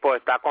este equipo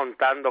está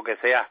contando que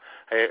sea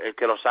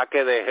que lo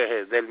saque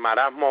del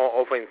marasmo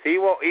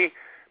ofensivo y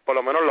por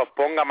lo menos los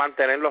ponga a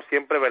mantenerlos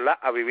siempre, ¿verdad?,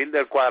 a vivir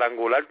del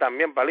cuadrangular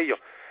también, Palillo.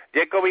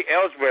 Jacoby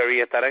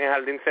Ellsbury estará en el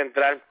jardín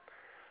central.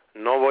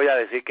 no voy a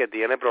decir que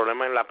tiene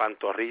problemas en la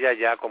pantorrilla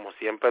ya, como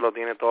siempre lo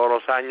tiene todos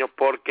los años,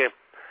 porque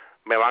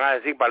me van a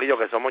decir, Palillo,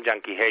 que somos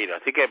Yankee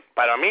haters. Así que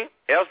para mí,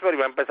 Ellsbury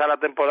va a empezar la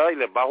temporada y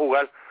les va a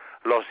jugar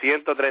los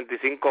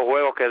 135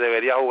 juegos que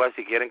debería jugar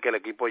si quieren que el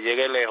equipo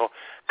llegue lejos.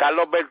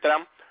 Carlos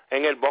Beltrán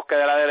en el bosque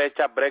de la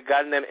derecha, Brett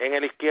Gardner en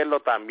el izquierdo,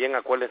 también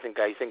acuérdense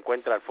que ahí se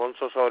encuentra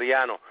Alfonso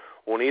Soriano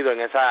unido en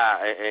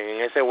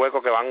ese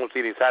hueco que van a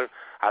utilizar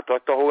a todos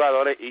estos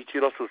jugadores.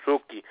 Ichiro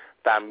Suzuki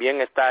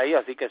también está ahí,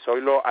 así que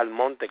Zoilo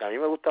Almonte, que a mí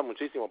me gusta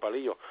muchísimo,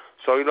 Palillo.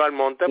 Zoilo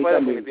Almonte, pues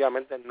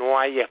definitivamente no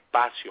hay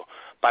espacio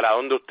para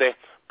donde usted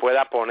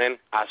pueda poner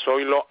a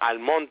Zoilo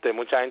Almonte.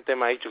 Mucha gente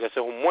me ha dicho que ese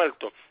es un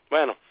muerto.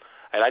 Bueno,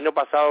 el año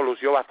pasado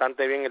lució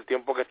bastante bien el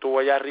tiempo que estuvo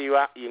allá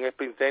arriba y en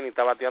sprint training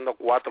está bateando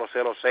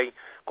 4.06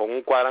 con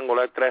un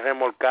cuadrangular 3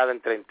 remolcadas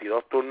en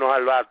 32 turnos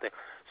al bate.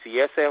 Si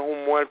ese es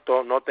un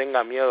muerto, no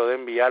tenga miedo de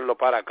enviarlo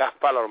para acá,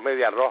 para los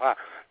Medias Rojas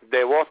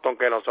de Boston,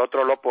 que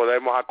nosotros lo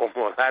podemos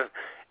acomodar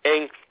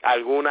en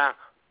alguna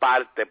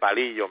parte,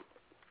 Palillo.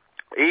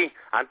 Y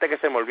antes que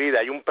se me olvide,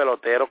 hay un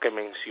pelotero que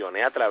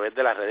mencioné a través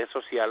de las redes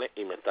sociales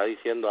y me está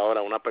diciendo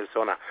ahora una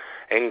persona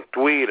en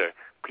Twitter,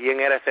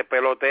 ¿quién era ese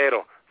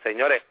pelotero?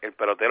 Señores, el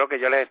pelotero que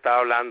yo les estaba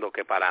hablando,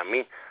 que para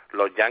mí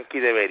los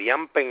Yankees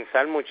deberían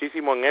pensar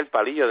muchísimo en él,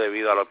 Palillo,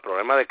 debido a los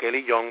problemas de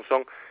Kelly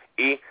Johnson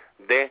y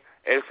de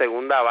el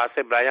segunda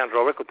base Brian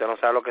Roberts, que usted no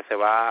sabe lo que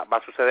va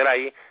a suceder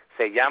ahí.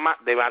 Se llama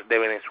de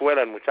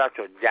Venezuela el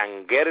muchacho,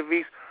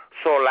 Yangervis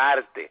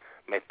Solarte.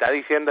 Me está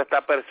diciendo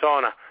esta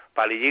persona,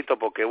 Palillito,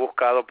 porque he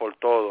buscado por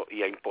todo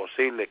y es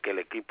imposible que el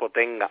equipo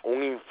tenga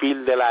un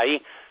infielder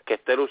ahí que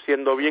esté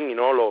luciendo bien y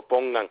no lo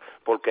pongan,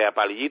 porque a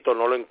Palillito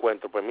no lo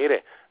encuentro. Pues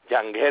mire,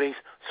 Yangervis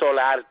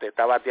Solarte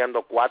está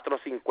bateando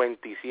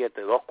 4.57,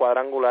 2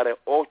 cuadrangulares,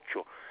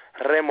 8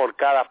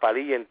 remolcadas,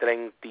 Palillo, en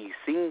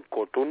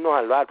 35 turnos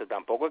al bate.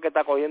 Tampoco es que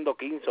está cogiendo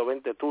 15 o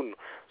 20 turnos,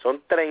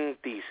 son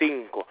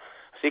 35.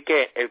 Así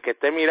que el que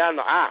esté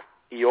mirando,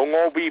 y un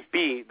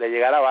OVP de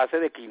llegar a base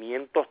de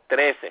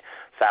 513.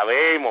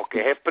 Sabemos que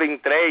es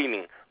sprint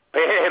training,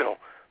 pero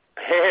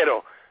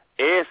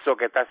eso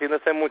que está haciendo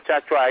ese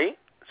muchacho ahí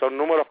son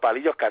números,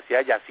 Palillos, que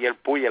hacía Yaciel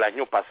Puy el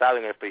año pasado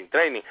en el sprint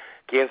training.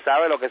 Quién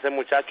sabe lo que ese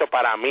muchacho,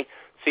 para mí,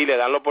 si le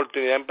dan la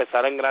oportunidad de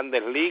empezar en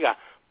Grandes Ligas,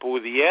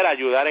 pudiera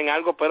ayudar en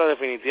algo, pero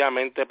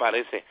definitivamente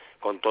parece,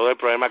 con todo el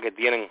problema que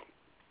tienen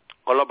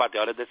con los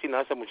bateadores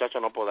designados, ese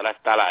muchacho no podrá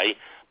estar ahí.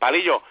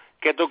 Palillo,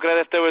 ¿qué tú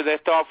crees de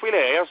estos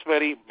outfielders?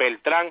 Ellsbury,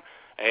 Beltrán,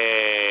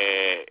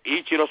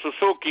 Ichiro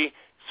Suzuki,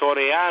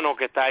 Soriano,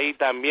 que está ahí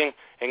también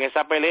en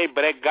esa pelea, y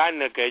Brett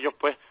Gardner, que ellos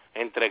pues,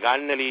 entre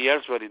Gardner y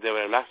Ellsbury, de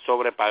verdad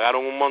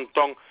sobrepagaron un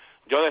montón.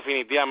 Yo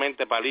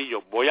definitivamente,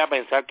 Palillo, voy a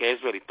pensar que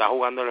Ellsbury está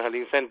jugando en el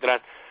jardín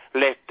central.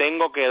 Les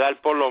tengo que dar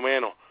por lo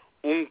menos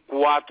un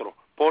 4,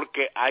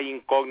 porque hay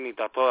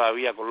incógnitas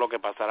todavía con lo que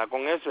pasará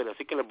con Ellsbury,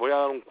 así que les voy a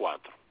dar un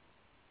 4.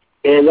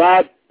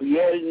 Edad,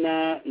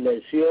 pierna,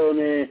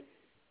 lesiones,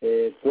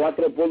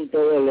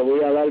 4.2 le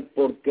voy a dar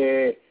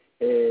porque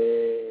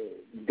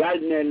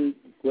Gardner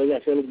puede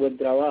hacer un buen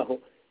trabajo.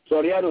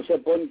 Soriano se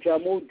poncha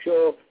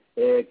mucho,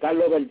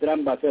 Carlos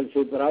Beltrán va a hacer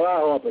su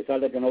trabajo, a pesar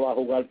de que no va a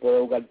jugar, puede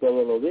jugar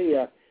todos los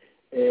días.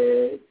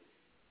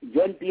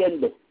 Yo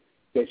entiendo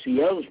que si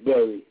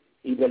Ellsbury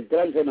y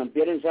Beltrán se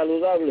mantienen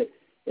saludables,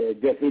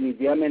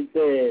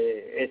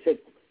 definitivamente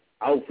ese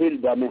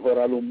outfield va a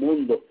mejorar un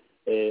mundo,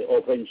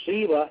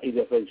 ofensiva y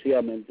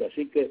defensivamente.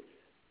 Así que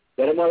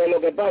queremos ver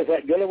lo que pasa.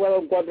 Yo le voy a dar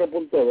un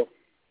 4.2.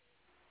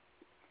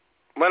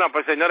 Bueno,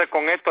 pues señores,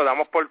 con esto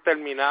damos por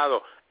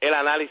terminado el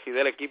análisis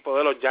del equipo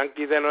de los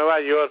Yankees de Nueva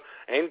York.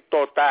 En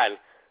total,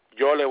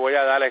 yo le voy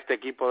a dar a este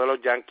equipo de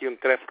los Yankees un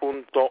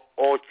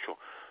 3.8,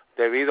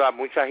 debido a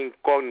muchas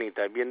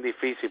incógnitas. Es bien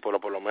difícil, pero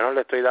por lo menos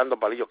le estoy dando,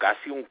 Palillo,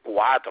 casi un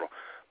 4,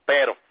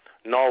 pero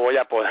no voy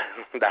a poder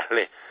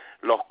darle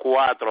los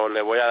 4,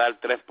 le voy a dar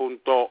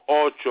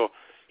 3.8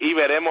 y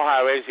veremos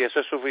a ver si eso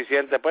es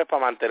suficiente pues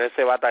para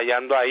mantenerse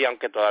batallando ahí,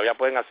 aunque todavía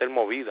pueden hacer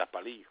movidas,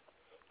 Palillo.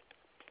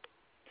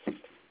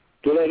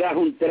 Tú le das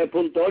un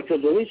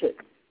 3.8, tú dices,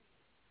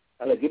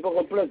 al equipo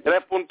completo.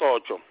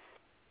 3.8.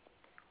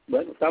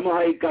 Bueno, estamos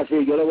ahí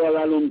casi. Yo le voy a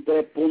dar un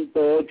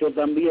 3.8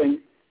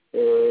 también.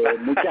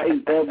 Muchas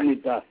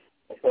incógnitas.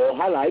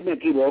 Ojalá y me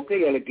equivoque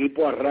y el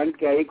equipo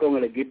arranque ahí con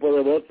el equipo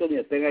de Boston y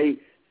estén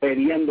ahí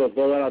peleando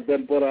toda la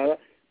temporada,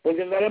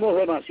 porque tenemos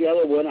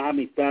demasiado buenas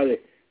amistades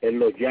en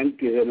los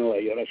Yankees de Nueva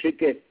York. Así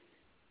que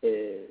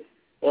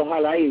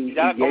ojalá y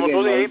ya, como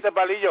tú dijiste, ahí.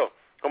 Palillo,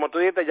 como tú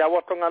dijiste, ya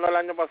Boston ganó el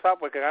año pasado,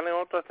 pues que gane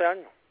otro este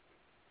año.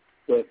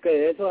 Pues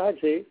que eso es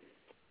así.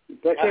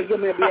 Entonces ellos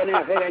me vienen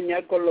a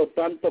regañar con los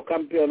tantos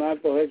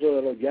campeonatos esos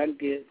de los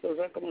Yankees. Tú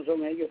sabes cómo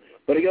son ellos.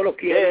 Pero yo los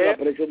quiero y los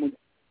aprecio mucho.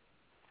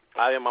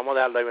 Bien, vamos a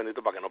dejarlo ahí,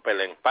 bendito, para que no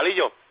peleen.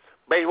 Palillo,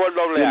 Béisbol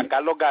AA,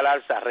 Carlos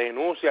Galarza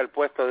renuncia al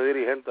puesto de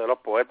dirigente de los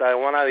Poetas de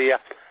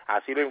Juanadía.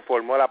 Así lo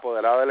informó el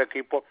apoderado del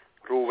equipo,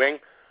 Rubén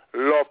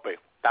López.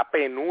 Está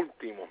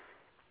penúltimo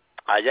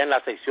allá en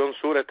la sección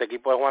sur este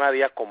equipo de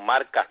Juanadía con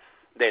marca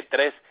de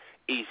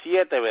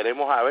 3-7.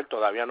 Veremos a ver,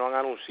 todavía no han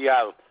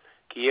anunciado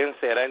quién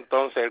será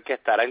entonces el que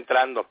estará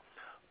entrando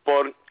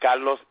por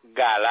Carlos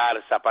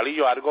Galarza.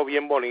 Palillo, algo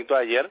bien bonito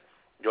ayer,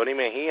 Johnny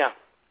Mejía,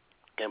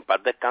 que en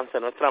paz descanse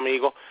nuestro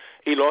amigo,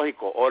 y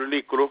lógico,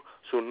 Orly Cruz,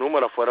 sus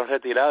números fueron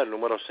retirados, el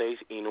número 6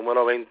 y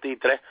número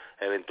 23,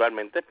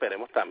 eventualmente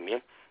esperemos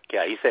también que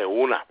ahí se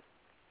una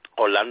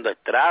Orlando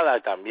Estrada,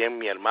 y también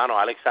mi hermano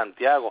Alex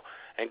Santiago,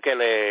 en que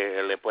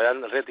le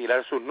puedan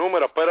retirar sus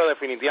números, pero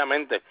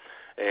definitivamente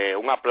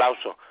un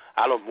aplauso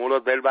a los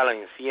Mulos del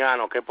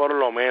Valenciano, que por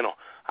lo menos,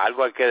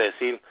 algo hay que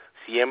decir,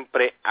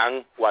 siempre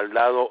han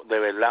guardado de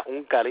verdad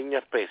un cariño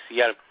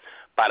especial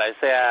para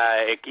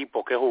ese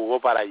equipo que jugó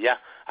para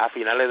allá a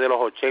finales de los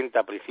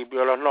 80,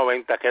 principios de los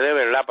 90, que de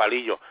verdad,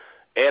 Palillo,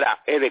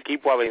 era el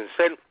equipo a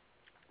vencer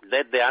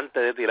desde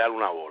antes de tirar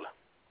una bola.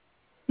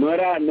 No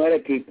era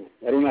equipo,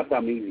 era una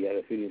familia,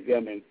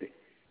 definitivamente.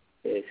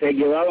 Se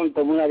llevaban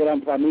como una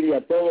gran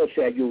familia, todos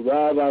se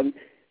ayudaban.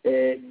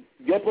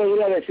 Yo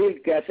podría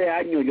decir que hace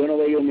años yo no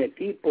veía un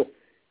equipo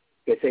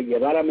que se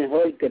llevara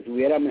mejor, que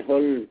tuviera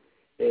mejor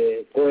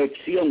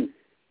cohesión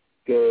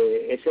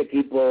que ese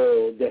equipo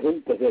de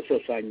Juncos de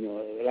esos años.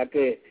 La verdad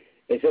que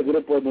ese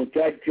grupo de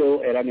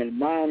muchachos eran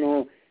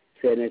hermanos,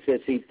 se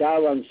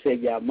necesitaban, se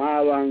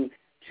llamaban,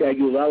 se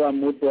ayudaban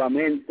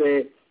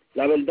mutuamente.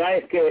 La verdad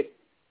es que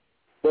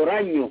por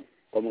años,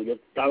 como yo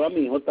estaba,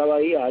 mi hijo estaba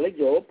ahí, Alex,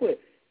 yo pues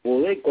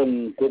pude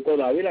con Cuco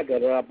Dávila, que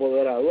era el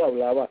apoderado,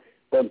 hablaba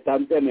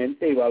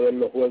constantemente, iba a ver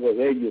los juegos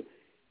de ellos.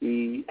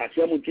 Y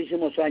hacía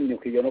muchísimos años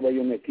que yo no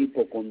veía un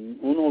equipo con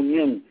una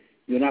unión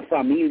y una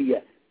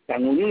familia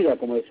tan unida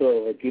como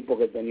esos equipos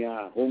que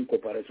tenía Junco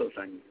para esos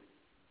años.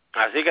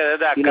 Así que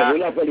desde acá... Y le doy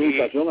la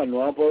felicitación al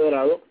nuevo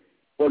apoderado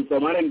por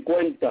tomar en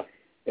cuenta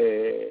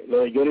lo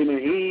de Johnny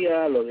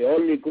Mejía, lo de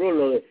Orly Cruz,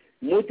 lo de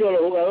muchos de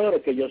los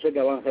jugadores que yo sé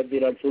que van a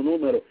retirar su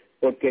número,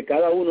 porque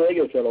cada uno de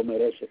ellos se lo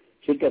merece.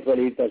 Así que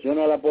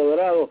felicitaciones al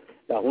apoderado,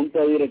 la junta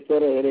de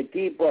directores del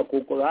equipo, a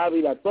Cuco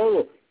Dávila, a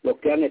todos los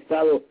que han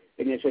estado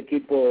en ese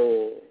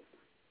equipo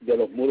de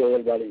los Muros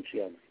del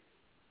Valenciano.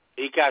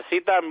 Y que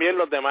así también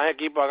los demás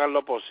equipos hagan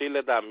lo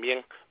posible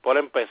también por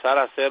empezar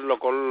a hacerlo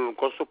con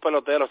sus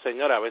peloteros,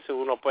 señores. A veces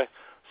uno pues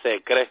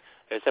se cree,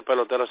 ese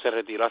pelotero se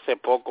retiró hace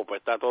poco, pues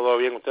está todo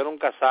bien. Usted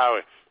nunca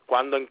sabe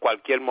cuando en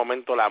cualquier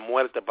momento la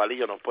muerte,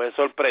 Palillo, nos puede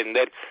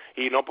sorprender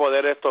y no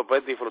poder esto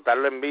pues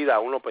disfrutarlo en vida. A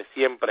uno pues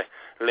siempre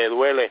le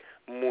duele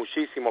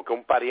muchísimo que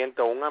un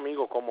pariente o un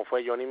amigo como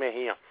fue Johnny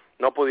Mejía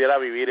no pudiera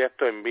vivir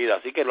esto en vida.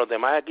 Así que los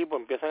demás equipos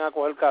empiezan a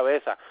coger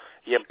cabeza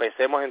y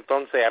empecemos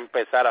entonces a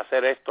empezar a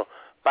hacer esto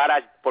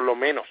para por lo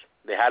menos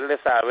dejarle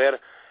saber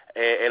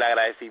el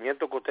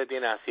agradecimiento que usted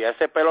tiene hacia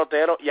ese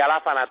pelotero y a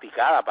la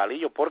fanaticada,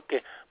 Palillo,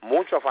 porque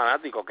muchos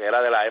fanáticos que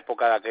era de la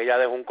época de aquella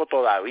de Junco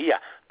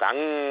todavía están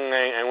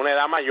en una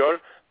edad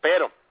mayor,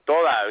 pero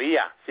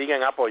todavía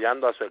siguen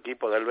apoyando a su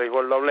equipo del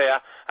béisbol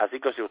AA, así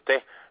que si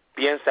usted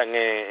piensa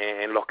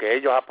en los que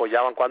ellos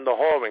apoyaban cuando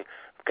joven,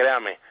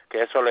 créame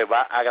que eso les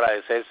va a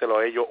agradecérselo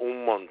a ellos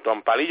un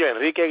montón. Palillo,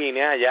 Enrique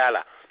Guinea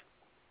Ayala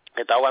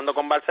está jugando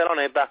con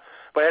Barceloneta,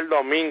 pues el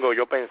domingo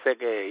yo pensé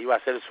que iba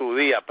a ser su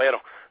día,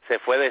 pero se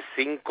fue de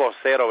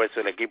 5-0 versus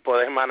el equipo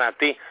de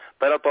Manatí,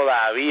 pero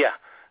todavía,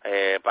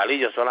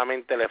 Palillo,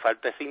 solamente le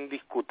falta ese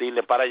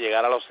indiscutible para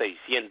llegar a los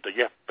 600.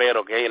 Yo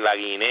espero que la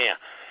Guinea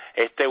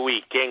este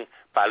weekend,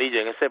 Palillo,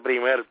 en ese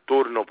primer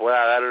turno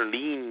pueda dar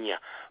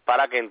línea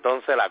para que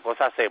entonces la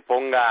cosa se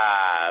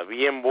ponga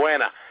bien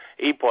buena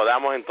y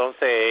podamos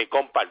entonces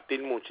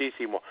compartir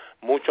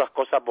muchas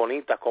cosas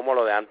bonitas como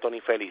lo de Anthony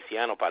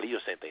Feliciano, Palillo,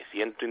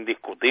 700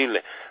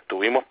 indiscutible.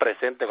 Tuvimos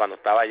presente cuando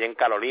estaba allá en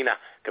Carolina,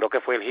 creo que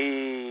fue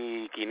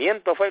el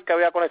 500 fue el que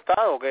había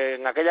conectado que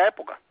en aquella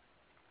época.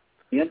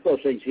 500 o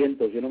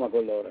 600, yo no me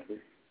acuerdo ahora. Sí.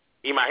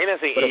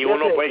 Imagínense, pero y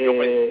uno pues...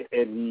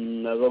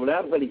 en la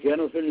AA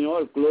Feliciano se unió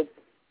al club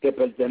que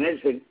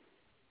pertenecen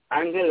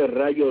Ángel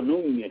Rayo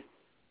Núñez,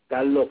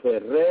 Carlos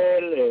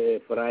Ferrer,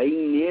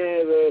 Efraín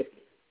Nieves,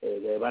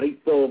 de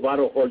Evaristo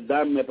Baro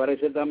Jordán, me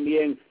parece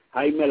también,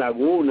 Jaime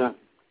Laguna,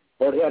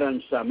 Jorge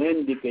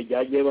Aranzamendi, que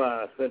ya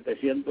lleva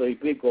 700 y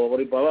pico, por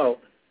ahí para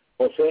abajo,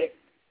 José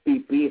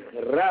Pipí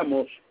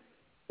Ramos,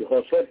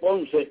 José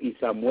Ponce y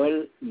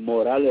Samuel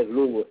Morales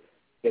Lugo,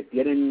 que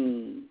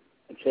tienen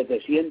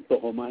 700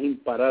 o más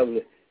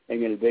imparables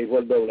en el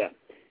béisbol AA.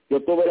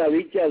 Yo tuve la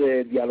dicha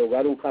de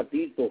dialogar un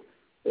ratito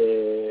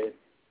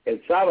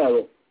el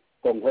sábado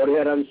con Jorge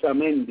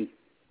Aranzamendi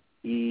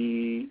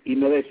y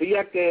me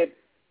decía que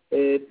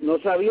no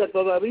sabía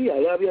todavía,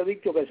 él había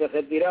dicho que se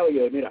retiraba y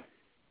yo, mira,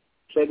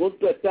 según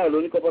tú estás, el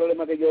único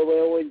problema que yo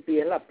veo en ti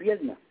es las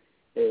piernas.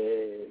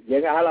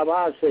 Llegas a la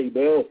base y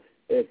veo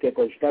que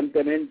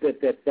constantemente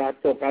te estás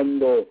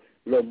tocando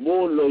los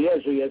muslos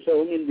y eso es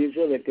un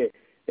indicio de que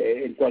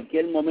en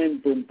cualquier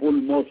momento un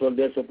pulmoso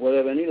de eso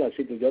puede venir,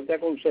 así que yo te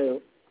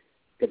aconsejo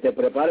que te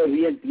prepares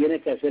bien,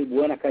 tienes que hacer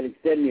buena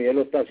calistenia, y él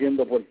lo está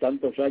haciendo por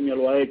tantos años,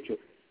 lo ha hecho,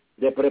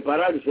 de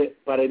prepararse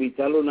para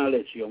evitar una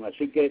lesión,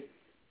 así que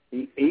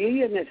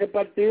y en ese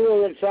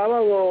partido del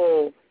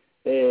sábado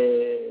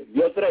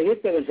dio 3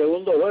 hits en el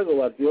segundo juego,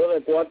 batió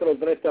de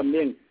 4-3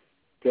 también,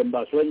 que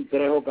envasó en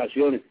 3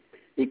 ocasiones,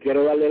 y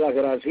quiero darle las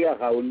gracias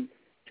a un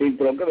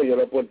Cintrón, que me dio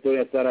la oportunidad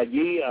de estar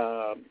allí,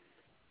 a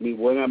mi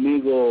buen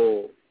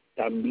amigo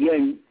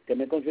también, que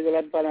me consigue la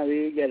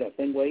empanadilla, la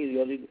tengo ahí,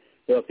 yo digo,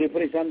 pero estoy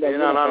frisando. Sí,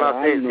 no,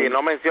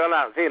 no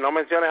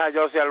menciones a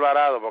José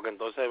Alvarado, porque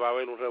entonces va a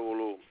haber un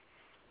revolú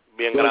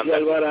bien grande. José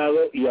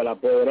Alvarado y al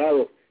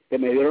apoderado, que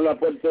me dieron la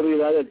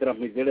oportunidad de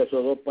transmitir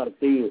esos 2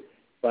 partidos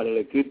para el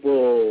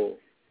equipo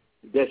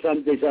de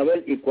Santa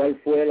Isabel, y cuál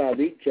fue la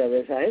dicha de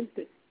esa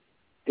gente,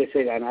 que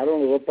se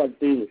ganaron los 2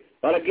 partidos.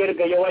 Ahora quieren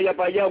que yo vaya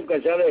para allá,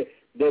 aunque sea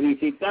de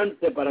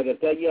visitante, para que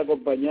esté allí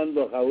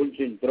acompañando a Raúl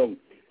Cintrón.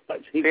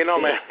 Así sí, que... no,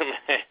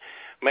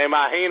 me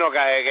imagino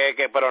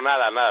que pero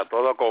nada,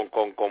 todo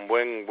con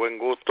buen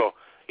gusto,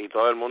 y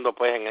todo el mundo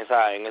pues en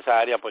esa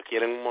área pues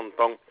quieren un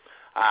montón,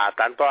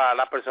 tanto a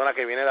las personas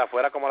que vienen de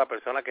afuera como a la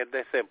persona que es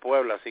de ese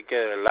pueblo, así que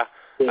de verdad,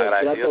 sí,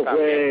 agradecido el trato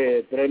también.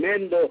 Fue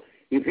tremendo,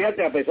 y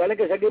fíjate, a pesar de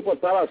que ese equipo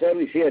estaba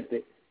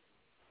 0-7,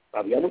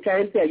 había mucha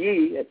gente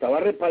allí, estaba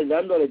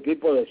respaldando al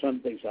equipo de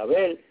Santa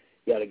Isabel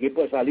y al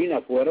equipo de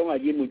Salinas, fueron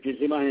allí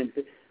muchísima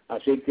gente,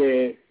 así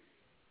que,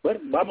 bueno,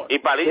 vamos. Y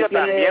Palillo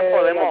también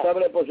podemos... la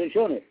tabla de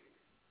posiciones.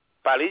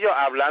 Palillo,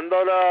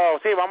 hablándolo,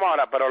 sí, vamos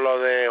ahora, pero lo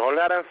de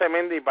Jorge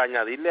Aranzamendi, para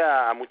añadirle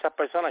a muchas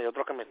personas y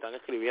otros que me están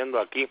escribiendo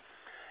aquí,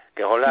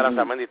 que Jorge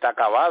Aranzamendi está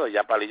acabado, y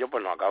ya Palillo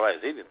pues nos acaba de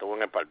decir, estuvo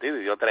en el partido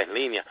y dio 3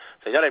 líneas.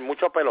 Señores, hay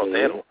muchos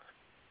peloteros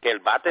que el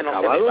bate no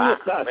acabado se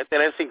le va, puede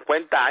tener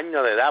 50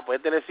 años de edad, puede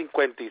tener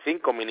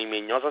 55, Mini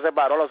Miñoso se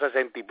paró a los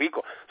 60 y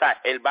pico, o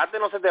sea, el bate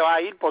no se te va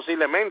a ir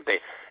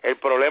posiblemente, el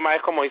problema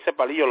es, como dice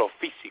Palillo, lo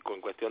físico,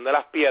 en cuestión de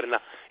las piernas,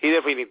 y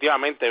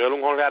definitivamente ver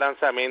un Jorge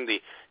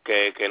Aranzamendi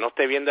que no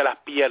esté bien de las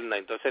piernas,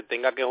 entonces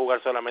tenga que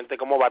jugar solamente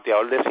como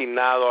bateador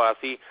designado,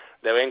 así,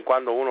 de vez en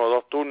cuando 1 o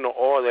 2 turnos,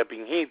 o de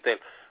pinch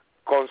hitter,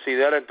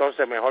 considero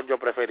entonces mejor, yo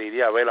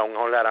preferiría ver a un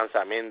Jorge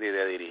Aranzamendi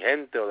de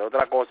dirigente o de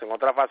otra cosa, en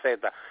otra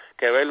faceta,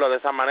 que verlo de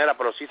esa manera,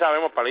 pero sí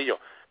sabemos, Palillo,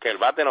 que el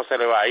bate no se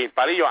le va a ir.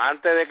 Palillo,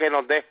 antes de que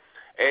nos dé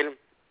el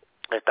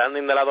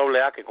standing de la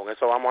AA, que con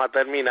eso vamos a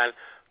terminar,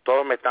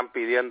 todos me están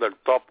pidiendo el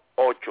top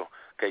 8,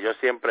 que yo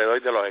siempre doy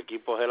de los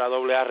equipos de la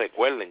AA.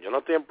 Recuerden, yo no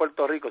estoy en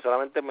Puerto Rico,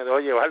 solamente me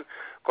dejo llevar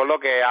con lo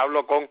que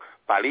hablo con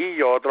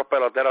Palillo, otros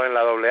peloteros en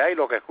la AA, y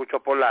lo que escucho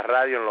por la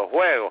radio en los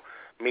juegos.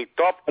 Mi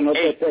top 8. No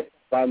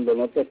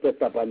te estés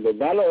tapando,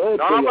 dalo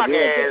 8. No, para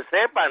que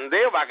sepan,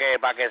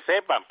 para que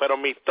sepan, pero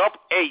mis top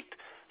 8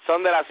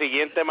 son de la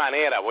siguiente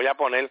manera. Voy a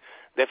poner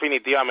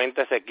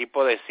definitivamente ese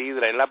equipo de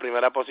Sidra en la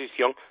primera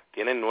posición,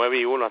 tienen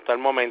 9-1 hasta el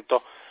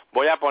momento.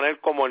 Voy a poner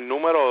como el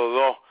número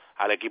 2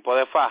 al equipo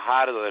de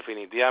Fajardo,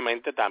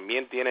 definitivamente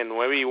también tiene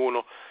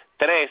 9-1.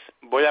 3,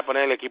 voy a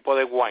poner el equipo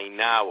de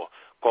Guaynabo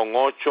con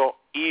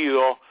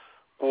 8-2.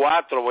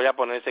 4, voy a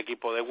poner ese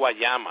equipo de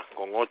Guayama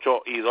con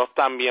 8-2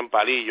 también,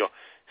 Palillo.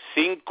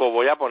 5,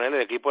 voy a poner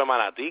el equipo de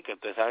Manatí, que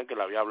ustedes saben que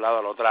lo había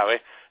hablado la otra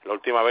vez, la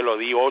última vez lo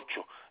di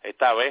 8,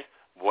 esta vez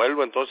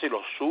vuelvo entonces y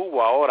lo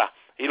subo ahora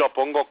y lo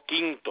pongo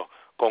quinto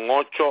con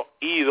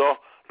 8-2,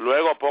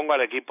 luego pongo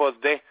al equipo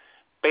de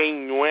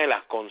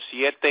Peñuelas con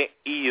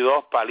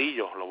 7-2,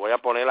 Palillos, lo voy a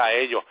poner a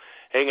ellos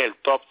en el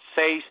top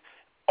 6,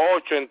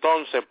 8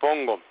 entonces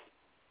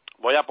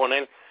voy a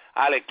poner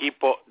al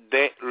equipo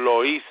de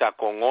Loíza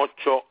con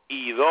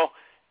 8-2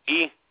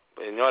 y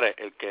señores,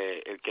 el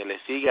que le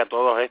sigue a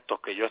todos estos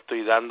que yo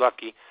estoy dando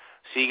aquí,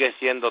 sigue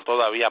siendo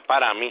todavía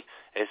para mí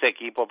ese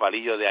equipo,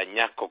 Palillo, de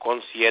Añasco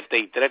con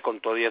 7-3, con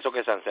todo y eso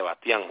que San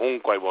Sebastián,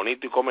 Junco, Ay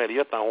Bonito y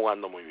Comerío están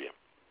jugando muy bien.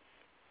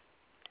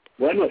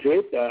 Bueno, sí,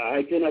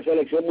 hay que una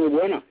selección muy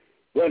buena.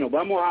 Bueno,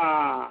 vamos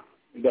a,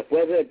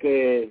 después de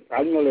que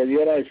Arnold le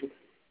diera eso,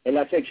 en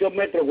la sección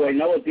metro,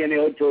 Guaynabo tiene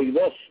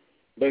 8-2,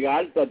 Vega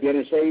Alta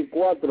tiene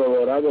 6-4,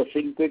 Dorado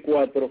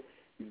 5-4,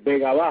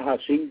 Vega Baja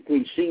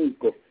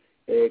 5-5,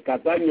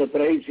 Cataño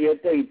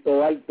 3-7 y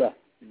Toa Alta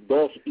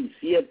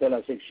 2-7.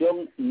 La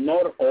sección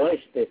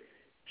noroeste,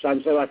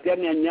 San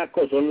Sebastián y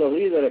Añasco son los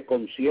líderes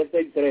con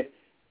 7-3.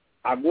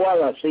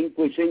 Aguada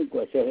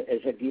 5-5,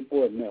 ese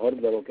equipo es mejor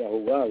de lo que ha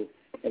jugado.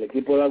 El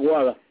equipo de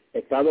Aguada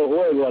está a 2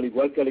 juegos, al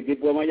igual que el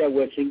equipo de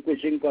Mayagüez,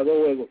 5-5 a 2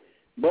 juegos.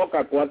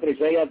 Boca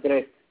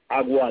 4-6-3.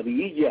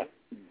 Aguadilla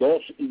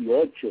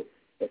 2-8,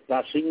 está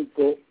a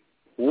 5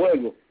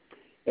 juegos.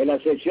 En la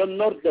sección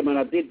norte,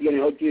 Manatí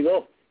tiene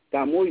 8-2.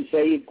 Camuy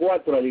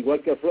 6-4, al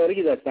igual que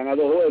Florida, están a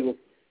 2 juegos.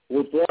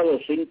 Utuado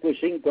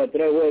 5-5 a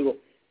 3 juegos.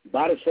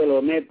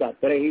 Barceloneta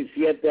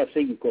 3-7 a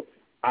 5.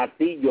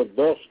 Atillo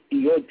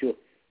 2-8,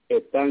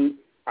 están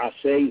a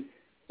 6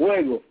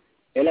 juegos.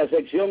 En la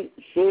sección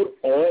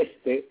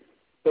sur-oeste,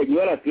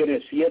 Peñuelas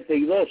tiene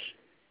 7-2.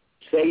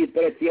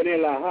 6-3 tiene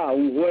Laja, a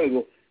 1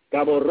 juego.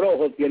 Cabo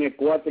Rojo tiene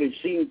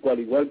 4-5, al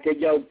igual que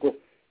Yauco,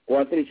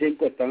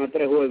 4-5, están a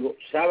 3 juegos.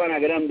 Sabana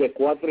Grande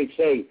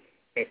 4-6,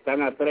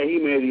 están a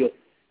 3.5.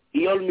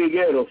 Y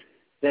Hormigueros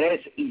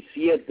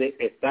 3-7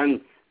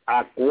 están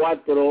a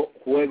 4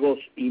 juegos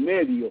y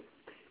medio.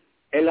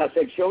 En la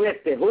sección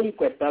este,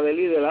 Junco está de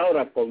líder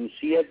ahora con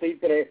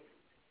 7-3.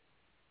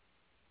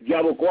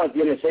 Yabucoa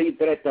tiene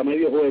 6-3, está a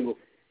medio juego.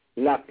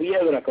 Las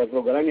Piedras, que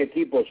otro gran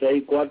equipo,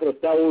 6-4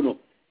 está 1.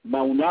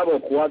 Maunabo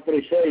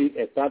 4-6,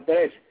 está a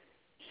 3.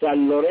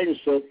 San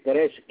Lorenzo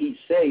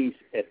 3-6,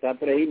 está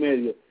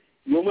 3.5,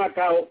 y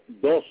Humacao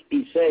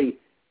 2-6,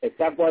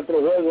 está 4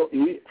 juegos,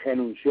 y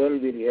renunció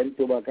el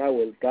dirigente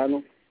Humacao, el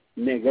Cano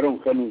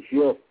Negrón,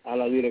 renunció a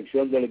la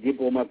dirección del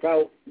equipo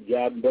Humacao.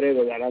 Ya en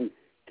breve darán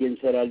quién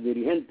será el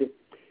dirigente.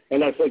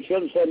 En la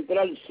sección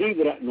central,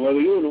 Sidra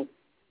 9-1,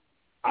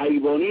 Ay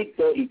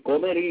Bonito y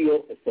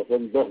Comerío, estos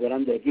son 2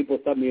 grandes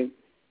equipos también,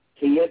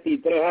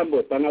 7-3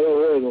 ambos, están a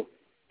 2 juegos.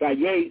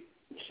 Calley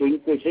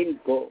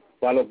 5-5,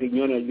 Palo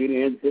Quiñones el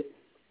dirigente,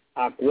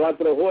 a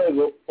 4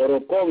 juegos.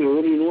 Orocovi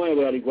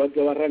 1-9, al igual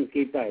que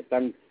Barranquita,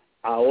 están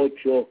a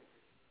 8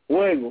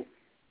 juegos.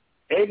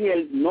 En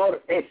el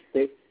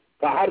noreste,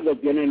 Fajardo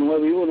tiene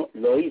 9-1,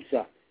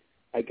 Loíza,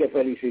 hay que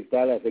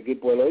felicitar a ese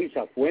equipo de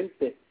Loíza.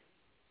 Fuente,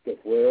 que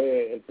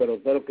fue el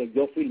pelotero que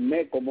yo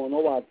firmé como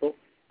novato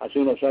hace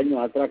unos años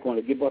atrás con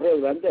el equipo Río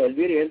Grande, el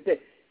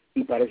dirigente,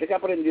 y parece que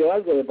aprendió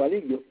algo de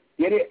Palillo.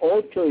 Tiene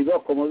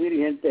 8-2 como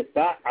dirigente,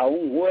 está a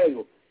 1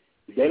 juego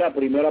de la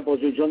primera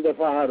posición de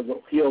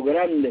Fajardo. Río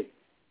Grande,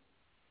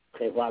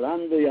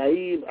 resbalando, y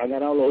ahí ha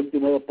ganado los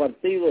últimos 2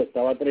 partidos,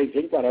 estaba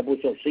 3-5, ahora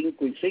puso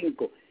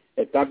 5-5,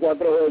 está a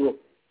 4 juegos.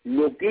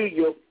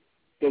 Luquillo,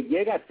 que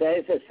llega hasta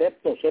ese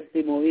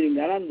séptimo inning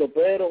ganando,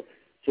 pero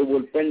su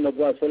bullpen no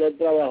puede hacer el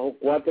trabajo,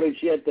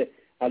 4-7,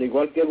 al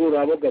igual que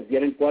Gurabo, que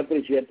tienen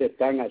 4-7,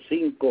 están a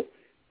 5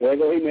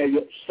 juegos y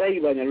medio.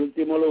 Ceiba en el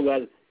último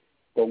lugar,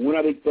 con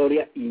 1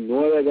 victoria y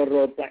 9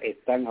 derrotas,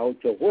 están a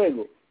 8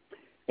 juegos.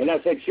 En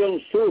la sección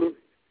sur,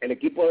 el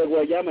equipo de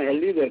Guayama es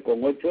el líder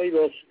con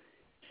 8-2,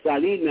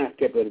 Salinas,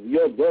 que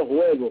perdió 2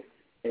 juegos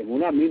en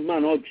una misma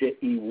noche,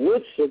 y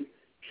Woodson,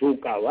 su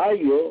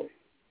caballo,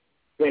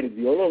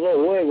 perdió los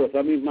 2 juegos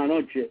esa misma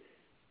noche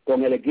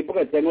con el equipo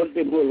que está en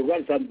último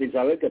lugar, Santa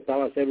Isabel, que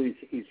estaba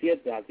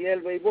 0-7. Así es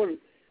el béisbol,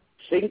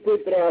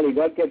 5-3, al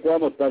igual que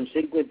Cuamo, están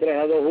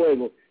 5-3 a 2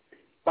 juegos.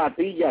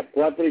 Patillas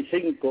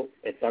 4-5,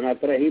 están a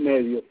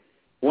 3.5.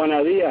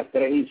 Juanadías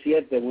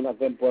 3-7, en una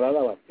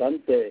temporada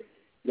bastante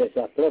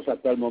desastrosa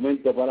hasta el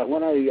momento para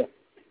Juanadías,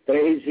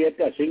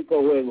 3-7 a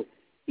 5 juegos.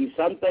 Y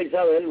Santa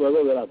Isabel,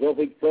 luego de las 2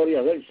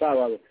 victorias del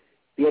sábado,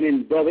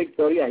 tienen 2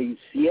 victorias y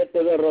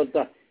 7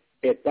 derrotas,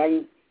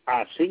 están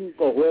a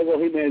 5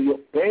 juegos y medio,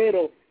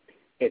 pero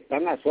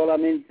están a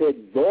solamente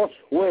 2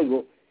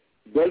 juegos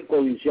del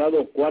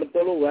codiciado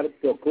 4º lugar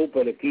que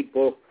ocupa el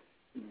equipo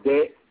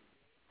de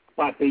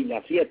Patilla.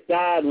 Así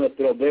está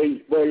nuestro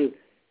béisbol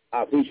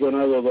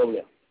aficionado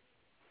doble A.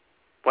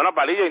 Bueno,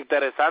 Palillo,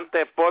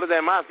 interesante por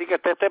demás, así que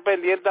esté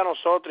pendiente a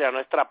nosotros y a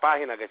nuestra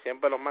página, que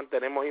siempre los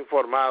mantenemos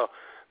informados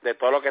de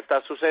todo lo que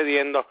está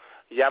sucediendo.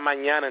 Ya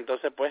mañana,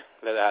 entonces, pues,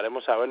 le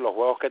dejaremos saber los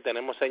juegos que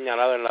tenemos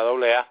señalados en la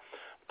AA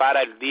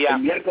para el día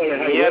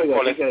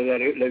miércoles.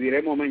 Le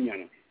diremos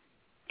mañana.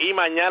 Y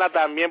mañana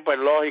también, pues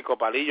lógico,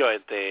 Palillo,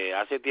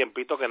 hace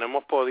tiempito que no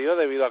hemos podido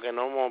debido a que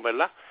no hemos,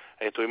 ¿verdad?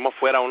 Estuvimos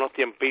fuera unos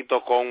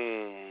tiempitos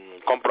con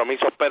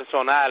compromisos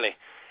personales,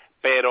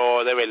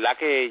 pero de verdad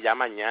que ya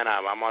mañana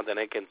vamos a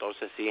tener que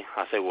entonces sí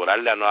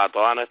asegurarle a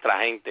toda nuestra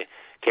gente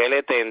que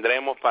le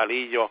tendremos,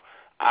 Palillo,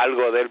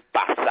 algo del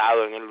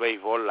pasado en el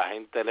béisbol. La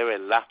gente de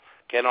verdad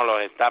que nos lo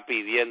está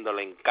pidiendo,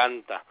 le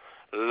encanta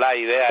la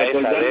idea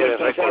esa de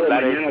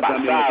recordar el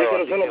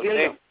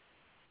pasado.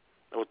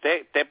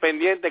 Usted esté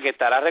pendiente que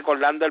estará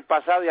recordando el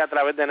pasado, y a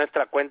través de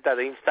nuestra cuenta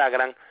de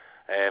Instagram,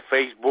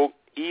 Facebook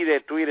y de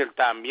Twitter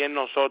también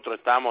nosotros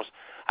estamos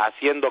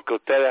haciendo que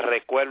ustedes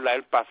recuerden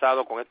el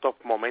pasado con estos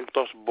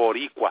momentos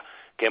boricuas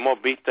que hemos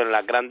visto en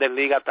las Grandes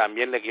Ligas.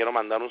 También le quiero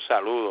mandar un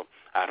saludo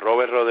a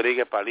Robert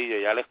Rodríguez Palillo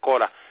y a Alex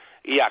Cora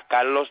y a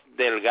Carlos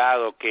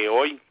Delgado, que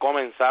hoy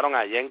comenzaron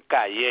allá en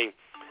Calley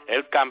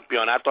el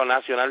Campeonato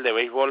Nacional de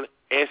Béisbol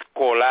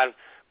Escolar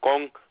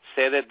con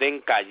sedes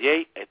en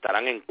Calley,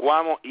 estarán en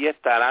Cuamo y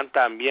estarán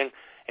también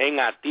en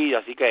Atillo,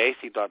 así que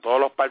éxito a todos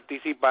los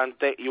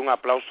participantes y un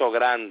aplauso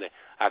grande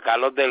a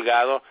Carlos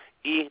Delgado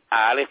y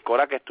a Alex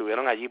Cora, que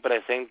estuvieron allí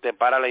presentes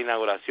para la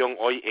inauguración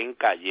hoy en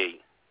Calley.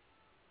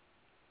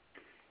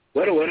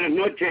 Bueno, buenas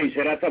noches y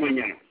será hasta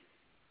mañana.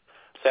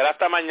 Será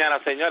hasta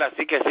mañana, señora,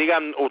 así que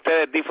sigan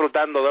ustedes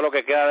disfrutando de lo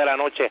que queda de la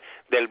noche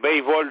del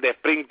béisbol de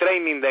Spring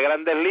Training de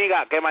Grandes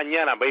Ligas, que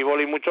mañana,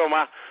 béisbol y mucho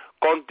más,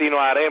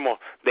 continuaremos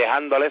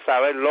dejándoles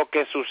saber lo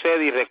que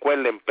sucede. Y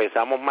recuerden,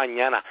 empezamos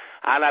mañana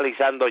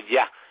analizando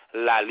ya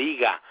la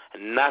Liga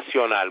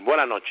Nacional.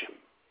 Buenas noches.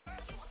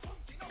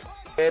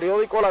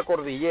 Periódico La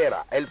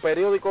Cordillera, el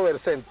periódico del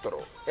centro,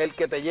 el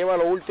que te lleva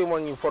lo último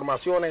en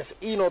informaciones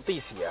y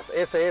noticias.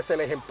 Ese es el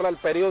ejemplar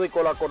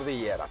periódico La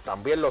Cordillera.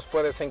 También los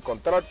puedes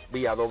encontrar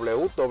vía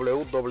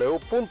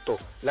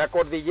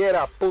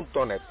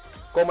www.lacordillera.net.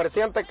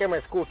 Comerciante que me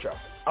escuchas,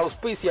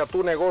 auspicia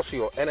tu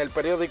negocio en el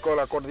periódico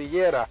La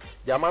Cordillera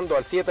llamando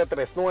al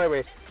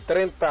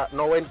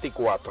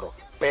 739-3094.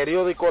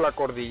 Periódico La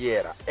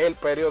Cordillera, el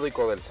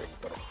periódico del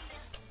centro.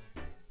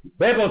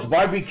 Bebos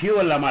Barbecue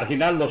en la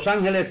Marginal Los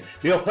Ángeles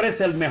le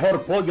ofrece el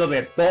mejor pollo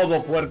de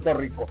todo Puerto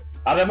Rico.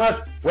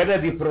 Además, puede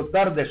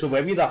disfrutar de su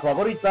bebida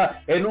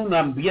favorita en un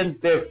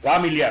ambiente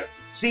familiar.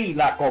 Sí,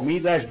 la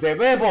comida es de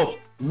Bebos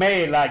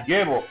me la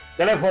llevo.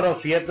 Teléfono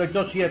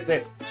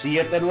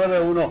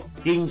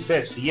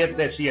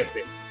 787-791-1577.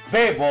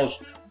 Bebos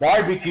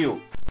Barbecue.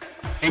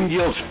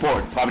 Angel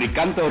Sport,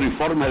 fabricante de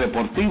uniformes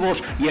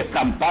deportivos y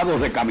estampados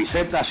de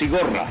camisetas y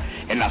gorras,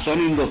 en la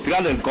zona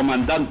industrial del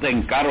Comandante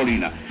en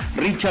Carolina.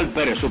 Richard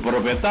Pérez, su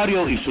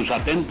propietario, y sus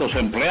atentos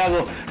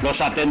empleados los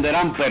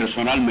atenderán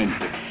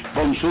personalmente.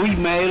 Con su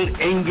email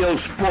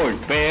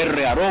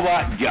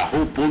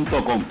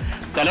angelsportpr@yahoo.com.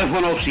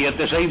 Teléfono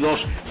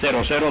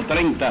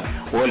 762-0030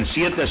 o el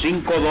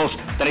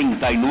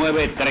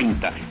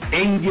 752-3930.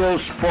 Angel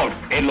Sport,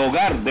 el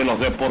hogar de los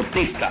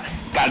deportistas.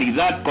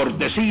 Calidad,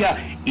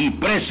 cortesía y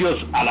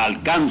precios al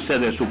alcance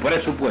de su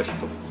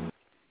presupuesto.